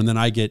mask on, and then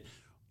I get,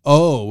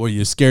 oh, were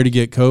you scared to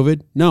get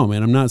COVID? No,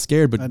 man, I'm not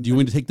scared. But do you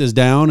want to take this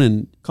down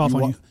and cough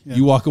on you? Yeah.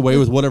 You walk away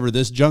with whatever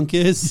this junk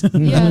is? The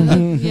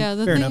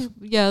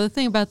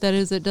thing about that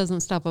is it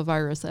doesn't stop a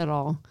virus at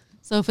all.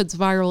 So if it's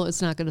viral,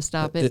 it's not going to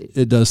stop it.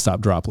 It does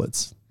stop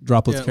droplets.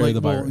 Droplets carry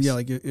the virus.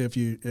 Like if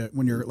you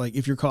when you're like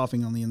if you're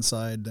coughing on the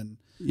inside, then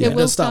it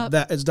does stop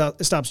that.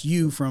 It stops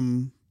you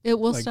from. It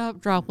will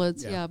stop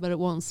droplets, but it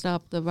won't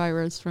stop the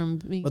virus from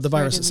being. But the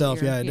virus itself,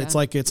 it's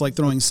like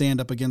throwing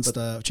sand up against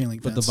a chain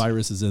link fence. But the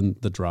virus is in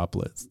the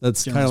droplets.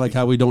 That's kind of like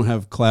how we don't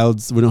have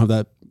clouds. We don't have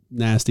that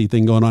nasty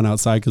thing going on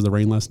outside because of the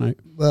rain last night.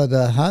 Well,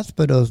 the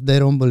hospitals, they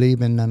don't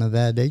believe in none of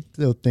that. They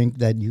still think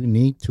that you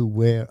need to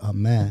wear a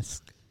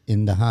mask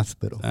in the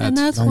hospital. And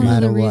that's one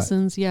of the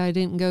reasons, I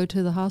didn't go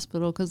to the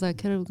hospital because I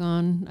could have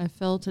gone. I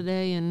fell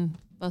today and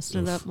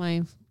busted up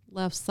my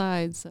left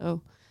side,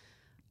 so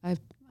I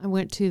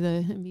went to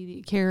the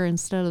immediate care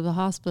instead of the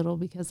hospital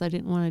because I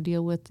didn't want to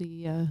deal with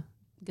the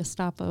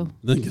Gestapo.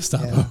 The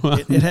Gestapo.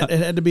 Yeah. it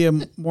had to be a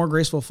more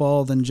graceful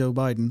fall than Joe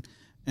Biden.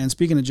 And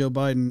speaking of Joe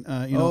Biden,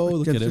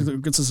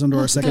 gets us into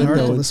our second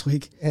article this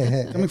week.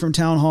 Coming from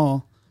Town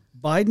Hall,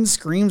 Biden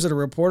screams at a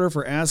reporter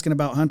for asking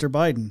about Hunter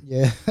Biden.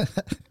 Yeah.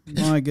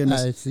 My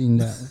goodness. I've seen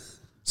that.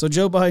 So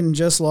Joe Biden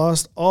just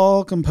lost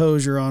all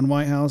composure on the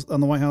White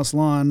House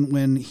lawn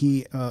when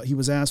he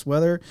was asked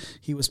whether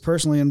he was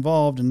personally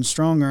involved in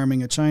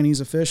strong-arming a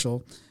Chinese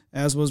official,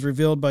 as was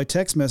revealed by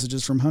text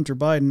messages from Hunter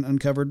Biden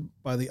uncovered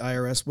by the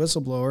IRS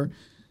whistleblower.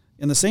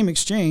 In the same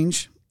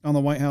exchange on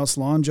the White House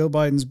lawn, Joe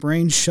Biden's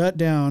brain shut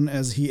down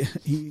as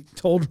he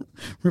told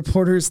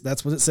reporters,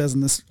 that's what it says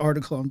in this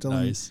article I'm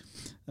telling you.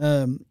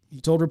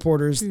 He told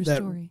reporters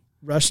that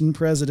Russian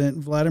President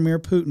Vladimir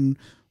Putin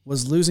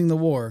was losing the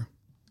war.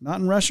 Not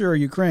in Russia or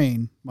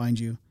Ukraine, mind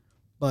you,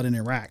 but in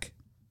Iraq.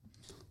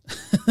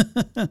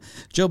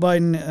 Joe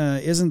Biden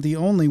isn't the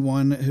only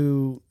one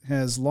who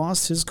has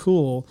lost his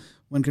cool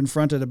when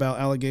confronted about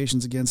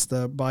allegations against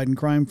the Biden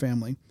crime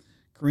family.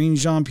 Karine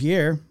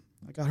Jean-Pierre,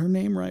 I got her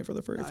name right for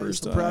the first time. I'm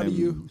so proud of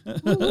you.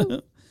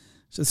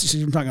 She's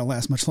not going to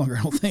last much longer,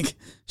 I don't think.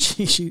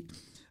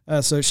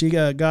 So she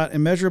got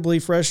immeasurably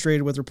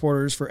frustrated with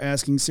reporters for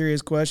asking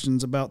serious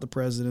questions about the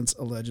president's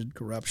alleged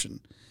corruption.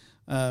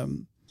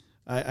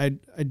 I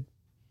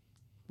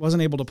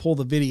wasn't able to pull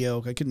the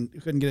video. I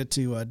couldn't get it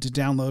to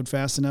download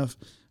fast enough.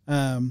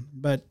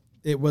 But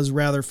it was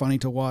rather funny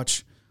to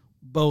watch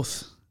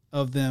both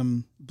of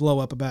them blow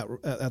up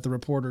at the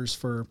reporters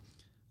for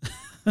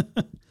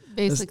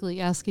basically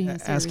asking a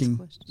serious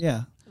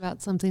question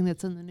about something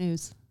that's in the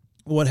news.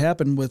 What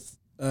happened with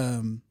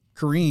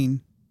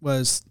Karine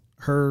was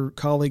her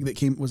colleague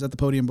that was at the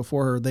podium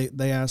before her.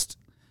 They asked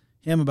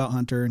him about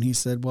Hunter, and he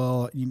said,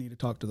 "Well, you need to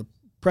talk to the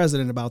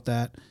president about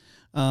that."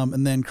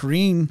 And then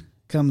Karine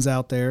comes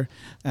out there,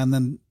 and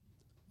then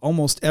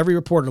almost every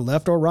reporter,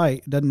 left or right,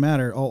 it doesn't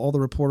matter, all the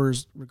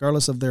reporters,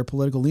 regardless of their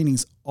political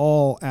leanings,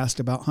 all asked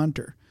about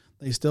Hunter.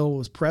 They still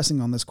was pressing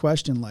on this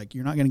question, like,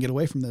 you're not going to get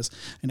away from this.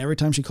 And every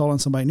time she called on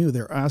somebody new,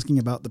 they're asking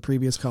about the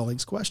previous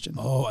colleague's question.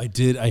 Oh, I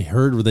did. I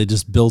heard where they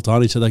just built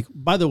on each other. Like,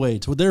 by the way,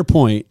 to their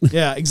point.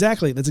 Yeah,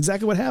 exactly. That's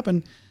exactly what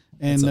happened.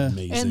 And that's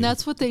amazing. And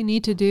that's what they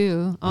need to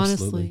do,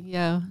 honestly. Absolutely.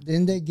 Yeah.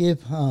 Didn't they give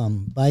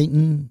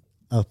Biden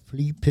a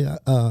free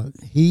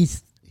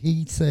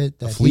he said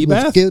that he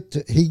was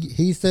guilty.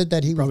 He said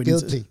that he was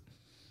guilty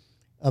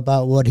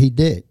about what he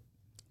did.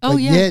 Oh, but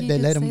yeah. Yet they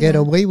let him get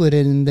away with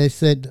it, and they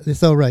said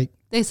it's all right.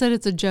 They said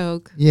it's a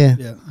joke. Yeah.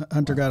 Yeah.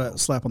 Hunter got a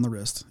slap on the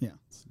wrist. Yeah.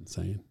 It's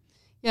insane.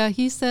 Yeah,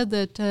 he said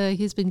that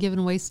he's been giving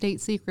away state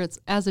secrets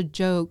as a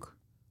joke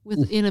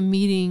in a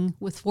meeting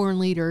with foreign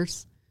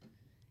leaders.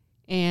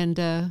 And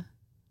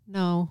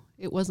no,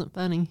 it wasn't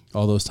funny.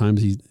 All those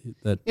times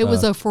it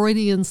was a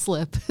Freudian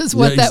slip is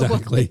what that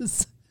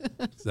was.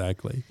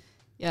 Exactly.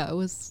 Yeah, it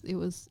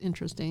was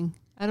interesting.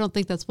 I don't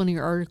think that's one of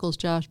your articles,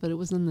 Josh, but it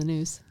was in the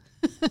news.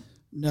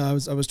 No,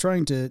 I was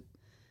trying to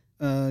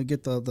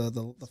get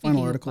the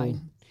final article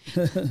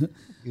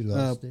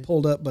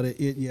pulled up, but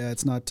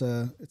it's not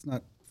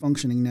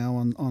functioning now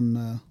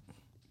on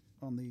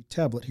the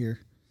tablet here.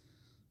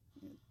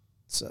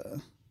 It's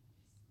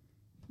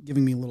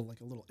giving me a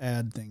little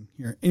ad thing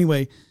here.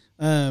 Anyway,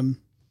 do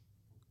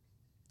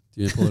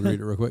you pull and read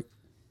it real quick?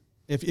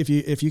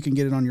 If you can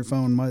get it on your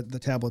phone, the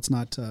tablet's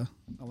not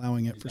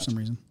allowing it for some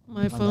reason.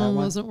 My phone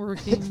wasn't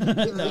working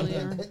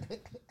earlier.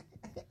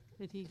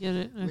 Did he get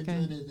it? Okay. Which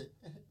one is it?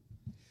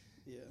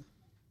 Yeah.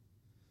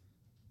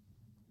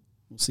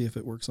 We'll see if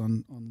it works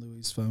on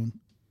Louie's phone.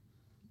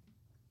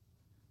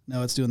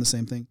 No, it's doing the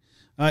same thing.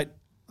 All right.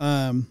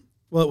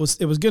 Well,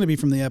 it was going to be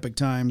from the Epic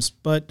Times,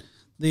 but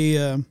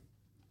the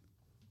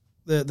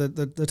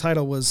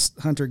title was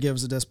Hunter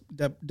gives a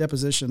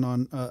deposition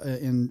on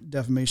in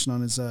defamation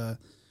on the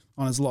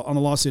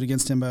lawsuit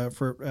against him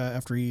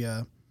after he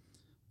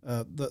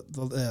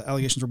the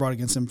allegations were brought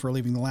against him for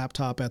leaving the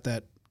laptop at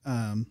that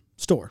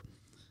store.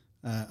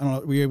 I don't know.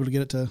 Were you able to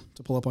get it to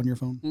pull up on your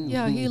phone?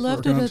 Yeah, he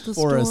left it at the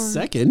store For a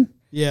second.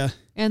 Yeah.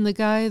 And the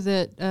guy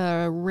that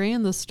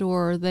ran the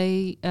store,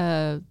 they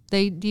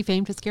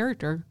defamed his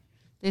character.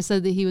 They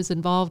said that he was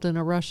involved in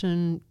a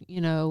Russian,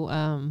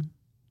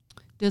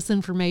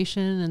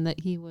 disinformation, and that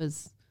he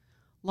was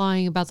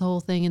lying about the whole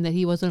thing, and that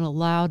he wasn't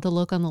allowed to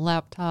look on the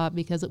laptop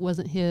because it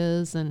wasn't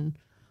his, and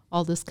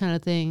all this kind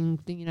of thing,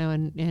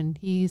 and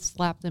he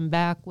slapped them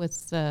back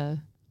with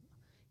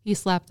he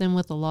slapped them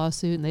with a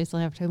lawsuit, and they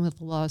slapped him with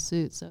a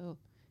lawsuit. So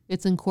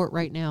it's in court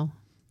right now.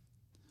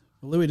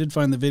 Well, Louis did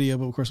find the video,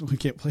 but of course we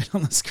can't play it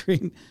on the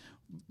screen.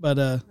 But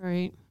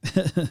right.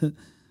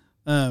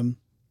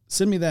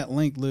 Send me that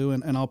link, Lou,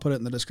 and I'll put it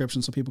in the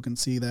description so people can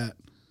see that.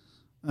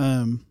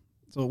 So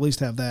at least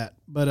have that.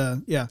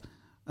 But yeah,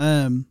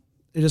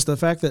 it's just the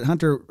fact that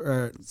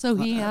Hunter. So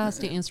he has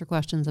to answer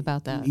questions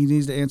about that. He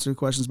needs to answer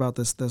questions about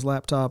this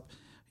laptop.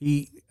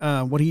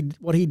 What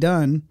he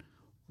done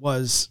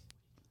was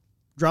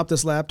drop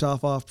this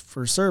laptop off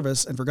for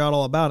service and forgot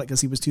all about it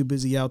because he was too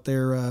busy out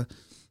there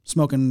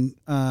smoking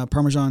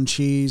Parmesan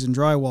cheese and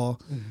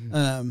drywall,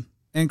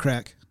 and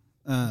crack.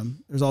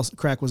 There's also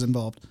crack was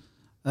involved.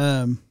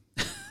 I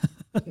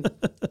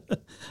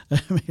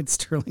made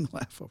Sterling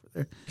laugh over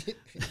there.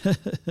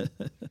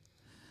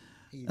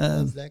 He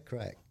loves that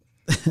crack.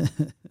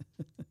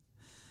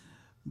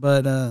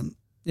 But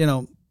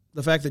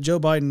the fact that Joe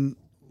Biden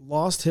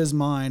lost his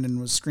mind and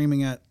was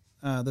screaming at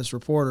this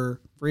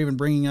reporter for even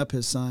bringing up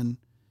his son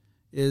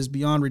is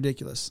beyond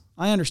ridiculous.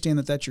 I understand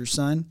that that's your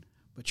son,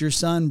 but your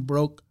son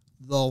broke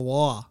the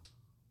law.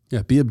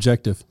 Yeah, be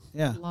objective.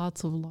 Yeah.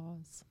 Lots of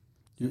laws.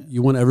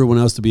 You want everyone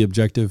else to be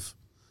objective.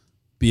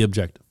 Be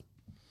objective.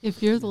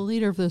 If you're the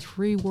leader of this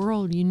free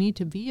world, you need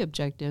to be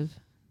objective.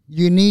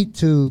 You need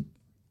to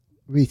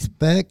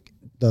respect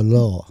the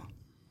law.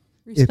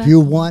 Respect If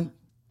you the law. want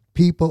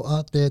people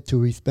out there to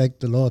respect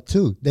the law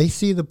too, they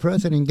see the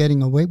president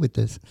getting away with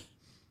this.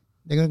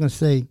 They're going to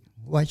say,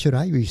 why should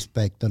I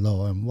respect the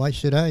law? And why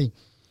should I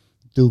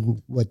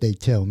do what they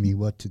tell me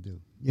what to do?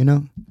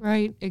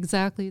 Right,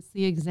 exactly. It's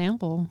the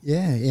example.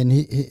 Yeah, and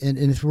and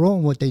it's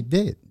wrong what they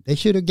did. They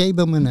should have gave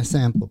him an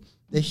example.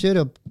 They should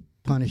have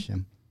punished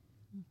him,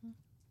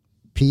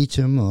 impeach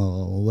him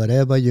or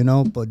whatever,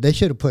 but they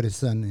should have put his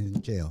son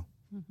in jail.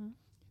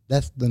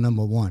 That's the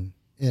number one.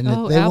 And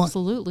if they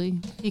absolutely.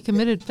 He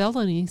committed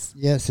felonies.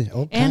 Yes,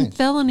 all And kinds.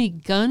 felony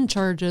gun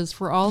charges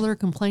for all their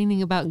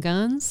complaining about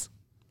guns.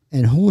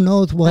 And who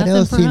knows what Nothing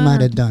else for he might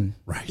Hunter. have done.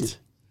 Right.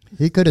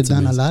 He could have That's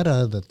done amazing. a lot of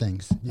other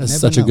things. You That's never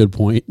such a know. good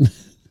point.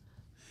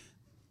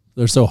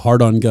 They're so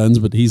hard on guns,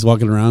 but he's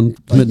walking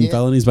around committing yeah.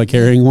 felonies by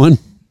carrying one,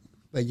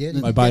 But yet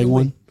by buying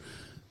one.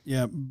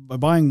 Yeah, by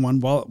buying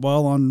one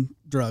while on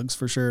drugs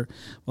for sure.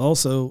 Well,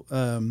 also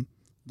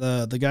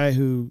the guy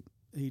who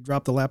he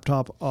dropped the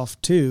laptop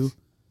off to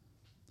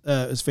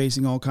is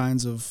facing all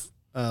kinds of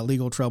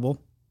legal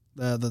trouble.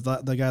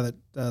 The guy that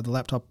the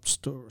laptop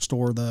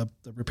store the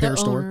repair the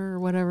store owner or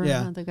whatever.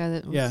 Yeah. The guy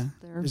that was Yeah.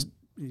 there.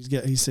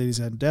 he said he's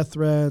had death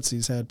threats.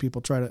 He's had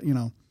people try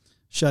to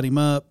shut him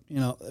up.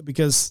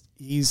 Because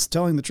he's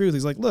telling the truth.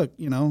 He's like, look,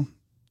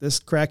 this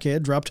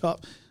crackhead dropped off.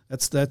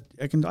 That's that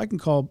I can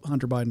call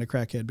Hunter Biden a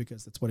crackhead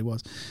because that's what he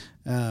was.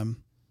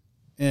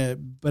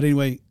 But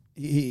anyway,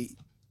 he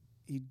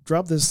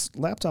dropped this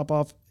laptop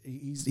off.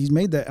 He's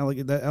made that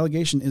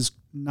allegation is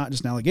not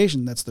just an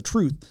allegation. That's the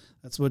truth.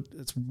 That's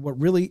what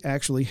really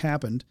actually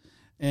happened.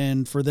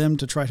 And for them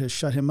to try to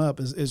shut him up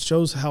it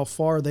shows how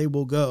far they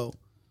will go.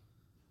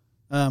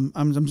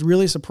 I'm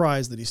really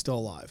surprised that he's still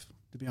alive,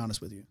 to be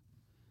honest with you.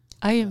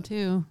 I am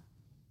too.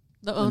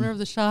 The owner of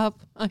the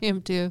shop, I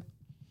am too.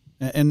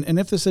 And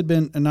if this had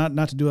been, and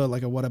not to do a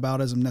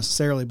whataboutism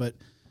necessarily, but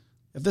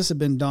if this had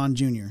been Don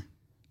Jr.,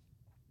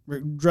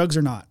 drugs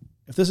or not,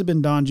 if this had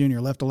been Don Jr.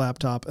 left a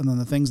laptop and then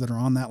the things that are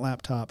on that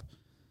laptop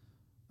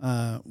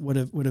would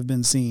have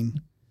been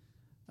seen,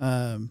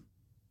 there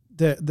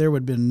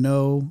would have been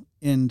no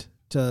end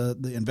to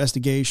the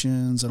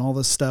investigations and all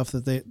this stuff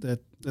that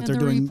they're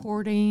doing,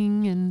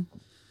 reporting and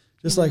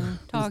just you like know,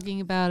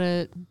 talking about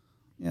it.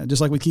 Yeah,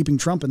 just like with keeping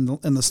Trump in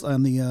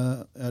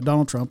the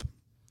Donald Trump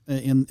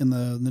in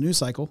the news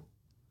cycle,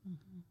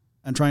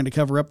 and trying to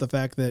cover up the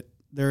fact that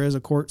there is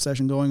a court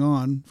session going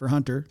on for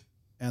Hunter,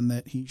 and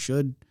that he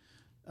should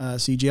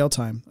see jail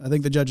time. I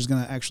think the judge is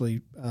going to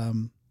actually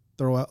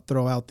throw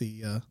out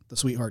the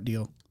sweetheart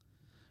deal.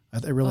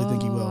 I really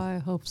think he will. I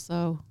hope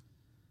so.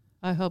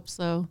 I hope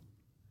so.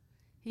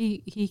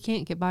 He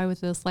can't get by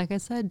with this. Like I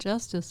said,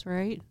 justice,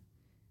 right?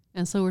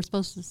 And so we're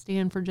supposed to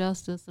stand for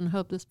justice and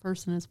hope this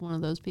person is one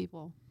of those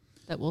people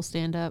that will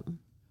stand up.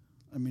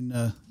 I mean,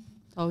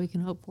 That's all we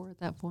can hope for at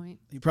that point.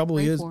 He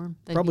probably Pray is for him,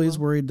 that he probably is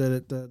will. worried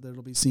that that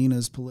it'll be seen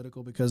as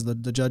political because the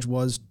judge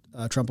was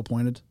Trump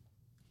appointed.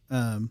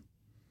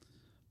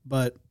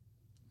 But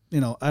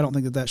I don't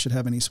think that should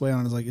have any sway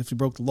on it. It's like if you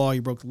broke the law,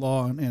 you broke the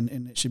law, and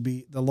it should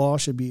be the law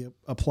should be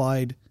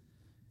applied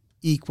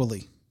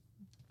equally,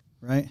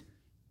 right?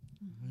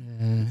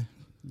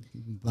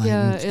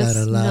 Biden's got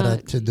a it's lot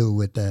not- to do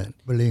with that.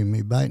 Believe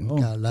me, Biden Oh.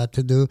 got a lot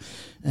to do,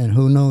 and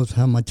who knows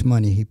how much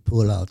money he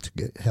pull out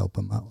to help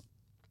him out.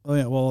 Oh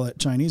yeah, well that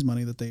Chinese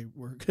money that they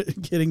were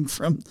getting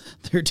from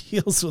their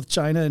deals with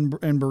China and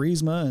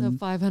Burisma The and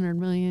 $500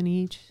 million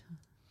each.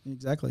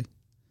 exactly.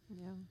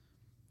 Yeah.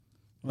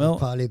 Well,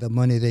 Probably the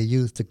money they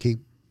used to keep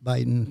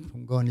Biden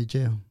from going to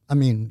jail. I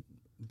mean,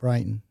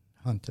 Brian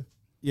Hunter.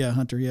 yeah,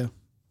 Hunter, yeah.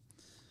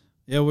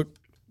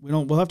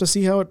 We'll have to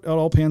see how it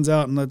all pans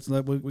out, and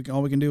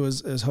all we can do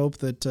is hope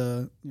that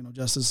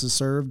justice is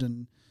served,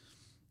 and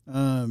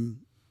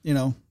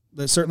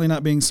that's certainly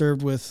not being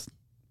served with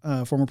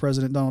former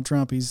President Donald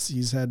Trump.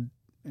 He's had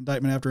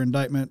indictment after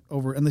indictment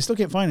over, and they still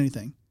can't find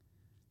anything.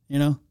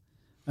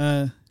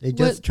 They're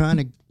just trying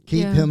to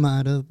keep Yeah. him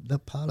out of the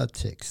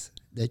politics.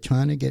 They're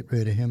trying to get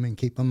rid of him and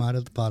keep him out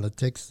of the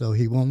politics so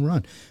he won't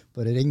run.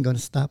 But it ain't going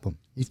to stop him.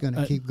 He's going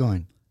to keep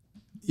going.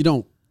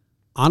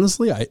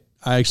 Honestly, I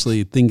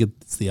actually think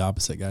it's the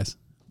opposite, guys.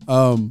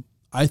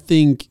 I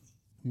think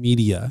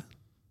media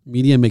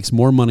makes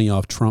more money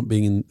off Trump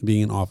being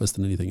in office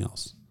than anything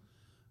else.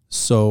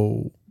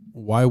 So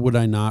why would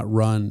I not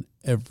run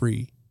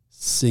every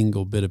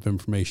single bit of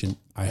information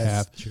I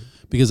have? True.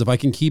 Because if I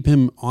can keep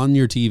him on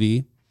your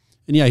TV,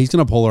 and yeah, he's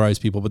going to polarize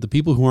people, but the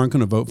people who aren't going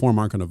to vote for him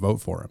aren't going to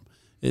vote for him.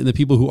 And the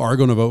people who are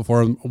going to vote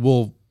for him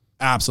will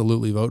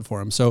absolutely vote for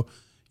him. So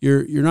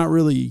you're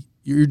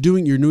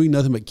doing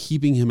nothing but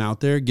keeping him out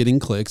there, getting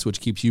clicks,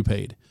 which keeps you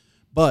paid.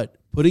 But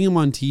putting him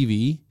on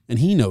TV, and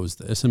he knows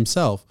this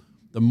himself,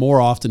 the more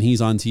often he's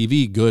on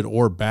TV, good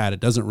or bad, it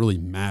doesn't really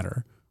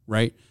matter,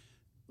 right?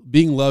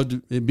 People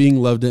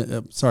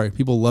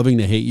loving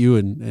to hate you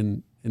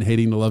and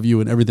hating to love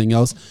you and everything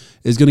else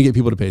is going to get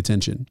people to pay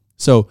attention.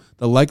 So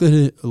the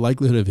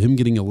likelihood of him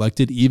getting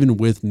elected, even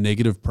with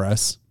negative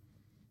press,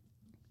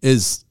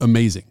 is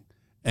amazing.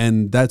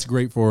 And that's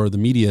great for the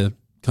media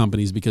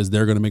companies because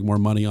they're going to make more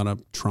money on a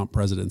Trump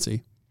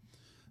presidency.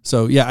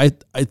 So yeah,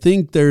 I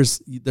think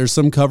there's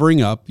some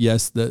covering up.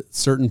 Yes, that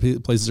certain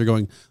places are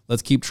going,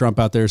 let's keep Trump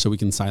out there so we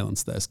can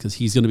silence this because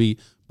he's going to be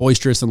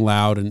boisterous and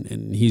loud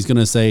and he's going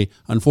to say,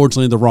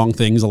 unfortunately, the wrong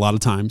things a lot of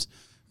times.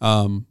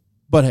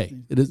 But hey,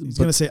 he's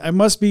going to say, I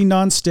must be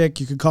nonstick.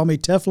 You could call me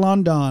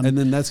Teflon Don. and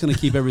then that's going to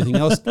keep everything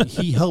else.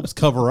 He helps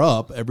cover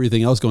up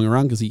everything else going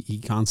around because he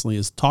constantly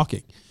is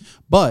talking.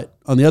 But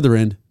on the other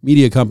end,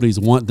 media companies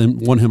want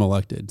him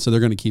elected, so they're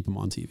going to keep him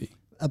on TV.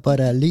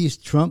 But at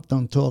least Trump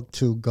don't talk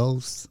to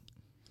ghosts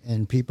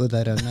and people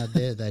that are not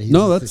there. That he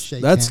No, wants to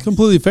shake that's hands.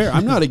 completely fair.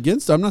 I'm not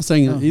against. I'm not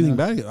saying anything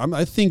bad.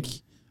 I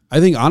think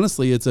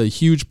honestly, it's a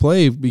huge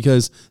play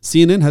because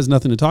CNN has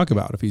nothing to talk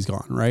about if he's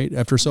gone. Right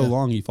after so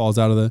long, he falls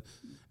out of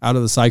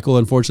the cycle.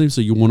 Unfortunately,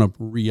 so you want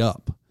to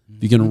re-up.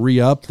 If you can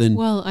re-up, then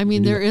Well, I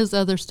mean, there is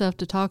other stuff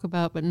to talk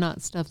about, but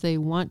not stuff they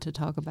want to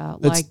talk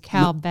about, That's like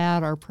how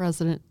bad our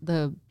president,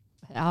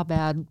 how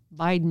bad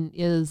Biden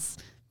is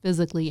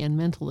physically and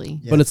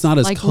mentally. but it's not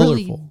as Like colorful.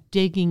 really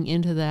digging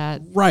into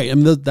that, Right. I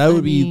mean,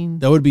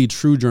 that would be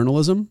true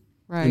journalism.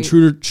 right?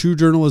 And true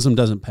journalism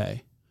doesn't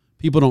pay.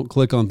 People don't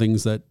click on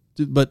things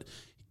but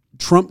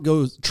Trump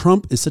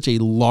is such a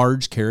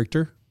large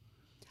character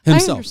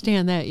himself. I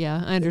understand that.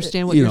 Yeah, I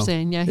understand what You you're know,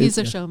 saying. Yeah, he's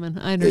a showman.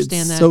 I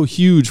understand It's that so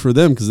huge for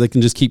them because they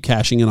can just keep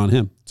cashing in on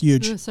him. It's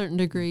huge. to a certain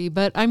degree.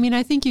 But I mean,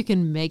 I think you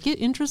can make it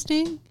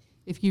interesting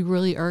if you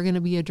really are going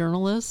to be a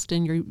journalist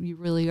and you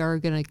really are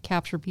going to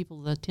capture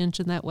people's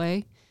attention that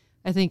way.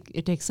 I think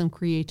it takes some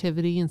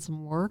creativity and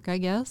some work, I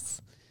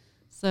guess.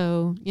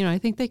 So, I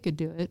think they could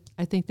do it.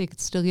 I think they could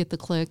still get the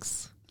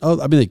clicks. Oh,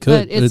 I mean, they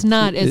could. But it's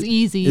not as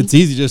easy. It's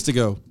easy just to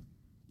go,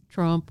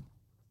 Trump,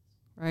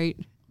 right?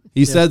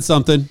 he said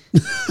something.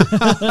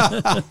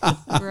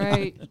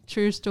 Right.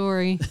 True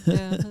story.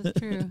 Yeah, that's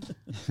true.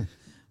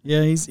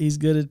 Yeah, he's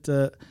good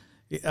at.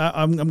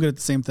 I'm good at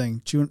the same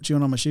thing.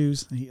 Chewing on my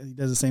shoes. He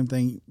does the same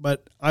thing.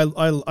 But I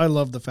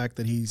love the fact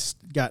that he's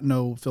got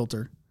no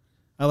filter.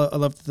 I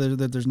love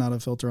that there's not a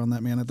filter on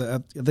that man.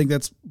 I think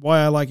that's why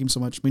I like him so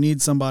much. We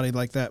need somebody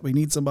like that. We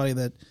need somebody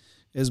that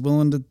is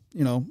willing to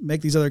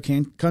make these other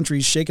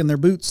countries shaking their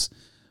boots,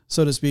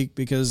 so to speak,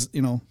 because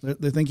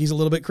they think he's a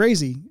little bit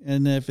crazy,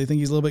 and if they think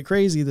he's a little bit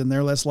crazy, then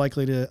they're less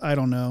likely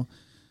to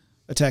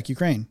attack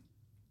Ukraine,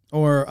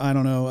 or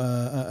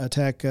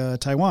attack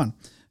Taiwan.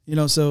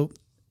 So.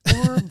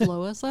 Or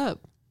blow us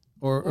up.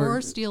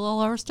 Or steal all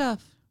our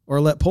stuff. Or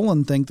let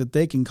Poland think that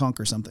they can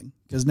conquer something.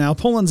 Because now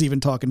Poland's even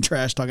talking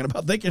trash, talking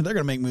about they're going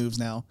to make moves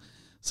now.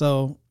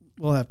 So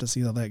we'll have to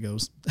see how that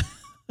goes.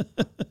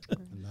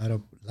 A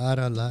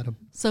lot of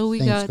So we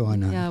things got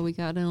going on. Yeah, we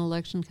got an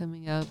election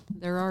coming up.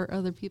 There are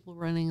other people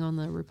running on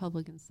the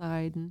Republican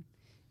side, and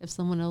if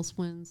someone else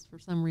wins for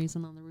some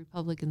reason on the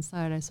Republican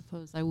side, I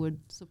suppose I would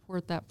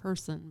support that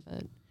person.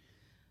 But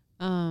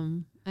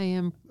I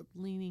am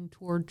leaning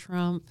toward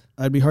Trump.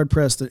 I'd be hard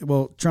pressed.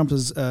 Well, Trump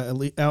is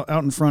out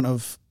in front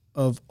of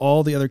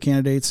all the other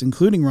candidates,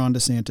 including Ron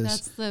DeSantis.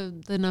 That's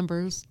the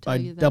numbers tell by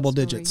you that double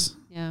story. digits.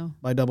 Yeah.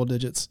 By double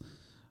digits.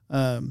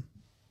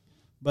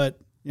 But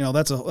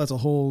that's a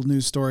whole new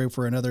story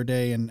for another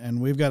day, and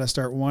we've got to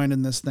start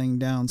winding this thing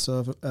down.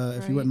 So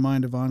if you wouldn't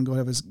mind, Yvonne, go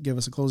ahead and give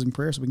us a closing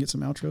prayer so we can get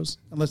some outros.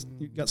 Unless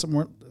you got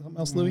something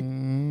else, Louis?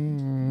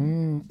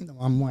 No,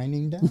 I'm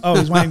winding down. Oh,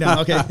 he's winding down.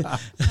 Okay.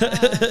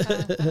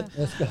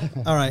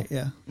 All right.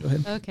 Yeah. Go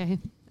ahead. Okay.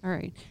 All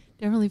right.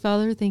 Dear Heavenly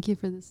Father, thank you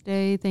for this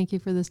day. Thank you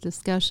for this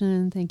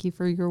discussion. Thank you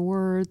for your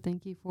word.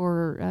 Thank you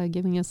for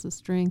giving us the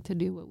strength to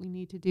do what we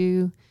need to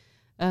do.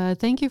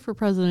 Thank you for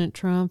President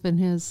Trump and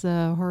his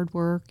hard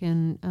work.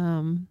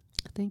 And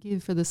thank you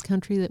for this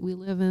country that we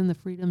live in, the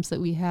freedoms that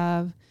we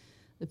have,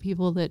 the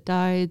people that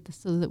died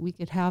so that we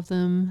could have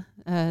them.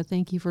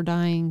 Thank you for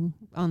dying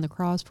on the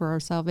cross for our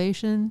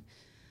salvation.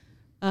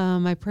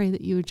 I pray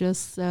that you would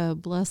just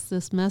bless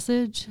this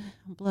message,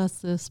 bless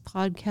this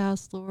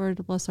podcast,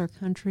 Lord, bless our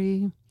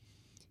country,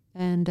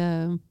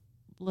 and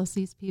bless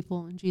these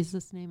people. In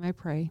Jesus' name I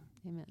pray.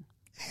 Amen.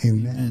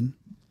 Amen.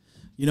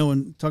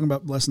 When talking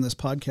about blessing this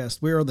podcast,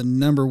 we are the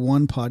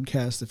 #1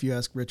 podcast. If you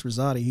ask Rich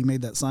Rosati, he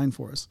made that sign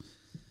for us.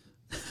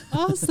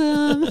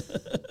 Awesome.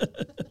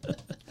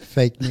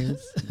 Fake news.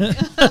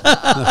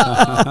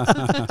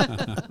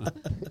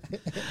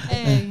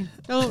 Hey,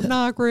 don't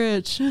knock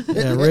Rich.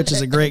 Yeah, Rich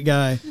is a great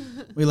guy.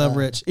 We love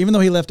Rich, even though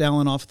he left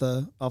Alan off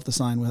the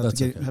sign. We'll have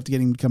to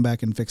get him to come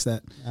back and fix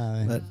that.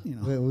 But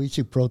we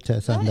should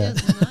protest on That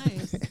that. is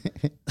nice.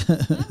 I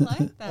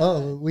like that.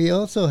 Oh, we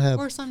also have Of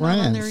course, I'm not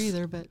on there France.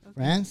 either, but okay.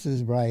 France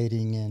is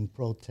rioting and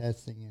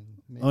protesting and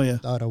Oh, yeah.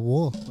 start a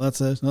war.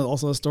 that's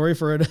also a story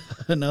for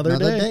another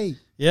day.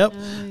 Yep.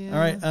 Yeah. All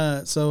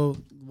right. So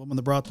the woman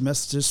that brought the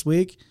message this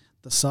week,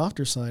 the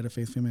softer side of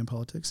faith, family, and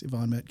politics,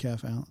 Yvonne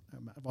Metcalf.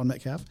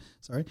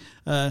 Sorry.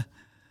 I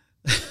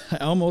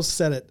almost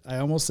said it.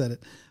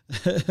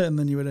 And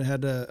then you would have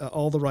had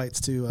all the rights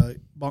to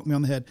bonk me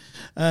on the head.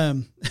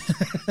 And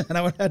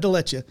I would have had to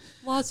let you.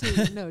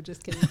 Lawsuit. No,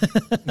 just kidding.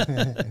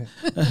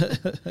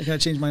 I got to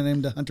change my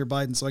name to Hunter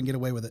Biden so I can get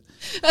away with it.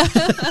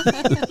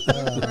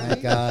 Oh, my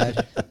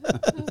God.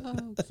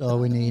 That's all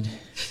we need.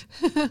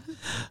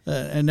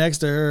 And next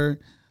to her,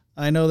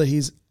 I know that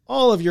he's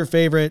all of your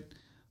favorite,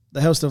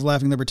 the host of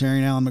Laughing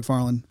Libertarian, Alan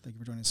McFarland. Thank you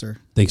for joining us, sir.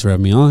 Thanks for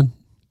having me on,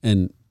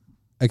 and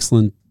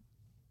excellent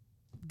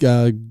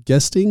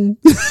guesting.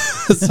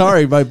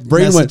 Sorry, my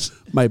brain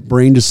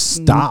just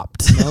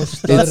stopped. No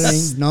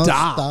stuttering. No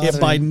stopped. It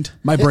stuttering. Bidened.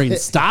 My brain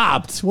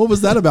stopped. What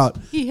was that about?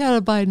 He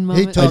had a Biden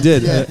moment. talked- I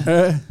did.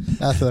 Yeah.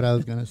 That's what I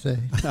was going to say.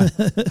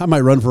 I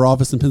might run for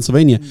office in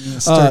Pennsylvania.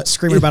 Start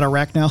screaming about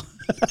Iraq now.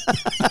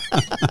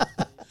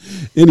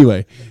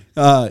 Anyway,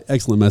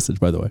 excellent message,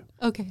 by the way.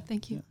 Okay,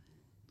 thank you.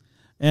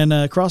 And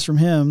across from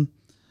him,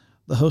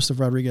 the host of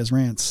Rodriguez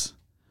Rants,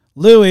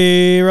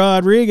 Louis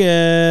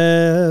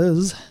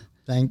Rodriguez.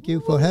 Thank you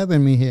for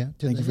having me here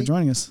today. Thank you for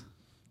joining us.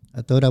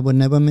 I thought I would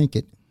never make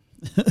it.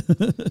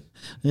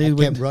 I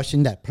kept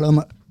rushing that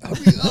plumber. Hurry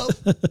up.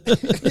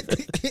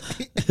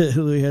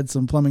 Louis had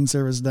some plumbing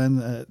service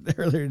done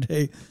earlier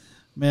today.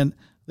 Man,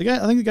 I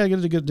think the guy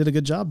did a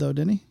good job, though,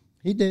 didn't he?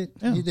 He did.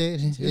 Yeah. He did.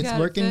 You It's got it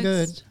working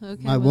good. fixed?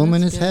 Okay, My well,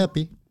 woman that's is good.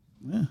 happy.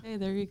 Yeah. Hey,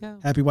 there you go.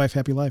 Happy wife,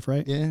 happy life,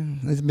 right? Yeah.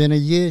 It's been a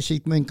year.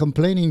 She's been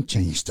complaining.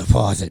 Change the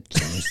faucet.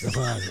 Change the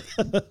faucet.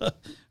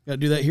 Got to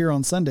do that here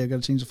on Sunday. Got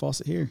to change the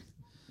faucet here.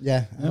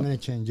 Yeah, I'm going to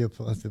change your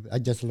faucet. I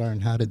just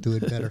learned how to do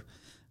it better.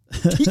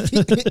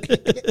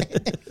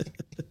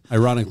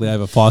 Ironically, I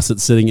have a faucet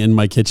sitting in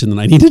my kitchen that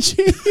I need to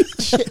change.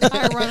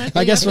 Ironically,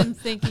 I guess I've been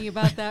thinking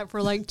about that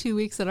for like 2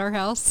 weeks at our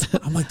house.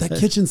 I'm like, that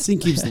kitchen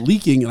sink keeps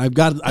leaking, and I've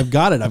got it. I've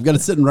got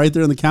it sitting right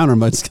there on the counter. I'm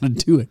just going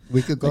to do it.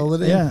 We could go over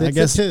there Yeah, and fix I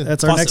guess it too.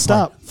 that's our Faucet next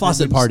party. stop.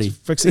 Faucet Just party.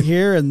 Fix it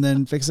here and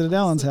then fix it at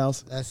Alan's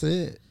house. That's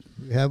it.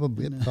 We have a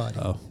big party.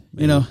 Oh,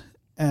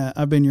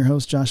 I've been your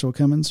host, Joshua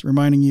Cummins,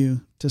 reminding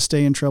you to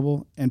stay in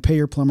trouble and pay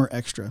your plumber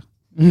extra.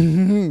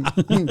 We'll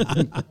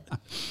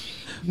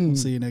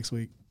see you next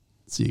week.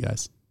 see you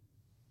guys.